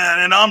white, man,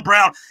 and I'm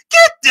brown.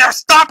 Get there.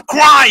 Stop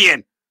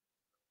crying.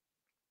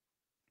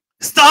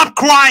 Stop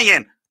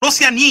crying. No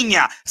sea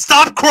niña.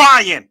 Stop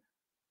crying.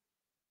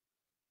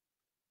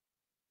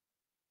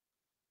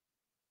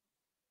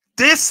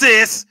 This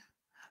is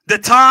the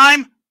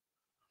time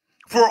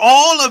for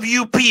all of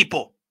you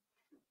people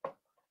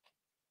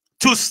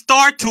to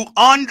start to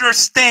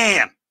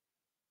understand.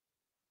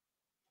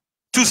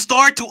 To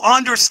start to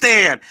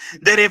understand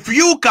that if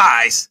you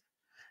guys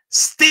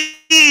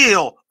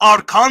still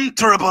are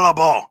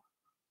comfortable,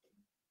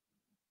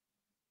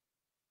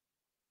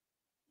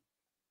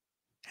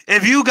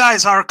 if you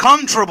guys are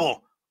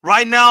comfortable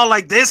right now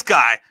like this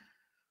guy,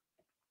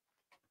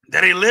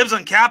 that he lives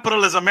in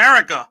capitalist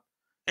America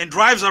and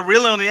drives a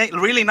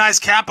really nice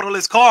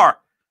capitalist car.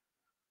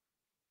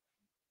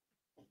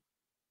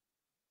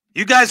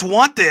 You guys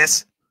want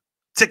this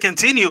to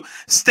continue.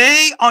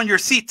 Stay on your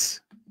seats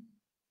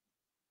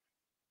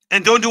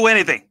and don't do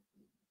anything.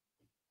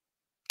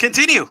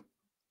 Continue.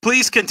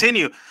 Please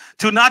continue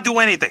to not do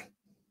anything.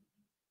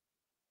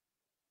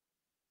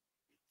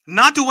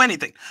 Not do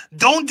anything.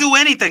 Don't do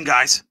anything,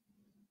 guys.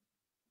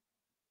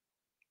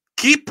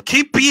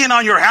 Keep being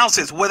on your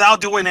houses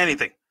without doing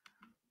anything.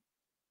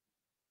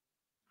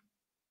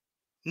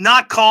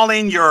 Not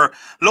calling your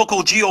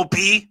local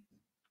GOP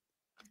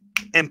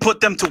and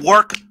put them to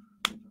work.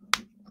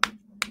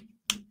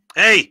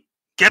 Hey,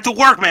 get to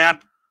work, man.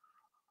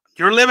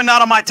 You're living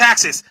out of my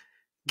taxes.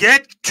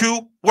 Get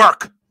to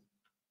work.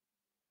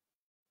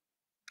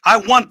 I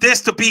want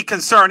this to be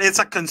concerned. It's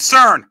a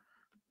concern.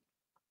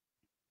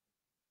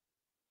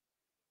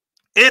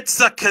 It's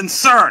a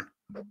concern.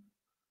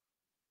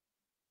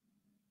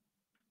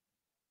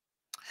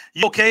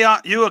 You okay?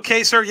 You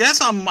okay, sir?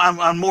 Yes,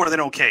 I'm more than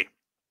okay.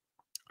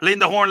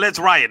 Linda Horn, let's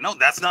riot. No,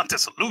 that's not the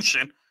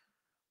solution.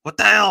 What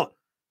the hell?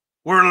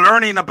 We're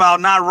learning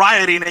about not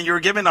rioting and you're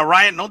giving a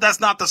riot. No, that's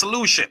not the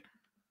solution.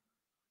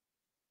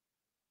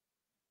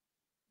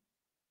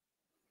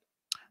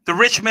 The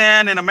rich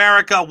man in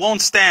America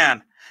won't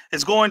stand.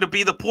 It's going to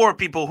be the poor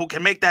people who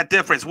can make that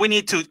difference. We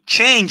need to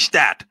change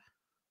that.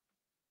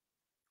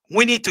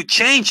 We need to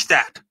change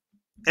that.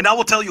 And I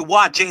will tell you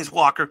why, James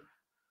Walker.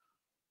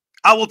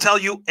 I will tell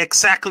you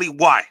exactly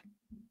why.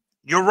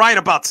 You're right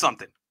about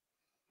something.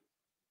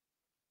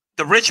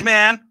 The rich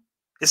man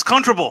is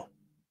comfortable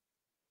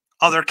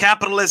of their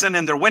capitalism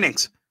and their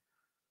winnings.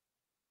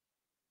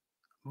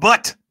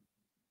 But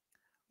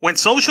when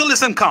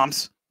socialism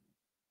comes,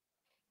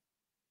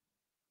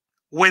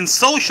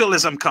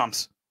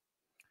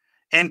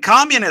 and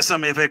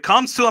communism, if it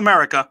comes to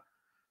America,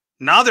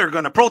 now they're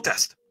going to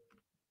protest.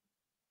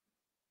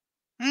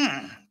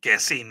 Que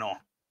si no.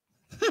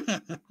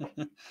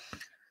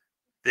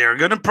 They're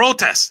going to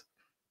protest.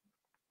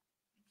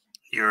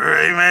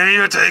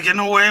 You're taking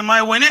away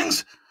my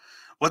winnings.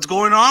 What's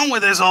going on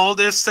with all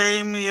this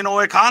same,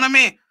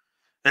 economy?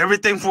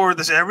 Everything for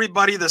this,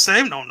 everybody the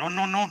same? No.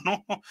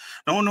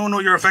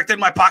 You're affecting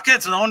my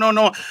pockets.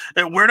 No.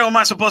 Where am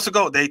I supposed to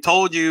go? They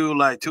told you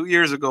like 2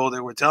 years ago, they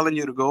were telling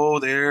you to go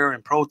there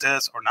and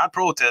protest, or not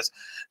protest,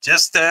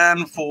 just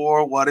stand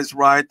for what is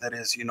right. That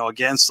is,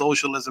 against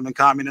socialism and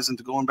communism,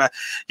 to going back.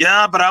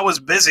 Yeah, but I was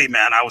busy,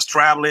 man. I was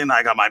traveling.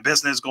 I got my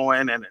business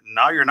going, and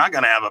now you're not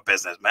going to have a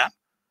business, man.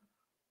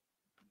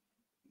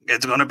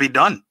 It's going to be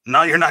done.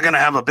 Now you're not going to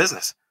have a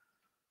business.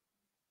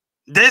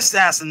 This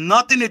has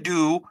nothing to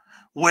do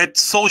with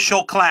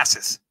social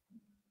classes.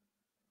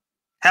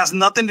 Has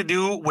nothing to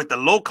do with the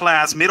low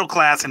class, middle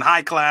class, and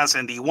high class,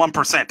 and the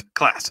 1%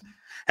 class.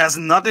 Has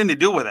nothing to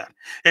do with that.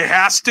 It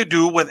has to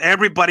do with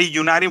everybody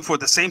uniting for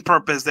the same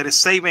purpose, that is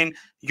saving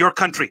your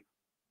country.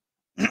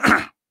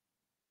 It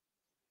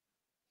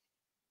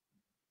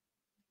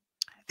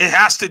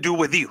has to do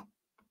with you.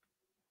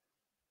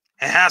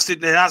 It has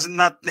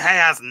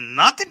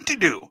nothing to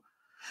do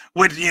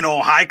with,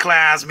 high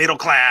class, middle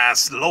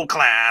class, low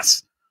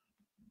class.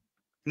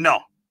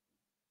 No.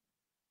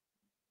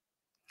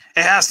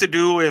 It has to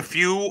do, if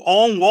you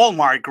own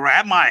Walmart,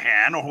 grab my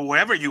hand, or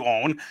whoever you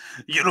own.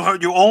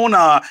 You own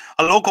a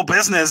local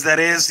business that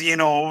is,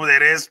 that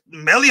is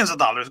millions of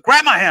dollars.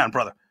 Grab my hand,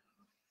 brother.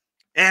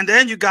 And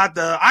then you got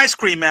the ice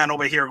cream man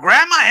over here.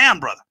 Grab my hand,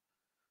 brother.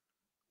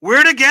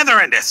 We're together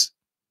in this.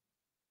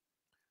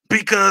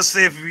 Because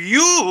if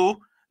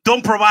you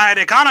don't provide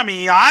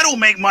economy, I don't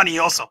make money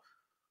also.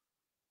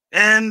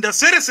 and the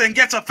citizen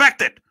gets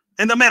affected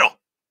in the middle.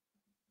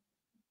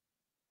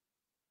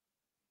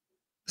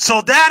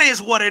 So that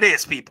is what it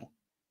is, people.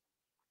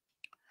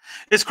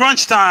 It's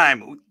crunch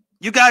time.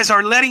 You guys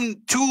are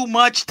letting too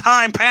much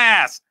time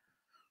pass.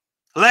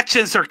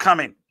 Elections are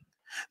coming.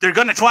 They're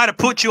going to try to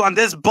put you on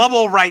this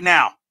bubble right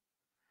now.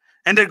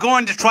 And they're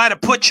going to try to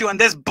put you on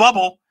this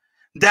bubble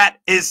that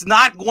is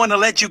not going to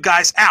let you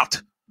guys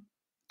out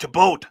to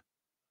vote.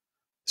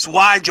 That's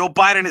why Joe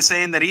Biden is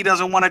saying that he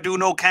doesn't want to do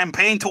no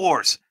campaign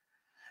tours.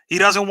 He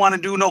doesn't want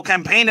to do no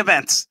campaign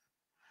events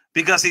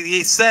because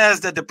he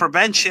says that the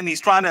prevention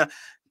he's trying to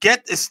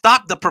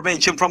stop the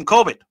prevention from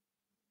COVID.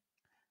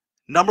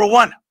 Number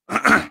one.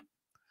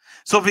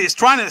 So if he's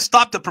trying to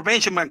stop the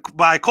prevention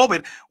by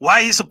COVID,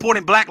 why are you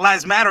supporting Black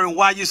Lives Matter and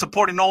why are you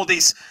supporting all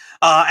these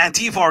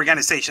Antifa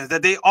organizations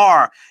that they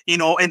are, in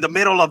the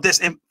middle of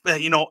this,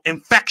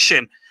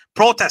 infection,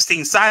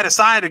 protesting side to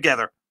side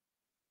together?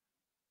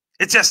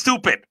 It's just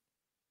stupid.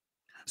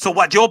 So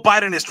what Joe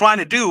Biden is trying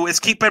to do is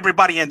keep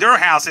everybody in their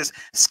houses,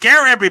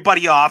 scare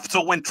everybody off.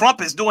 So when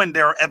Trump is doing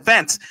their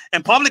events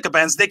and public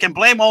events, they can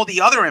blame all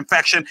the other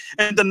infection.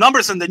 And the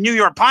numbers in the New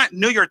York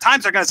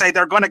Times are going to say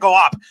they're going to go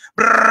up.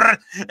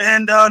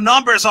 And the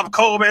numbers of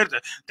COVID,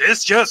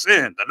 this just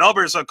in, the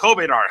numbers of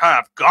COVID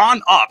have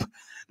gone up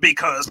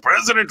because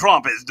President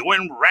Trump is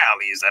doing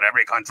rallies at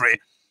every country.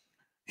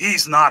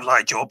 He's not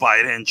like Joe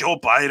Biden. Joe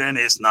Biden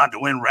is not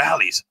doing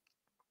rallies.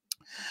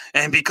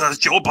 And because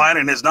Joe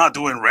Biden is not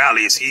doing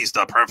rallies, he's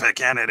the perfect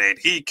candidate.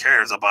 He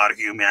cares about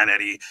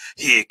humanity.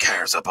 He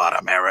cares about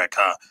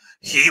America.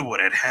 He would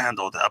have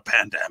handled the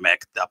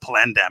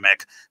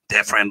pandemic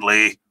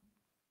differently.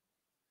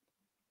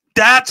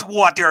 That's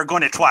what they're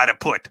going to try to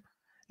put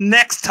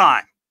next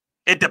time.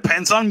 It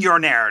depends on your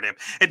narrative.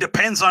 It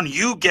depends on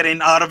you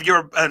getting out of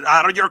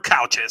your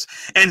couches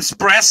and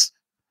express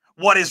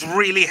what is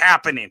really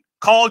happening.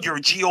 Call your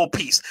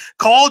GOPs.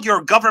 Call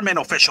your government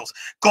officials.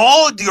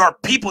 Call your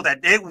people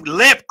that they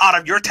live out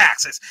of your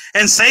taxes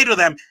and say to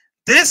them,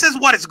 this is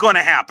what is going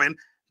to happen.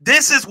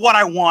 This is what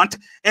I want.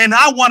 And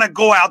I want to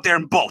go out there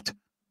and vote.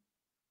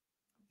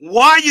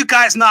 Why are you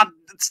guys not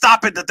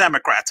stopping the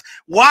Democrats?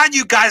 Why are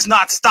you guys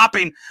not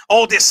stopping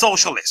all these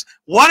socialists?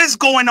 What is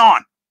going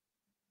on?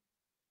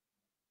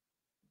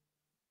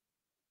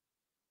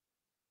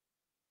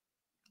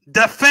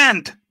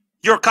 Defend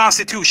your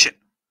Constitution.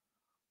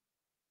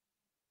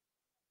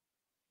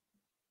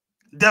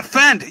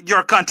 Defend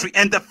your country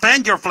and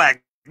defend your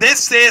flag.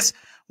 This is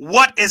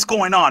what is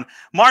going on.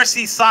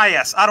 Marcy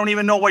Sayas, I don't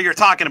even know what you're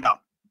talking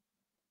about.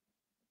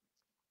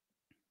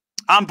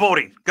 I'm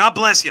voting. God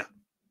bless you.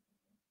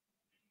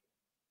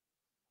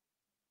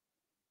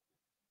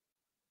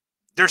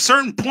 There's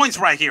certain points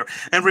right here.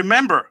 And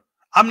remember,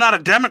 I'm not a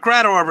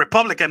Democrat or a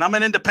Republican. I'm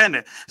an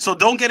independent. So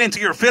don't get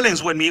into your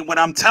feelings with me when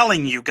I'm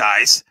telling you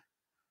guys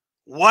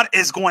what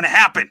is going to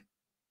happen.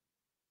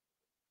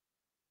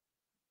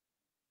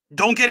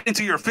 Don't get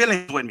into your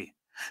feelings with me.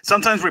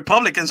 Sometimes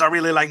Republicans are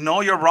really like,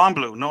 no, you're wrong,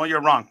 Blue. No, you're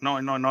wrong. No,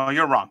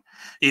 you're wrong.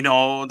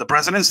 The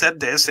president said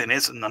this, and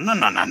it's no.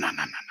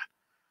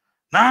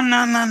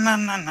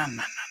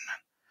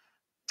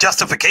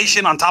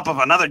 Justification on top of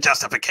another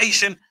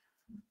justification.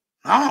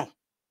 No.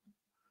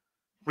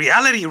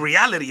 Reality,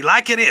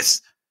 like it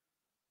is.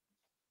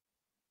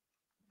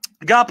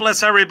 God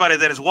bless everybody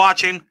that is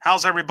watching.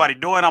 How's everybody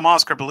doing? I'm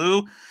Oscar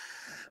Blue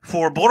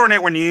for Border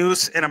Network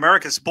News and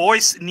America's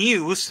Voice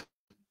News.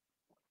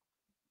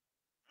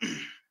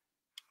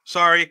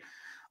 Sorry.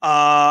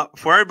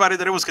 For everybody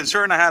that it was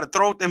concerned, I had a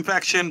throat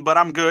infection, but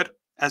I'm good.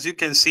 As you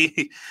can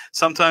see,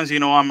 sometimes,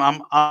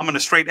 I'm in a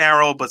straight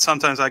arrow, but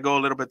sometimes I go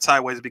a little bit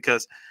sideways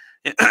because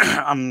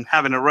I'm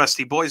having a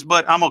rusty voice,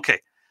 but I'm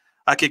okay.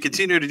 I can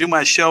continue to do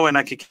my show and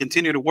I can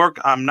continue to work.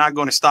 I'm not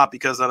going to stop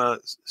because of a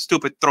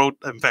stupid throat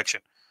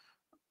infection.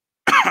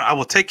 I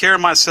will take care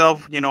of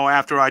myself.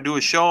 After I do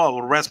a show, I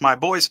will rest my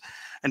voice,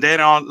 and then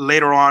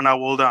later on, I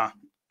will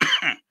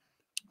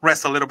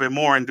rest a little bit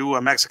more and do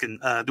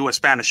a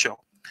Spanish show.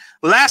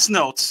 Last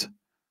notes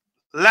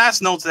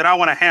that I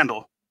want to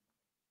handle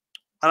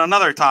on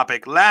another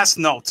topic. Last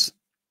notes.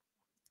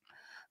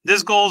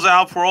 This goes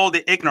out for all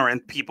the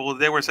ignorant people.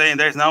 They were saying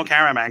there's no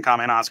caravan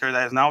coming, Oscar.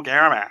 There's no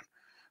caravan.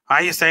 Why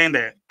are you saying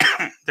that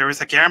there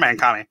is a caravan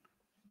coming?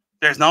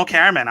 There's no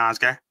caravan,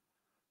 Oscar.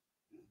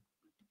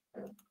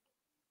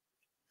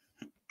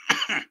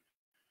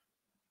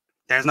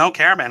 There's no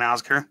caravan,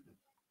 Oscar.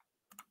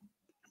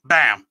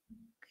 Bam.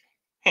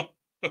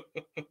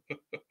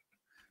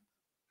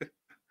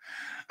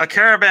 A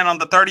caravan on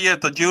the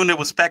 30th of June, it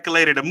was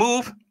speculated to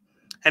move,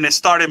 and it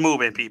started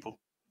moving, people.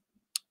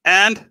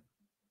 And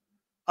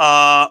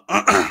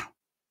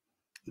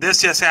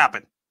this just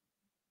happened.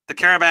 The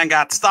caravan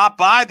got stopped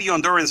by the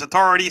Honduran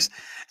authorities,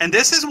 and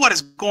this is what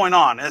is going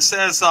on. It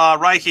says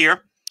right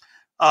here,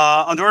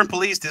 Honduran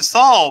police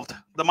dissolved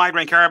the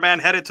migrant caravan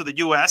headed to the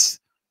U.S.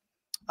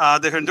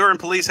 The Honduran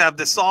police have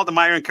dissolved the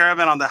migrant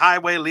caravan on the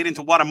highway leading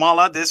to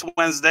Guatemala this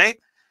Wednesday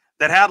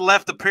that had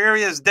left the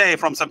previous day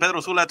from San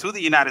Pedro Sula to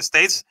the United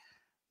States,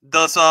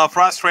 thus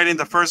frustrating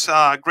the first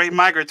great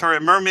migratory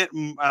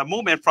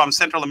movement from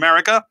Central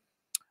America.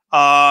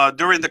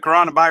 during the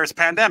coronavirus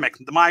pandemic.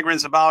 The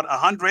migrants, about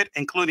 100,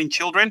 including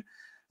children,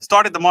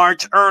 started the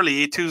march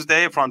early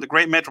Tuesday from the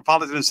great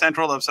metropolitan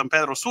center of San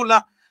Pedro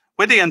Sula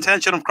with the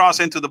intention of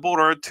crossing to the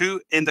border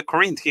in the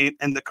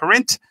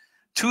Corinth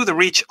to the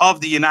reach of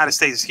the United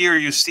States. Here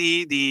you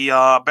see the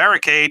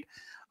barricade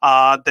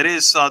that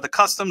is the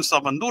customs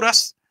of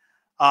Honduras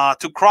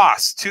to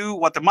cross to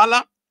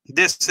Guatemala.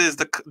 This is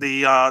the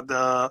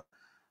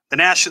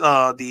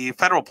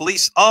federal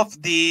police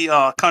of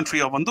the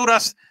country of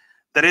Honduras.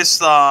 That is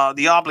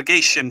the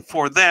obligation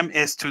for them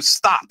is to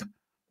stop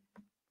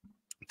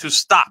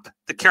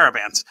the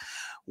caravans.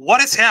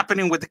 What is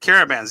happening with the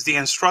caravans? The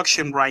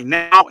instruction right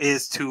now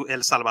is to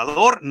El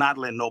Salvador, not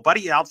let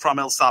nobody out from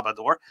El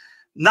Salvador,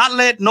 not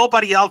let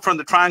nobody out from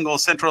the Triangle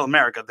of Central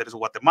America. That is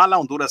Guatemala,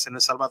 Honduras, and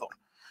El Salvador.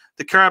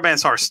 The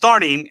caravans are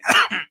starting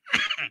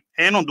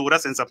in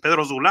Honduras, in San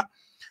Pedro Sula.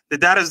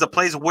 That is the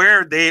place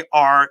where they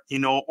are,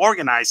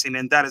 organizing,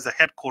 and that is the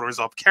headquarters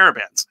of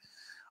caravans.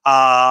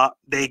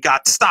 They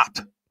got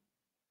stopped.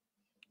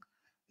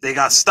 They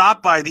got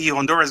stopped by the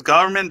Honduras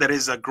government. That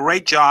is a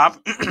great job.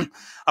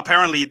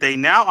 Apparently, they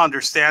now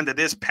understand that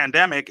this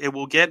pandemic, it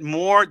will get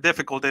more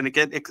difficult and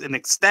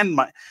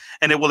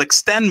it will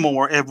extend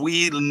more if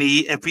we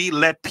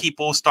let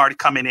people start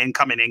coming in.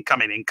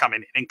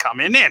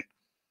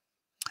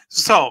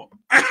 So,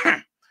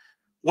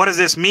 what does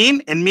this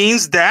mean? It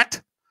means that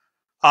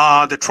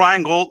the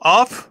Triangle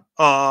of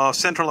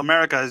Central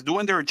America is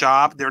doing their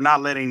job. They're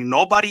not letting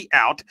nobody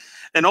out.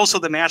 And also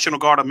the National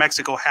Guard of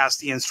Mexico has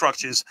the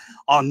instructions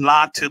on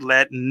not to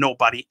let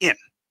nobody in.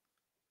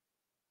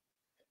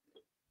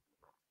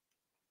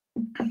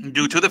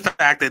 Due to the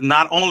fact that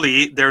not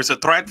only there's a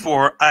threat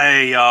for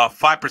a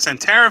 5%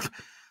 tariff,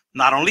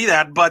 not only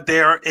that, but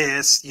there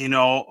is,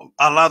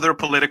 other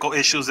political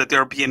issues that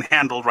they're being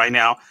handled right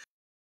now.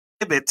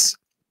 It's,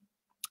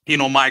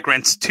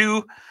 migrants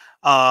to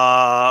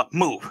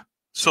move.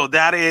 So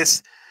that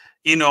is,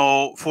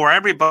 for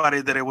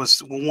everybody that it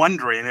was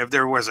wondering if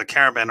there was a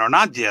caravan or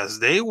not. Yes,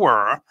 they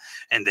were,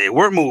 and they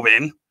were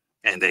moving,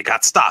 and they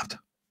got stopped.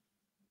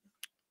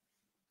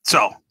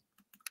 So,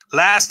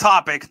 last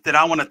topic that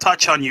I want to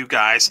touch on, you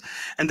guys,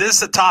 and this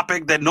is a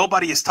topic that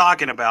nobody is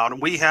talking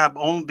about. We have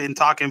only been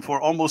talking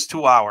for almost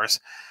 2 hours,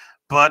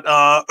 but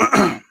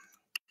I'm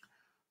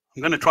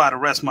going to try to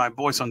rest my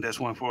voice on this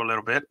one for a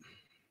little bit.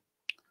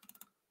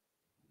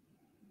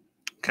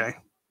 Okay.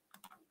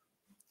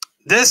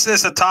 This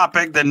is a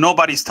topic that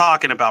nobody's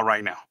talking about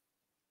right now.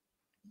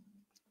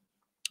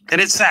 And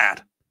it's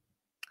sad.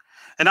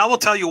 And I will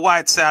tell you why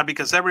it's sad,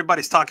 because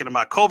everybody's talking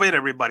about COVID.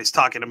 Everybody's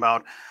talking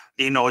about,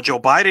 Joe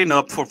Biden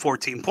up for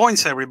 14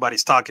 points.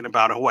 Everybody's talking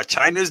about what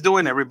China is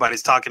doing.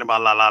 Everybody's talking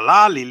about la la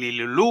la, li li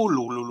lu lu,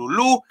 lu lu lu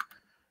lu.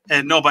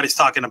 And nobody's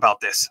talking about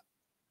this.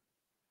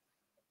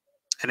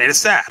 And it is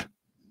sad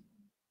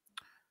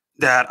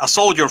that a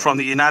soldier from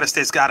the United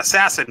States got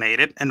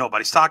assassinated and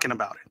nobody's talking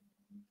about it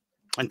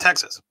in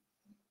Texas.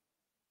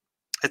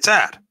 It's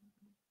sad.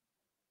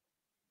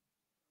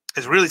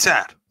 It's really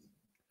sad.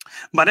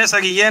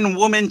 Vanessa Guillen,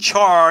 woman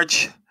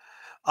charged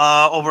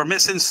over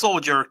missing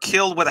soldier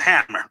killed with a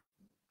hammer.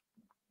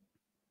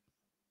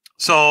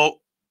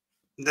 So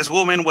this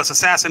woman was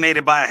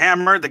assassinated by a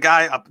hammer. The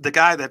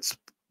guy that's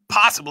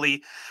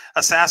possibly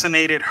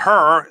assassinated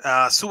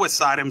her,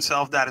 suicide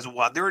himself. That is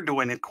what they're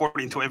doing,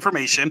 according to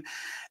information.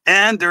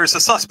 And there's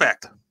a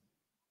suspect.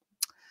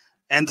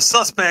 And the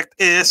suspect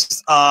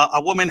is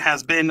a woman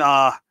has been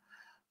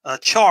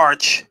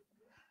charged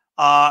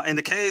in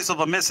the case of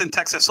a missing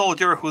Texas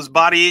soldier whose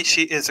body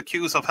she is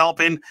accused of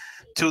helping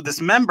to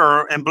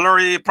dismember, and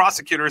blurry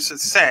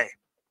prosecutors say.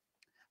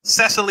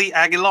 Cecily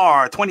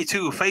Aguilar,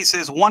 22,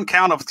 faces one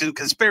count of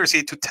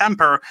conspiracy to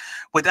tamper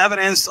with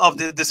evidence of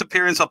the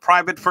disappearance of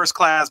Private First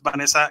Class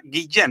Vanessa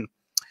Guillen.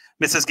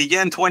 Mrs.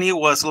 Guillen, 20,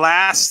 was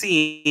last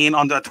seen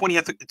on the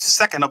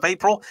 22nd of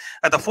April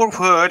at the Fort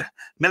Hood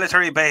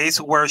military base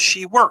where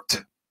she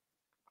worked.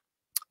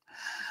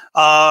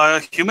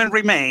 Human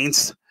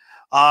remains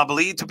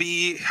believed to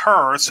be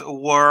hers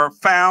were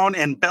found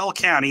in Bell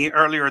County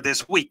earlier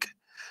this week.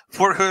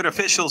 Fort Hood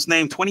officials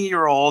named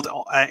 20-year-old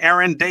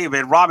Aaron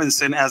David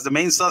Robinson as the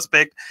main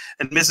suspect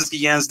in Mrs.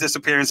 Guillen's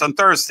disappearance on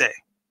Thursday.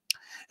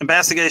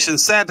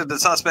 Investigations said that the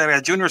suspect,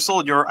 a junior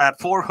soldier at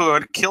Fort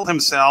Hood, killed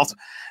himself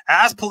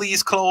as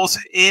police closed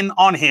in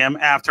on him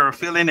after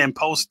filling in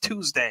post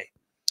Tuesday.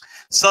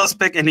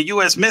 Suspect in the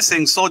U.S.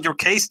 missing soldier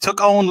case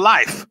took own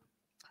life,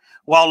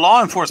 while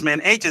law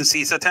enforcement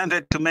agencies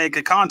attempted to make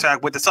a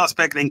contact with the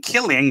suspect in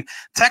killing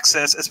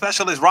Texas.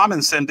 Specialist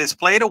Robinson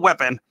displayed a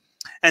weapon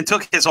and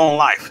took his own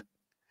life.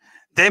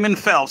 Damon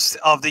Phelps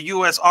of the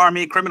U.S.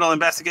 Army Criminal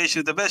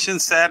Investigations Division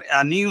said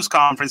at a news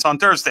conference on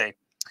Thursday.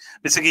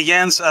 Mr.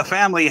 Guillen's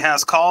family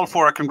has called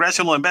for a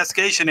congressional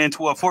investigation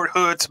into a Fort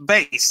Hood's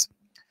base.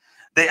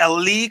 They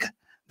allege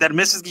that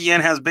Mrs.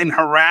 Guillen has been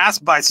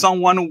harassed by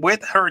someone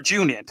with her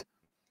unit,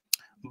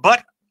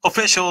 but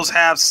officials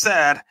have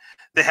said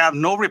they have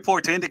no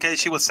report to indicate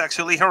she was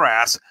sexually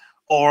harassed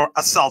or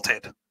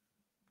assaulted.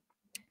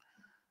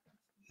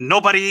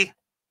 Nobody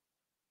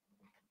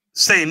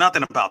say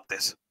nothing about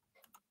this.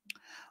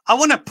 I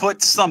want to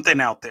put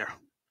something out there.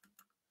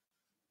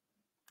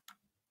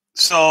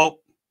 So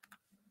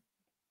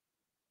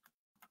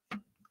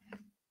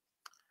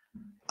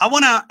I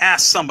want to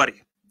ask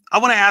somebody. I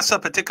want to ask a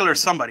particular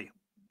somebody.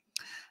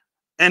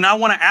 And I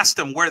want to ask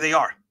them where they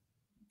are.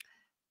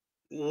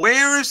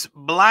 Where's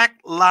Black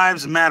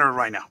Lives Matter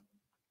right now?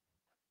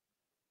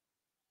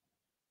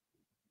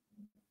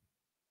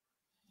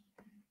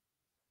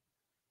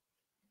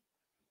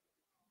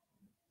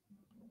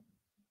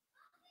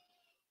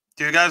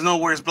 Do you guys know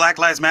where's Black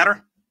Lives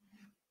Matter?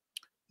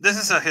 This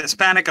is a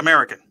Hispanic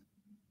American.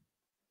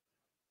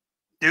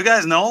 Do you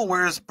guys know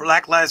where's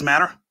Black Lives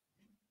Matter?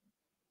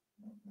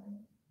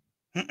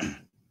 Do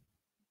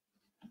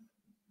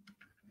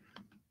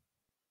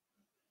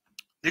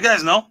you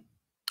guys know?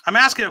 I'm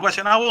asking a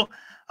question. I will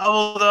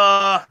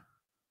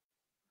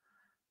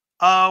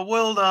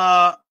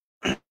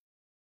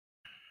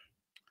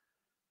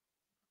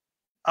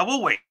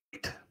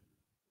wait.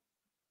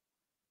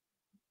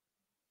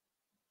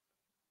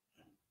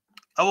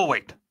 I will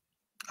wait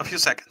a few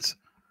seconds.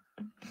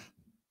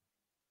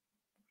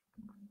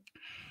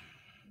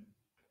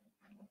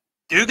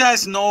 Do you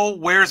guys know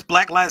where's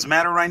Black Lives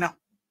Matter right now?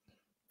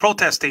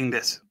 Protesting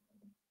this.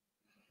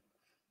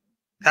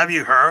 Have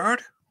you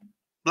heard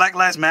Black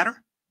Lives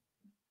Matter?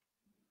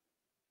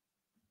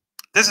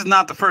 This is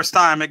not the first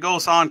time. It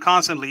goes on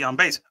constantly on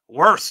base.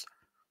 Worse.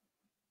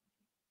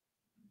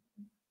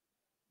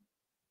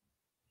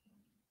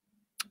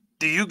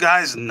 Do you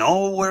guys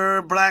know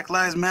where Black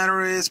Lives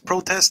Matter is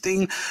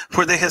protesting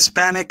for the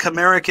Hispanic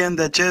American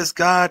that just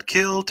got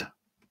killed?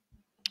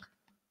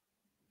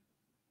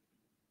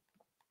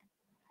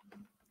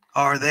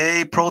 Are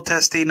they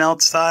protesting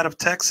outside of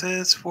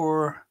Texas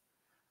for,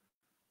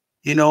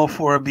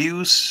 for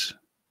abuse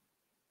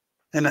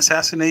and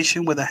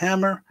assassination with a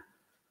hammer?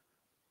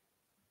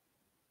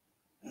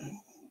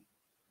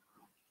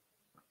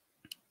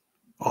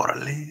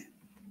 Orale.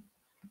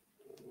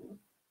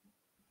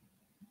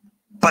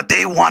 But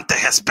they want the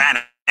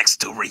Hispanics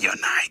to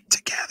reunite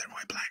together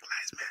with Black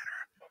Lives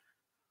Matter.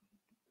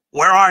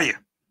 Where are you?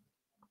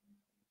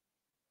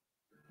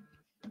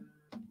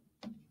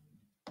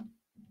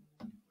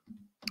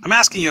 I'm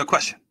asking you a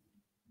question.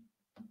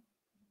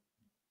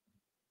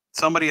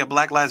 Somebody at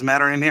Black Lives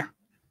Matter in here?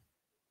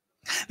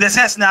 This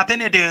has nothing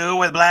to do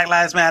with Black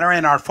Lives Matter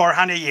in our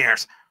 400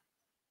 years.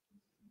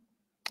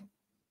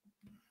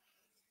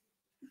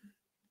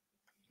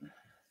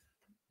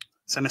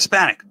 It's an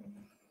Hispanic.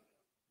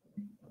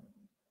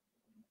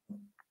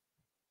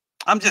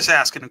 I'm just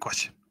asking a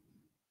question.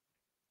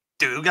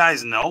 Do you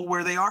guys know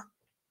where they are?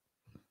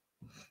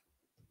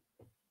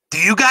 Do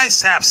you guys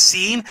have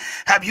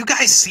you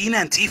guys seen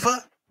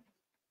Antifa?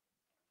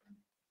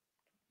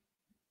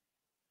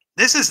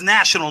 This is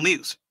national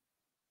news.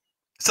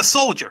 It's a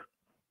soldier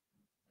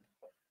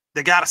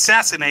that got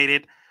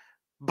assassinated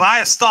by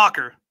a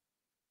stalker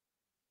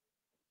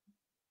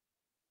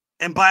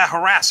and by a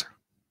harasser.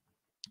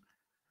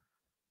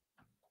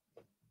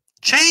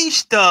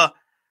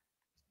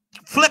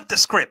 Flip the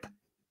script.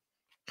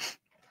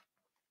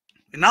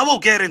 And I will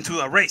get into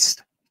a race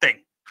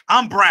thing.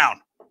 I'm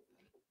brown.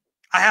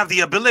 I have the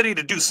ability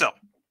to do so.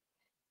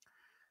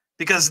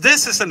 Because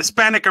this is an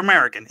Hispanic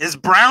American. It's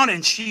brown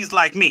and she's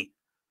like me.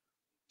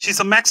 She's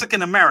a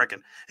Mexican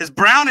American. It's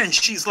brown and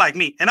she's like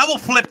me. And I will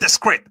flip the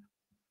script.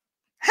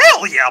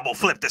 Hell yeah, I will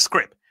flip the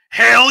script.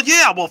 Hell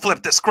yeah, I will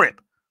flip the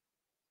script.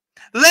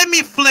 Let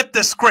me flip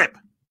the script.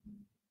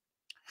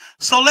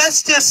 So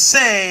let's just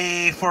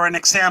say, for an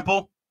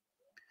example,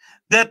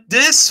 that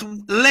this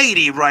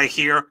lady right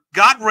here,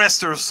 God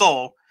rest her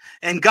soul,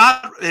 and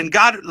God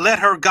let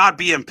her God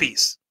be in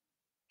peace.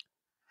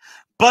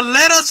 But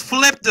let us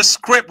flip the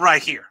script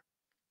right here.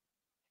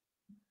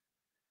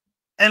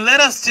 And let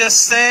us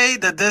just say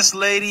that this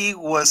lady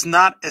was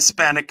not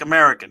Hispanic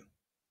American.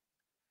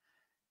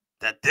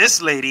 That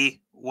this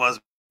lady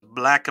was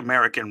Black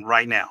American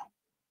right now.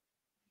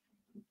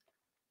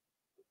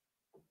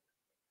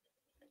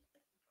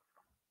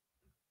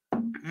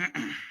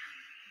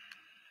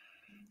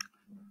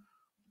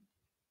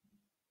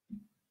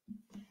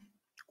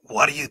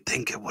 What do you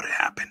think it would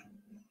happen?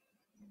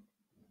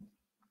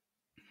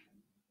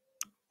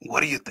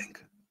 What do you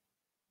think?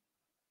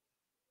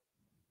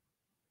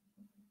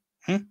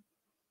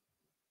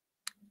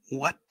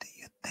 What do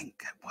you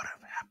think would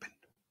have happened?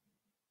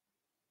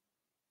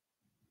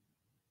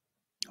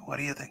 What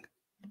do you think?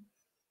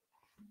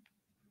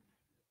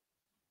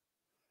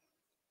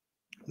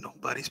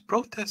 Nobody's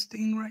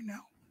protesting right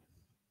now.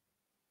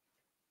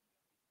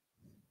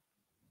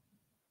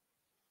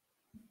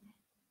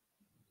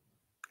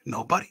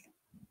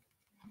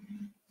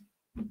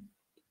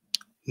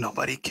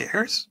 Nobody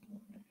cares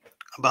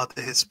about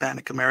the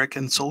Hispanic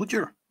American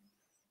soldier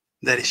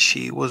that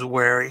she was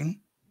wearing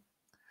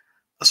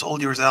a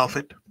soldier's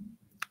outfit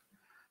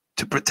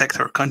to protect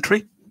her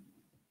country.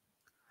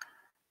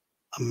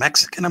 A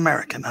Mexican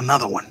American,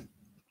 another one.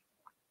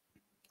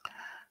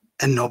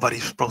 And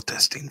nobody's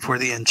protesting for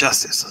the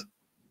injustice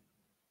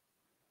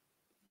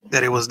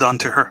that it was done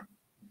to her.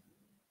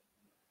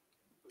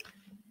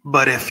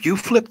 But if you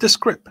flip the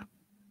script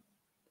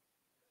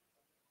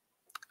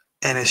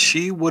And if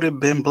she would have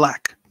been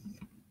black,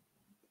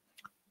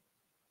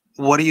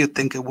 what do you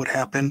think it would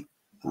happen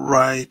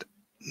right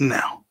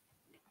now?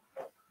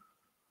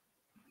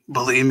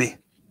 Believe me,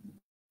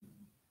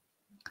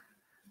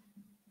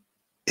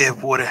 it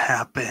would have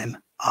happened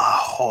a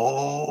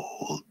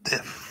whole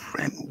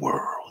different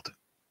world.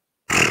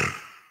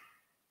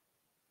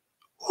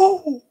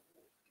 Oh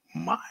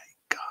my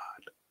God.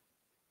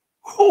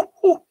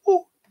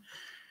 Oh.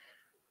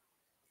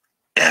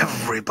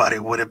 Everybody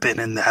would have been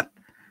in that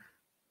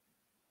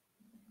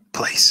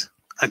place,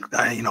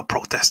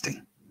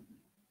 protesting.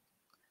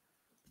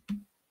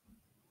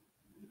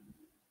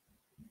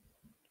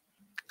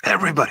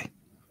 Everybody.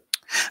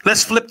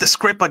 Let's flip the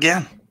script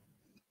again.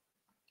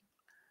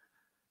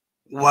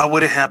 What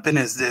would have happened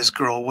if this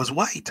girl was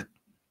white?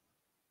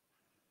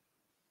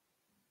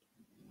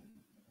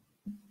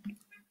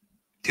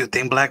 Do you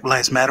think Black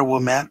Lives Matter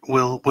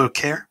will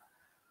care?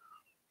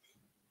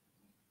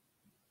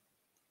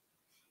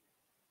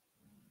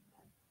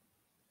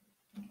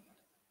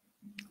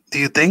 Do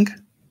you think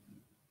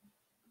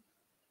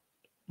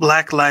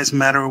Black Lives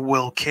Matter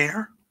will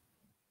care?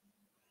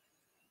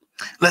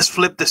 Let's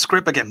flip the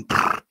script again.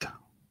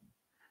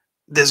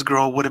 This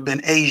girl would have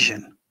been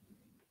Asian.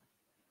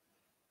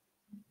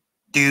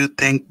 Do you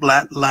think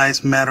Black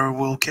Lives Matter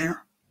will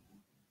care?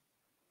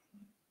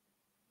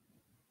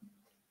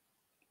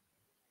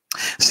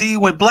 See,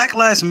 with Black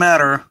Lives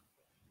Matter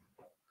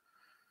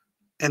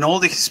and all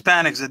the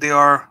Hispanics that they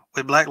are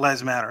with Black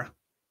Lives Matter,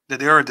 that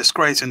they are a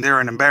disgrace and they're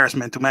an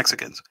embarrassment to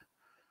Mexicans.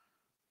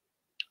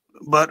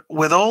 But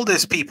with all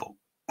these people,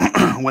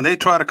 when they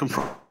try to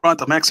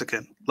confront a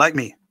Mexican like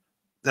me,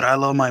 that I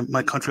love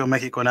my country of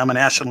Mexico and I'm a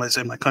nationalist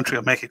in my country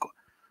of Mexico,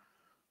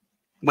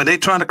 when they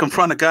try to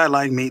confront a guy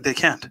like me, they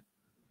can't.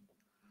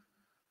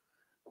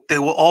 They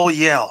will all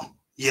yell.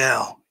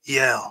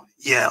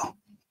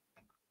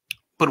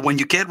 But when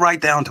you get right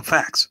down to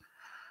facts,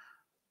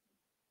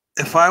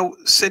 if I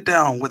sit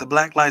down with a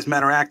Black Lives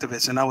Matter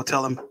activist and I would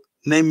tell them,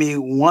 name me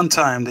one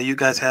time that you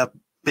guys have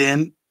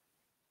been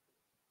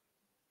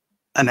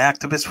an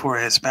activist for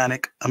a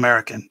Hispanic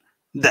American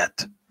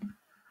death.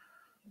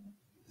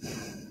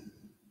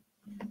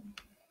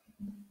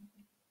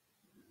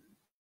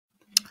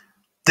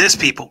 These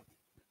people,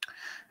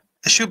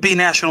 it should be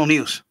national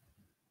news.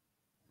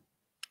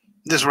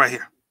 This right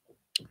here.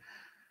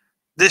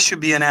 This should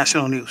be a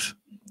national news.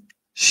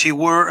 She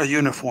wore a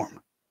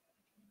uniform.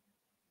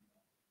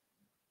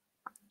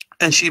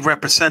 And she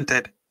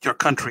represented your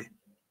country.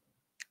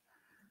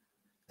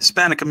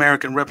 Hispanic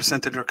American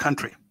represented your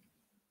country.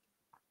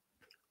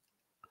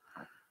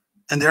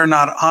 And they're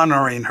not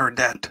honoring her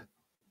debt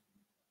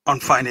on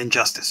finding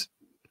justice.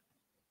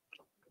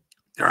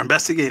 They're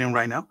investigating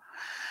right now.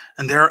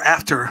 And they're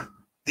after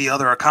the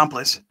other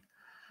accomplice.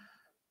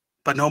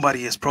 But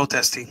nobody is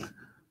protesting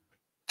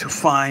to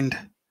find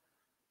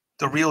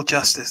the real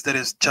justice, that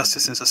is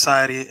justice in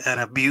society and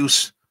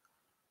abuse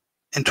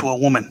into a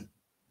woman.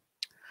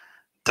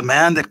 The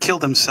man that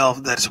killed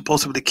himself, that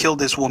supposedly killed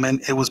this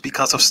woman, it was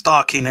because of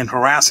stalking and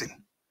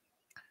harassing.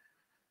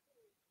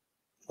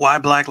 Why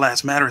Black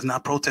Lives Matter is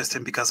not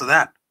protesting because of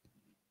that?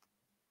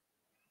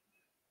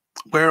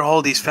 Where are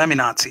all these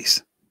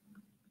feminazis?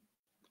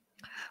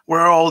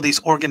 Where are all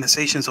these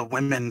organizations of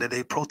women that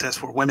they protest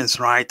for women's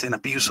rights and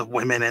abuse of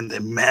women, and the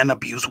men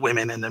abuse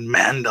women and the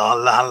men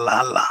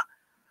la?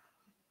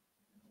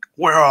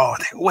 Where are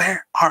they?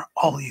 Where are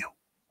all of you?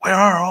 Where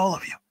are all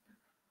of you?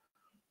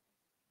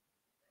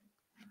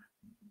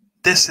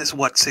 This is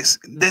what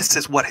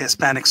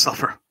Hispanics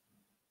suffer.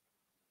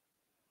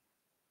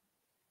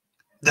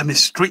 The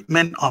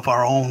mistreatment of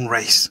our own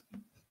race.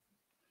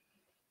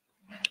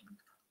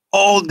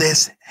 All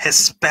these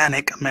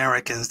Hispanic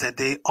Americans that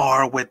they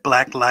are with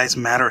Black Lives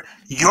Matter,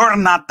 you're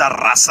not the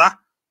raza.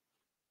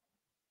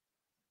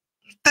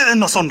 Ustedes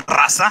no son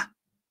raza.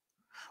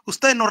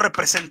 Ustedes no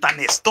representan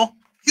esto.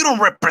 You don't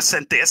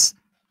represent this.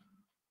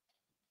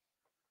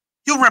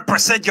 You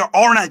represent your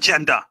own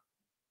agenda.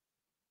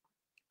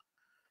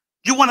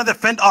 You want to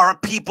defend our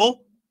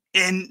people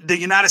in the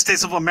United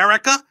States of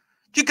America?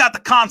 You got the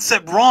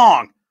concept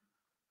wrong.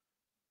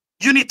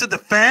 You need to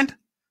defend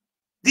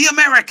the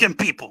American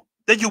people,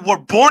 that you were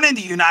born in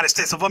the United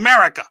States of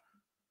America.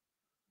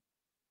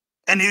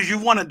 And if you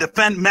want to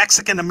defend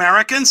Mexican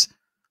Americans,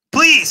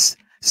 please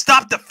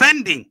stop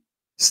defending.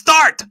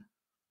 Start.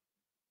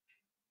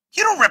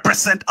 You don't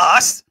represent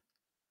us.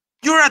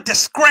 You're a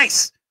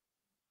disgrace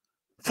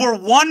for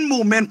one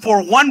movement,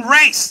 for one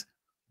race.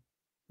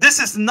 This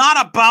is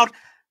not about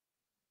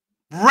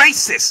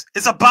races.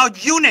 It's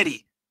about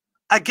unity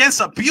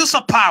against abuse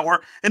of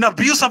power and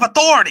abuse of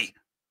authority.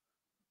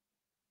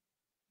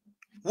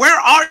 Where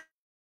are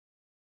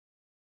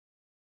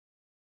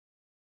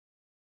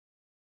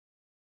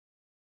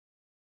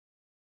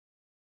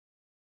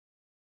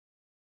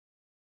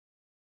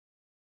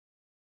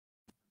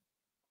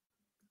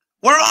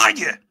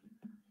you?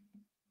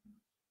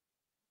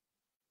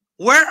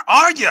 Where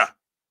are you?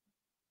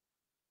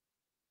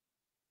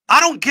 I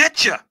don't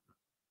get you.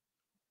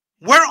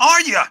 Where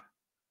are you?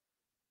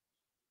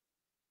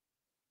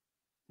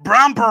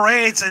 brown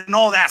berets and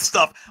all that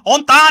stuff.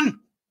 ¿Ontan?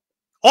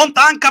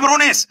 ¿Ontan,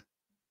 cabrones?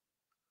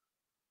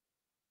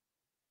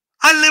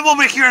 I live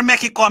over here in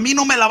Mexico. A mí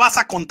no me la vas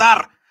a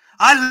contar.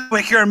 I live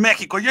over here in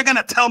Mexico. You're not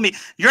gonna tell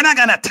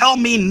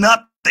me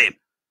nothing.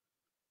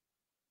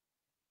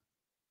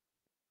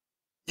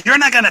 You're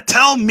not gonna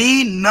tell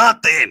me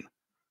nothing.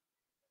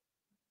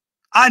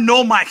 I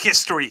know my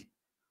history.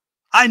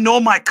 I know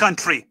my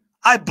country.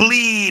 I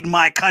bleed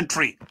my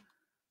country.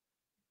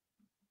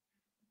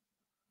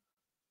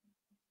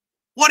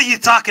 What are you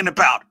talking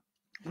about?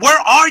 Where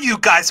are you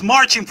guys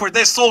marching for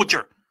this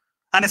soldier,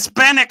 an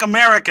Hispanic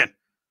American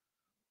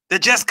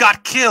that just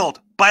got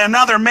killed by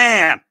another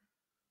man?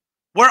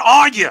 Where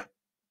are you?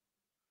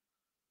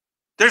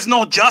 There's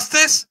no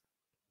justice?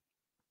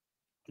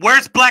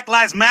 Where's Black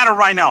Lives Matter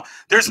right now?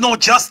 There's no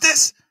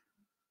justice?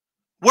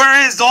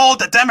 Where is all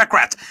the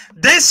Democrats?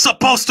 This is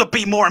supposed to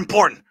be more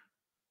important.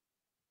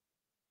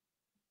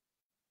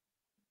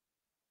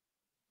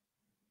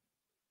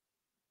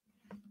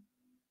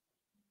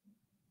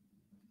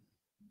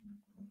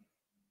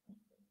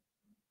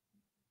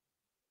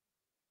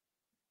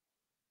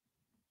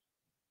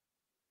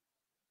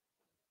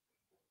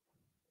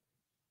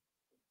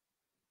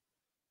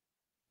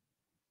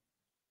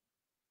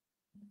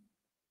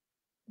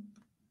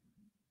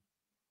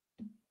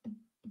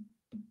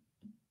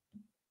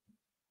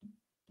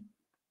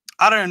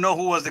 I don't even know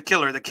who was the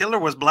killer. The killer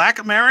was Black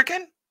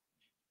American?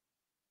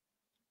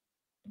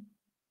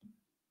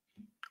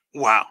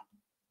 Wow.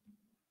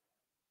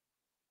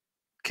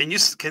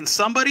 Can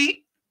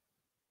somebody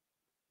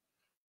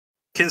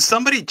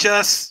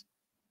just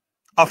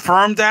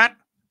affirm that?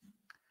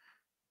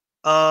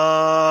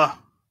 Estrellita,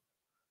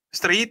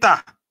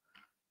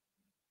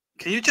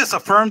 can you just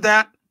affirm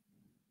that?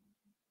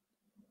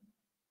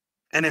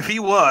 And if he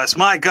was,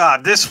 my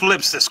God, this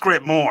flips the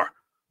script more.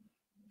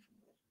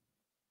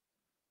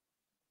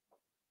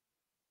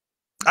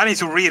 I need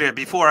to read it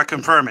before I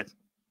confirm it.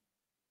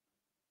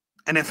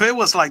 And if it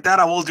was like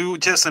that, I will do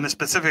just in a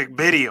specific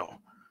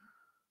video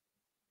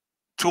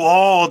to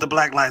all the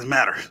Black Lives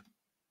Matter.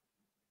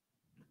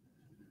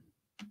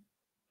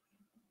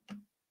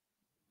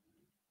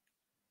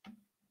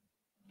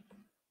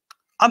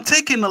 I'm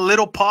taking a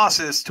little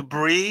pauses to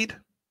breathe.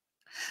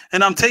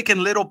 And I'm taking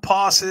little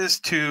pauses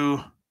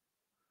to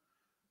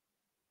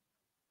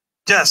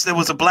just, there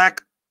was a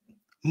black,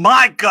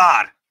 my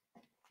God.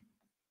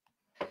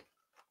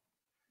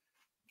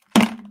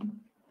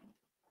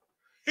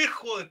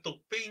 Hijo de tu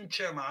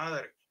pinche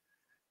madre.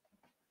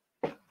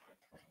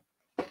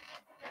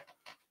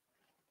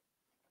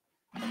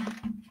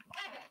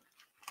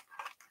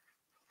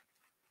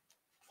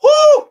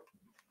 Woo!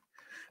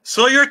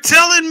 So you're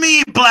telling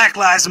me, Black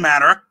Lives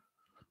Matter,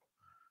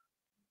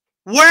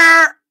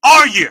 where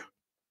are you?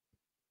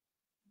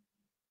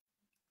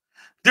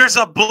 There's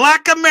a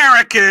Black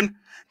American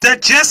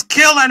that just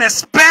killed an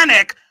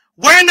Hispanic.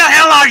 Where in the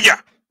hell are you?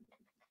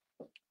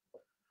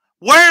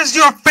 Where's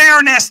your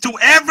fairness to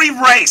every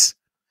race?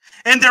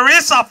 And there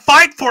is a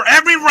fight for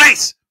every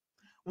race.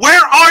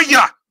 Where are you?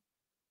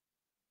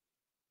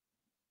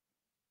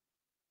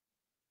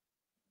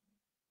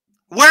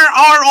 Where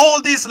are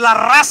all these La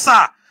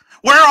Raza?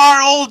 Where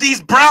are all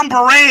these brown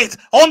berets?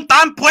 ¿Dónde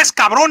están pues,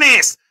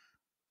 cabrones?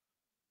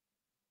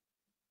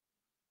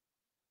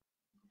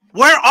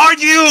 Where are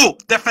you?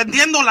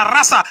 Defendiendo la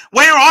raza.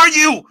 Where are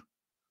you?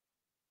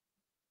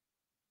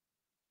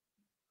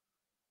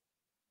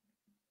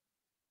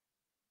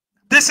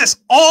 This is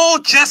all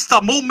just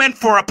a movement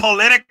for a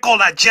political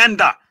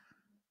agenda.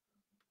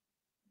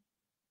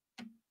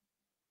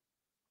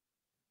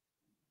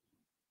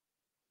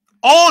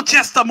 All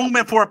just a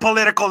movement for a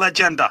political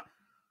agenda.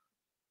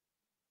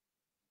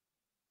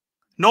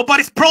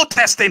 Nobody's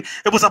protesting.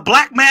 It was a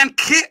black man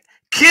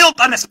killed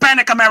an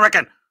Hispanic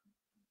American.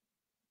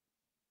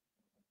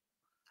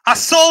 A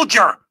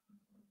soldier.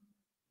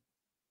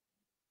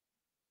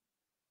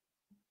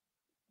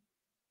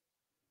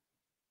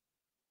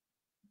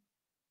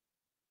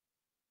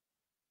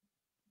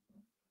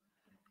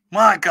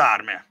 My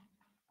God, man.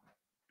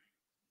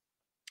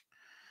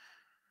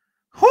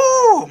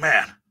 Whoo,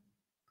 man.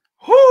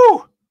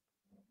 Whoo.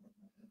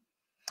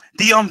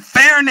 The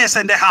unfairness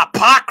and the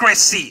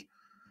hypocrisy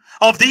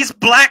of these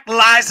Black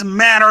Lives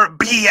Matter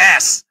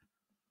BS.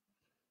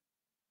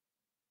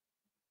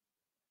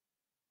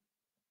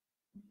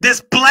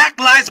 This Black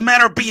Lives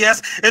Matter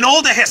BS and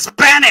all the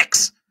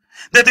Hispanics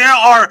that they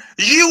are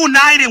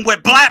uniting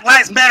with Black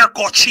Lives Matter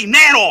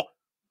cochinero.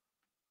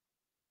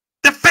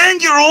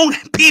 Defend your own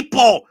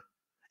people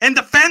and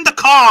defend the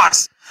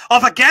cause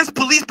of against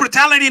police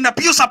brutality and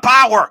abuse of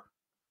power.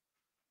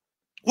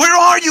 Where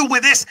are you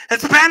with this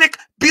Hispanic,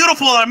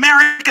 beautiful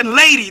American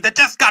lady that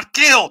just got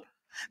killed?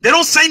 They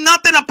don't say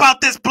nothing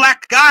about this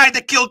black guy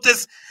that killed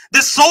this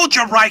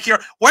soldier right here.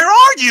 Where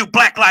are you,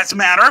 Black Lives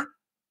Matter?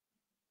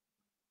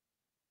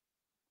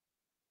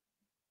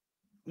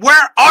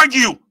 Where are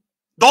you?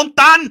 ¿Dónde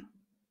están?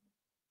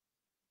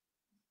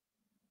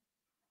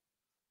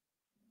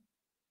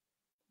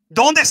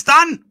 ¿Dónde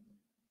están?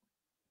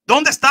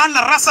 ¿Dónde están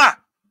la raza?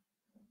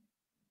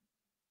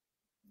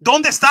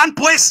 ¿Dónde están,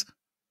 pues?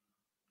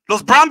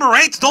 Los Brown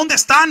Berets, ¿dónde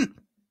están?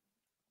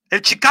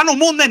 El Chicano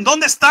Movement,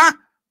 ¿dónde está?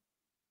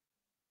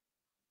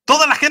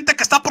 Toda la gente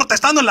que está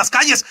protestando en las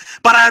calles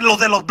para los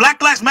de los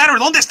Black Lives Matter,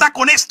 ¿dónde está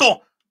con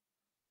esto?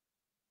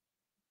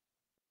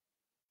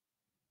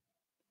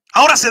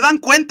 Ahora se dan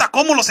cuenta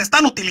cómo los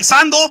están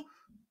utilizando.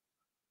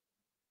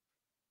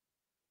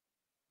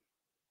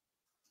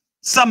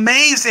 It's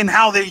amazing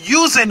how they're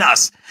using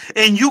us,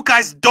 and you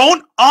guys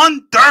don't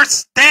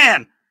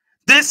understand.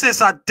 This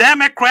is a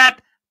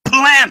Democrat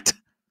plant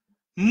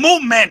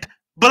movement.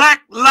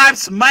 Black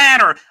Lives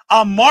Matter,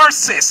 a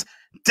Marxist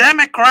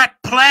Democrat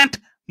plant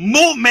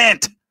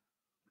movement.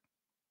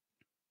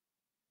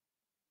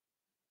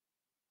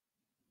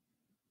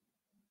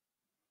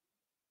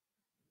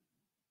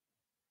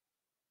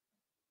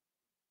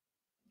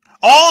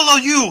 All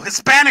of you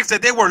Hispanics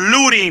that they were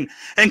looting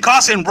and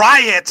causing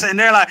riots, and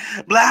they're like,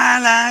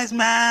 Black Lives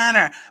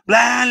Matter,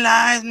 Black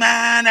Lives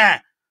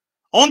Matter.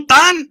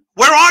 Ontan,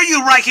 where are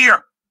you right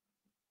here?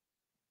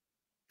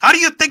 How do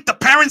you think the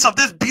parents of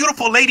this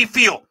beautiful lady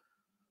feel?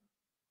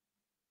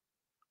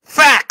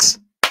 Facts.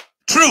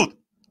 Truth.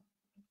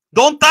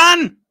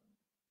 Dontan.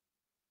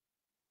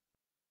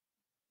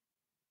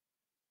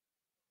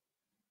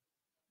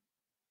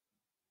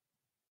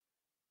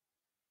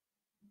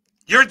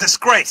 You're a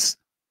disgrace.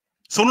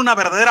 Son una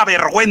verdadera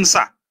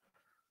vergüenza.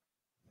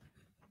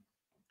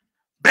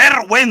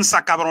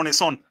 Vergüenza, cabrones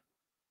son.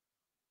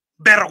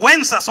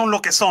 Vergüenza son lo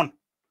que son.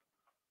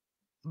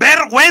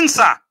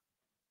 Vergüenza.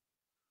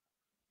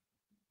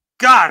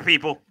 God,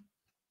 people.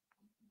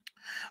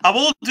 I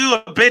will do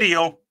a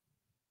video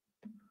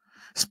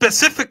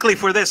specifically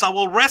for this. I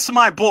will rest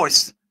my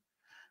voice.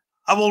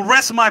 I will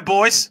rest my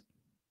voice.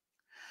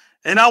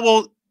 And I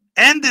will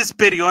end this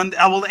video, and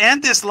I will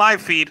end this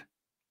live feed.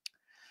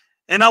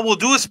 And I will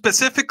do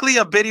specifically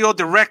a video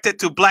directed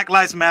to Black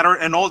Lives Matter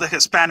and all the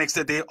Hispanics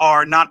that they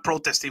are not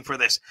protesting for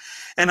this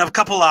in a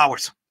couple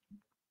hours.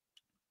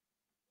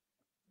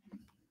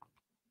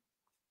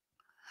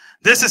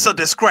 This is a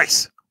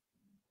disgrace.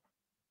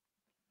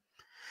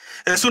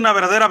 Es una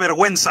verdadera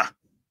vergüenza.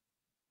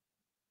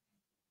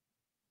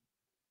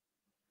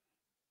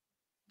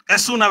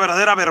 Es una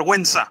verdadera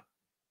vergüenza.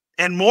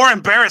 And more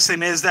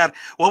embarrassing is that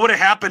what would have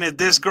happened if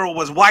this girl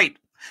was white?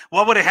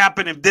 What would have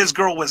happened if this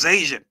girl was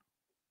Asian?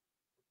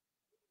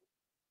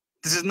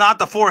 This is not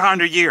the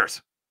 400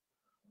 years.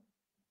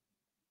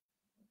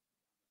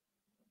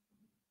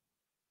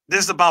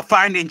 This is about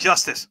finding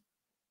justice.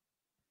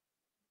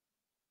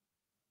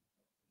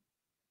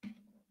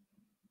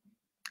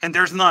 And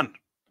there's none.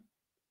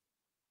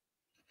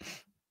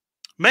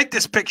 Make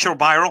this picture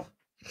viral.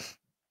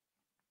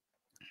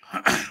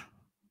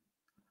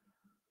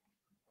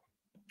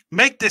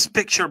 Make this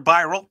picture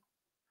viral.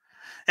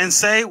 And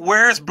say,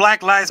 where's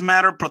Black Lives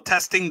Matter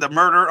protesting the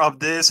murder of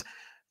this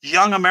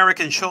young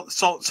American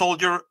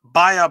soldier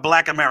by a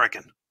Black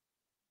American?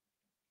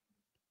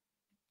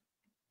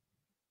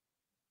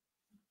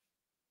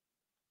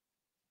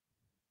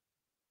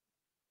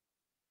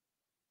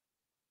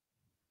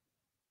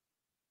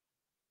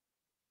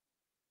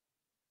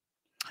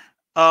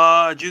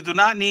 You do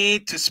not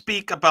need to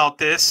speak about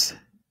this.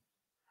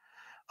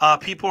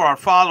 People are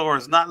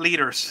followers, not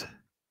leaders.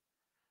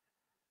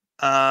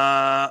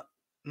 Not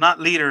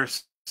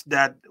leaders.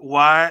 That's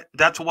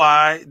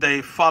why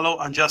they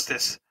follow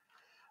injustice.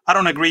 I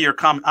don't agree your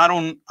comment. I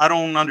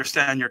don't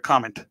understand your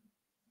comment.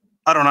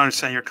 I don't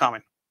understand your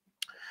comment.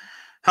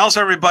 How's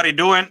everybody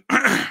doing?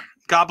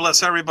 God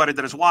bless everybody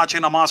that is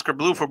watching. I'm Oscar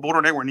Blue for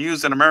Border Network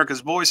News and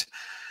America's Voice.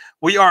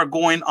 We are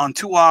going on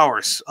 2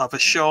 hours of a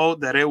show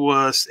that it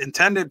was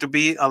intended to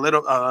be a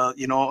little, a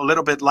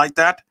little bit like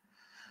that.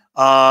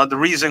 The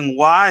reason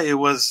why it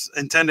was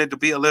intended to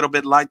be a little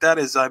bit like that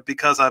is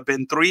because I've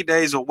been 3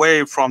 days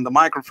away from the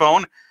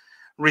microphone.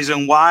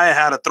 Reason why I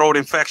had a throat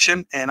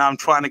infection, and I'm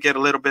trying to get a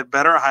little bit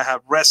better. I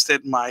have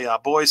rested my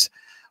voice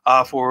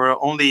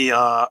for only.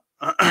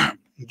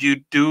 You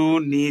do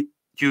need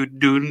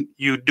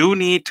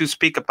to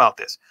speak about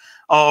this.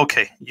 Oh,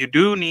 okay. You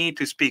do need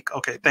to speak.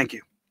 Okay, thank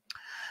you.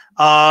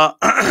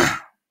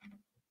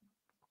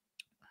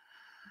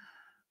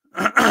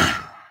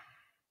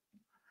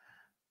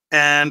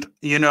 And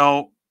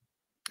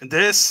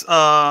this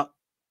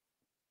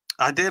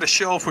I did a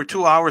show for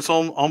 2 hours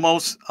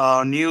almost.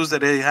 News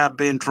that they have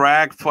been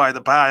dragged for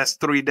the past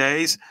 3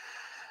 days.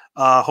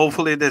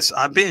 Hopefully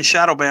I've been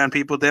shadow banned,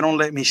 people. They don't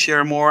let me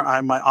share more.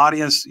 My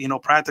audience,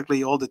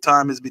 practically all the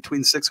time is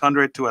between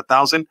 600 to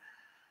 1,000.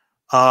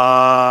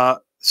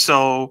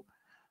 So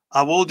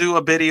I will do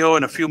a video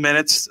in a few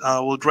minutes. I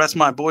will dress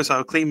my voice.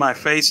 I'll clean my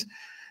face.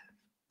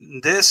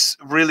 This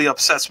really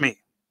upsets me.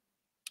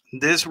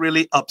 This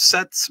really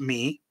upsets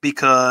me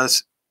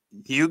because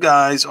you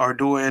guys are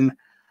doing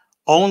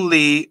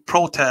only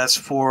protests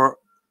for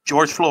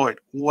George Floyd.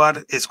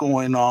 What is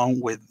going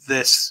on with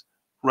this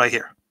right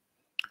here?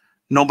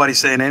 Nobody's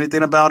saying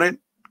anything about it,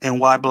 and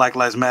why Black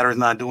Lives Matter is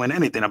not doing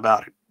anything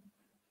about it.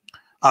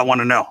 I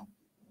want to know.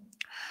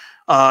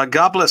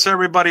 God bless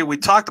everybody. We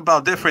talked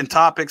about different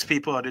topics,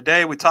 people.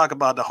 Today we talk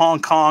about the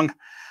Hong Kong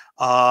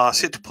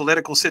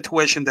political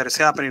situation that is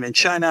happening in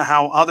China,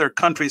 how other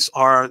countries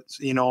are,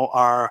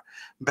 are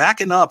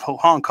backing up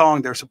Hong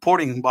Kong. They're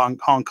supporting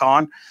Hong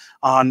Kong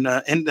on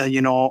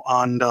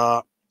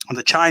the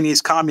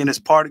Chinese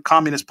Communist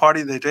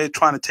Party. They're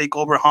trying to take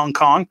over Hong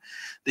Kong.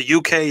 The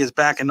UK is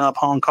backing up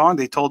Hong Kong.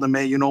 They told them,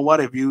 hey, you know what?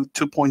 If you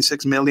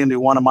 2.6 million, they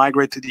want to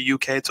migrate to the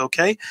UK, it's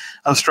okay.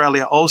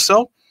 Australia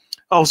also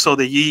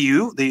the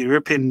EU, the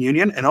European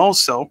Union, and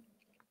also,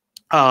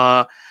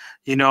 also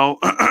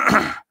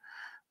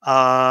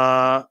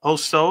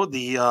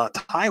the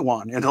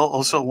Taiwan, and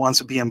also wants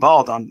to be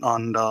involved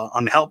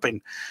on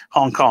helping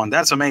Hong Kong.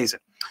 That's amazing.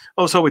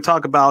 Also, we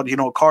talk about,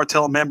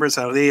 cartel members,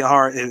 how they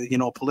are,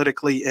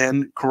 politically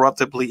and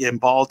corruptibly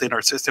involved in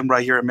our system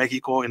right here in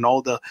Mexico, and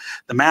all the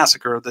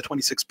massacre of the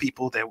 26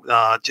 people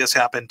that just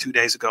happened 2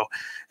 days ago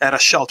at a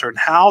shelter, and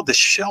how the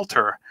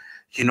shelter,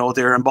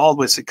 they're involved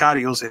with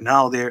sicarios, and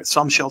now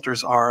some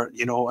shelters are,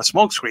 a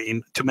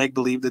smokescreen to make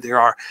believe that there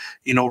are,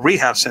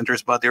 rehab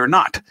centers, but they're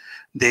not.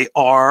 They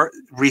are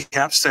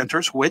rehab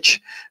centers,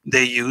 which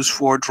they use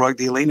for drug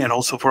dealing and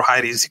also for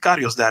hiding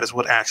sicarios. That is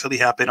what actually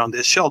happened on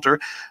this shelter.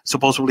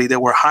 Supposedly, they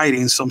were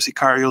hiding some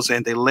sicarios,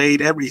 and they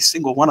laid every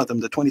single one of them,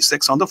 the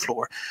 26, on the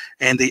floor,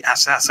 and they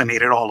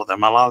assassinated all of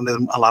them. A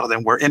lot of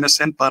them were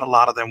innocent, but a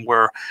lot of them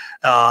were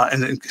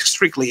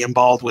strictly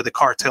involved with the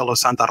cartel of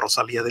Santa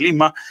Rosalia de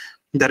Lima.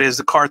 That is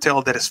the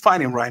cartel that is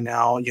fighting right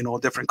now,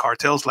 different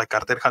cartels like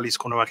Cartel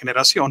Jalisco Nueva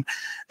Generación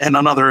and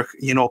another,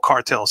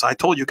 cartels. I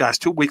told you guys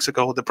 2 weeks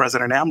ago, the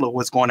President AMLO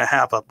was going to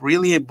have a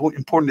really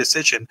important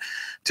decision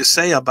to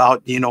say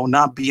about,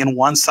 not being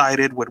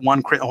one-sided with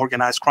one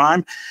organized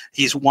crime.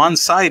 He's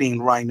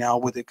one-siding right now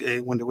with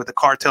the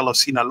cartel of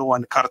Sinaloa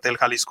and Cartel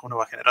Jalisco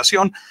Nueva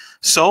Generación.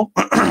 So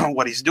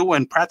what he's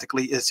doing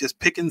practically is just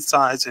picking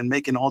sides and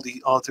making all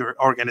the other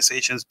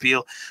organizations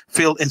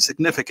feel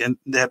insignificant,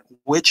 that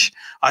which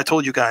I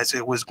told you guys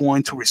it was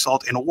going to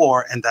result in a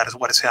war, and that is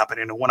what is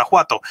happening in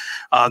Guanajuato.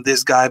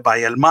 This guy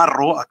by El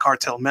Marro, a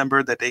cartel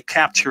member that they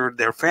captured,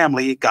 their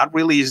family got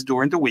released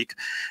during the week,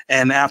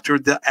 and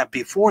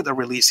before the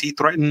release, he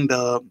threatened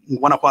the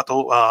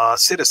Guanajuato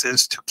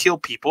citizens to kill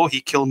people.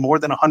 He killed more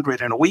than 100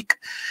 in a week,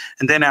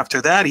 and then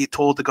after that, he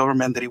told the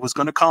government that he was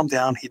going to calm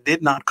down. He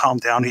did not calm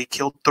down. He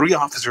killed 3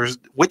 officers,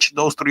 which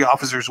those 3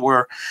 officers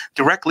were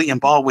directly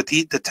involved with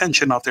the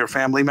detention of their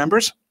family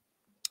members.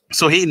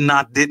 So he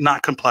did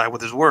not comply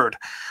with his word.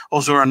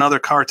 Also, another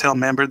cartel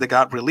member that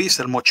got released,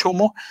 El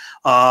Mochomo,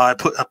 I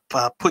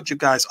put you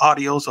guys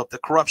audios of the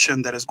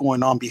corruption that is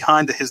going on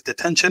behind his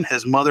detention.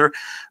 His mother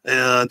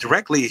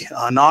directly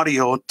an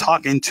audio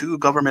talking to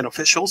government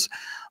officials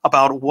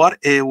about what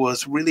it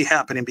was really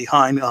happening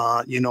behind,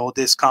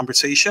 this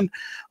conversation,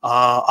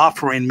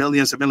 offering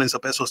millions and millions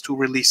of pesos to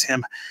release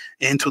him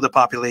into the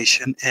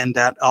population. And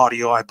that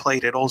audio, I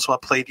played it. Also, I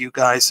played you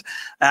guys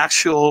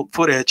actual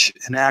footage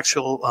and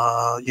actual,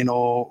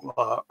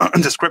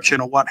 description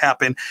of what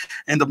happened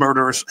and the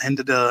murders and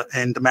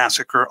the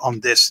massacre on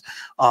this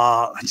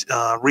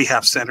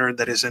rehab center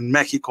that is in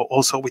Mexico.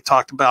 Also, we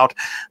talked about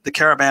the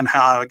caravan,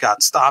 how it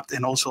got stopped,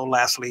 and also,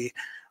 lastly,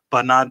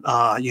 but not,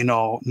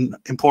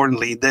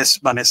 importantly, this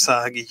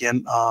Vanessa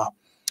Guillen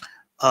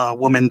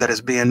woman that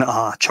is being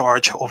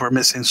charged over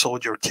missing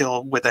soldier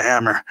killed with a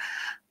hammer.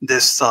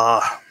 This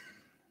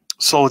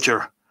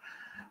soldier,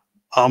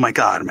 oh my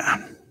God,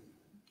 man.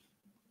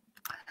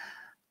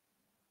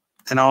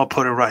 And I'll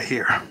put it right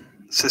here.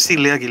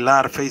 Cecilia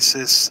Aguilar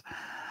faces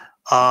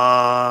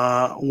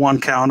 1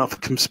 count of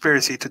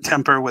conspiracy to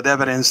tamper with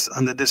evidence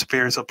on the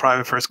disappearance of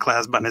Private First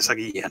Class Vanessa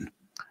Guillen.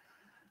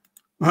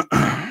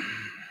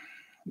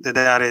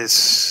 That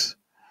is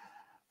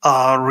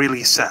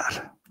really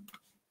sad.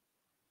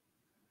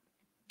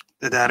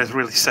 That is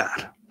really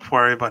sad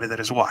for everybody that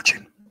is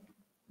watching.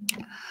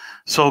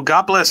 So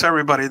God bless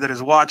everybody that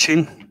is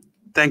watching.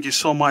 Thank you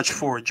so much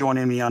for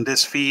joining me on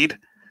this feed.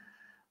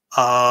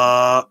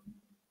 I'm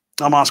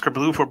Oscar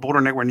Blue for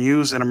Border Network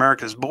News and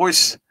America's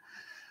Voice.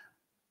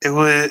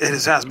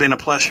 It has been a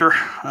pleasure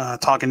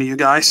talking to you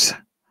guys.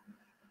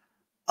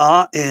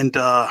 And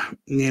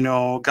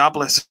God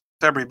bless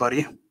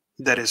everybody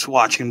that is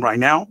watching right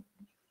now.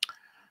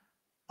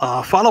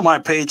 Follow my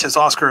page as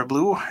Oscar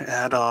Blue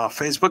at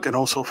Facebook, and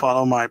also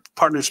follow my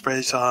partner's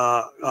page,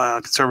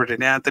 Conservative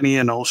Anthony,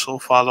 and also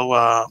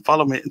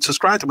follow me and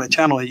subscribe to my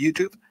channel on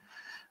YouTube.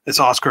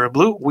 It's Oscar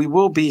Blue. We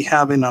will be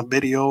having a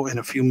video in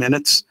a few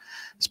minutes,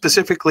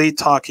 specifically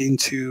talking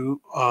to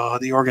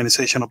the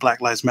organization of Black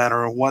Lives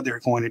Matter and what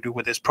they're going to do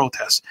with this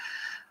protest.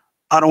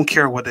 I don't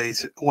care what they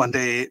say.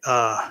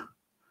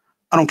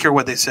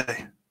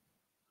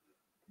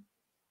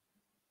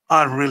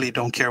 I really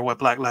don't care what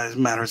Black Lives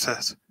Matter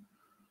says.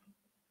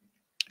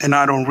 And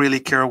I don't really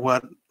care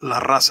what La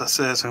Raza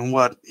says and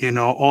what,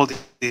 all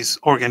these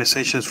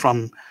organizations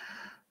from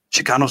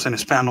Chicanos and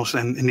Hispanos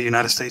in the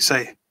United States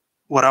say.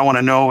 What I want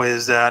to know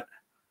is that,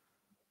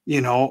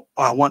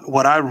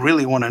 what I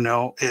really want to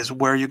know is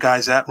where you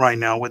guys at right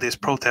now with this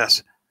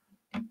protest.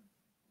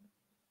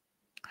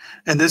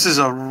 And this is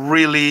a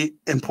really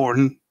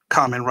important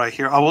comment right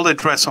here. I will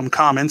address some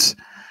comments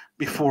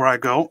before I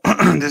go.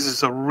 This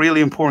is a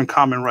really important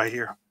comment right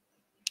here.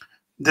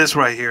 This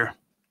right here.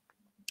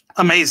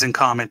 Amazing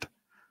comment.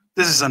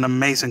 This is an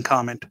amazing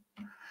comment.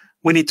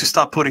 We need to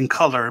stop putting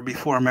color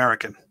before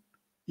American.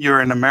 You're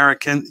an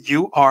American.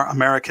 You are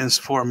Americans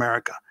for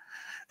America.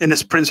 And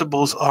its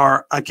principles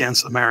are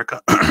against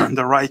America.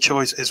 The right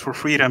choice is for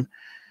freedom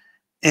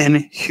and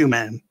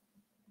human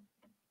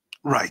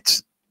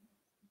rights.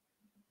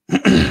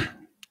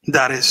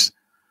 That is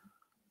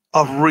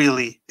a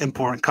really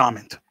important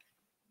comment.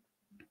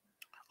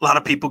 A lot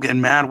of people get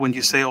mad when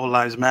you say all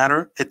lives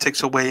matter. It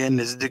takes away in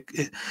his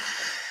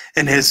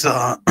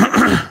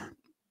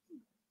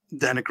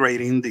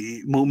denigrating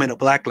the movement of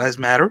Black Lives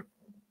Matter.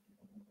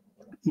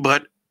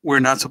 But we're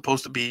not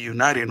supposed to be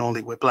uniting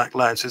only with Black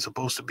lives. It's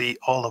supposed to be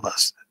all of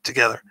us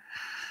together.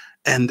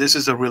 And this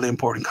is a really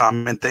important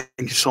comment. Thank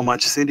you so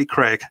much, Cindy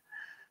Craig.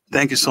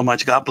 Thank you so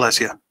much. God bless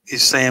you.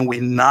 He's saying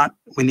we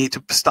need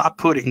to stop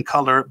putting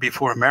color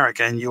before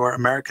America, and you are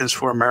Americans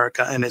for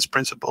America, and its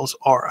principles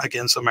are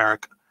against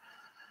America.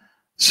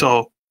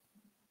 So,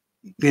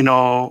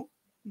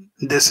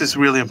 this is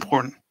really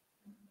important.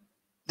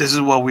 This is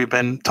what we've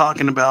been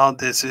talking about.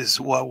 This is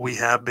what we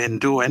have been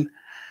doing.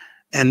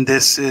 And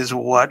this is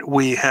what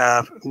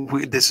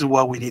this is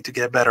what we need to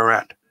get better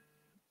at.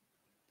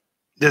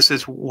 This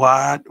is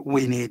what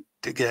we need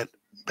to get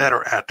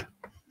better at.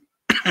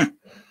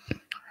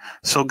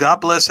 So God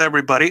bless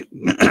everybody.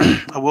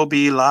 I will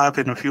be live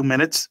in a few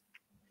minutes.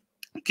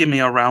 Give me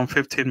around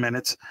 15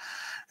 minutes.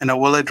 And I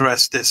will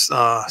address this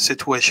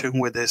situation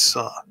with this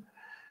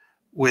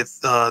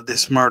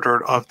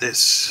murder of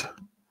this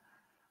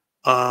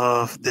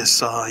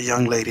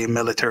young lady,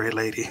 military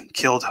lady,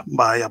 killed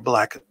by a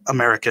Black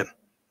American.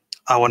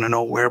 I want to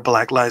know where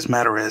Black Lives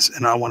Matter is,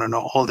 and I want to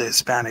know all the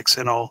Hispanics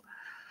and all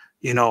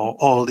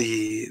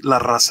the La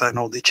Raza and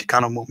all the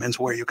Chicano movements.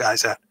 Where you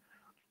guys at?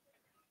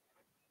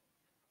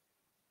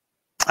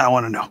 I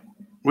want to know.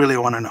 Really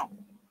want to know.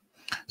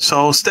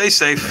 So stay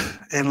safe.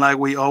 And like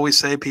we always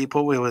say,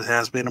 people, it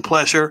has been a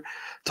pleasure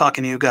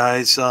talking to you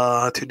guys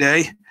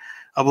today.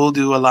 I will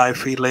do a live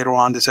feed later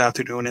on this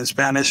afternoon in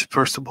Spanish.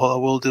 First of all, I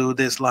will do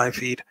this live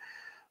feed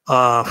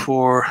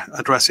for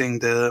addressing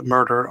the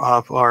murder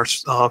of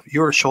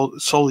your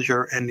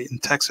soldier in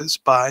Texas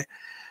by,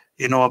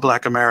 a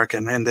Black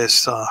American in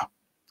this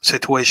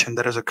situation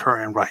that is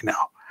occurring right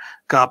now.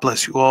 God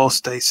bless you all.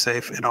 Stay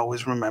safe and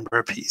always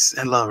remember peace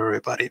and love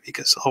everybody,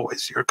 because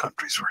always your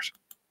country's first.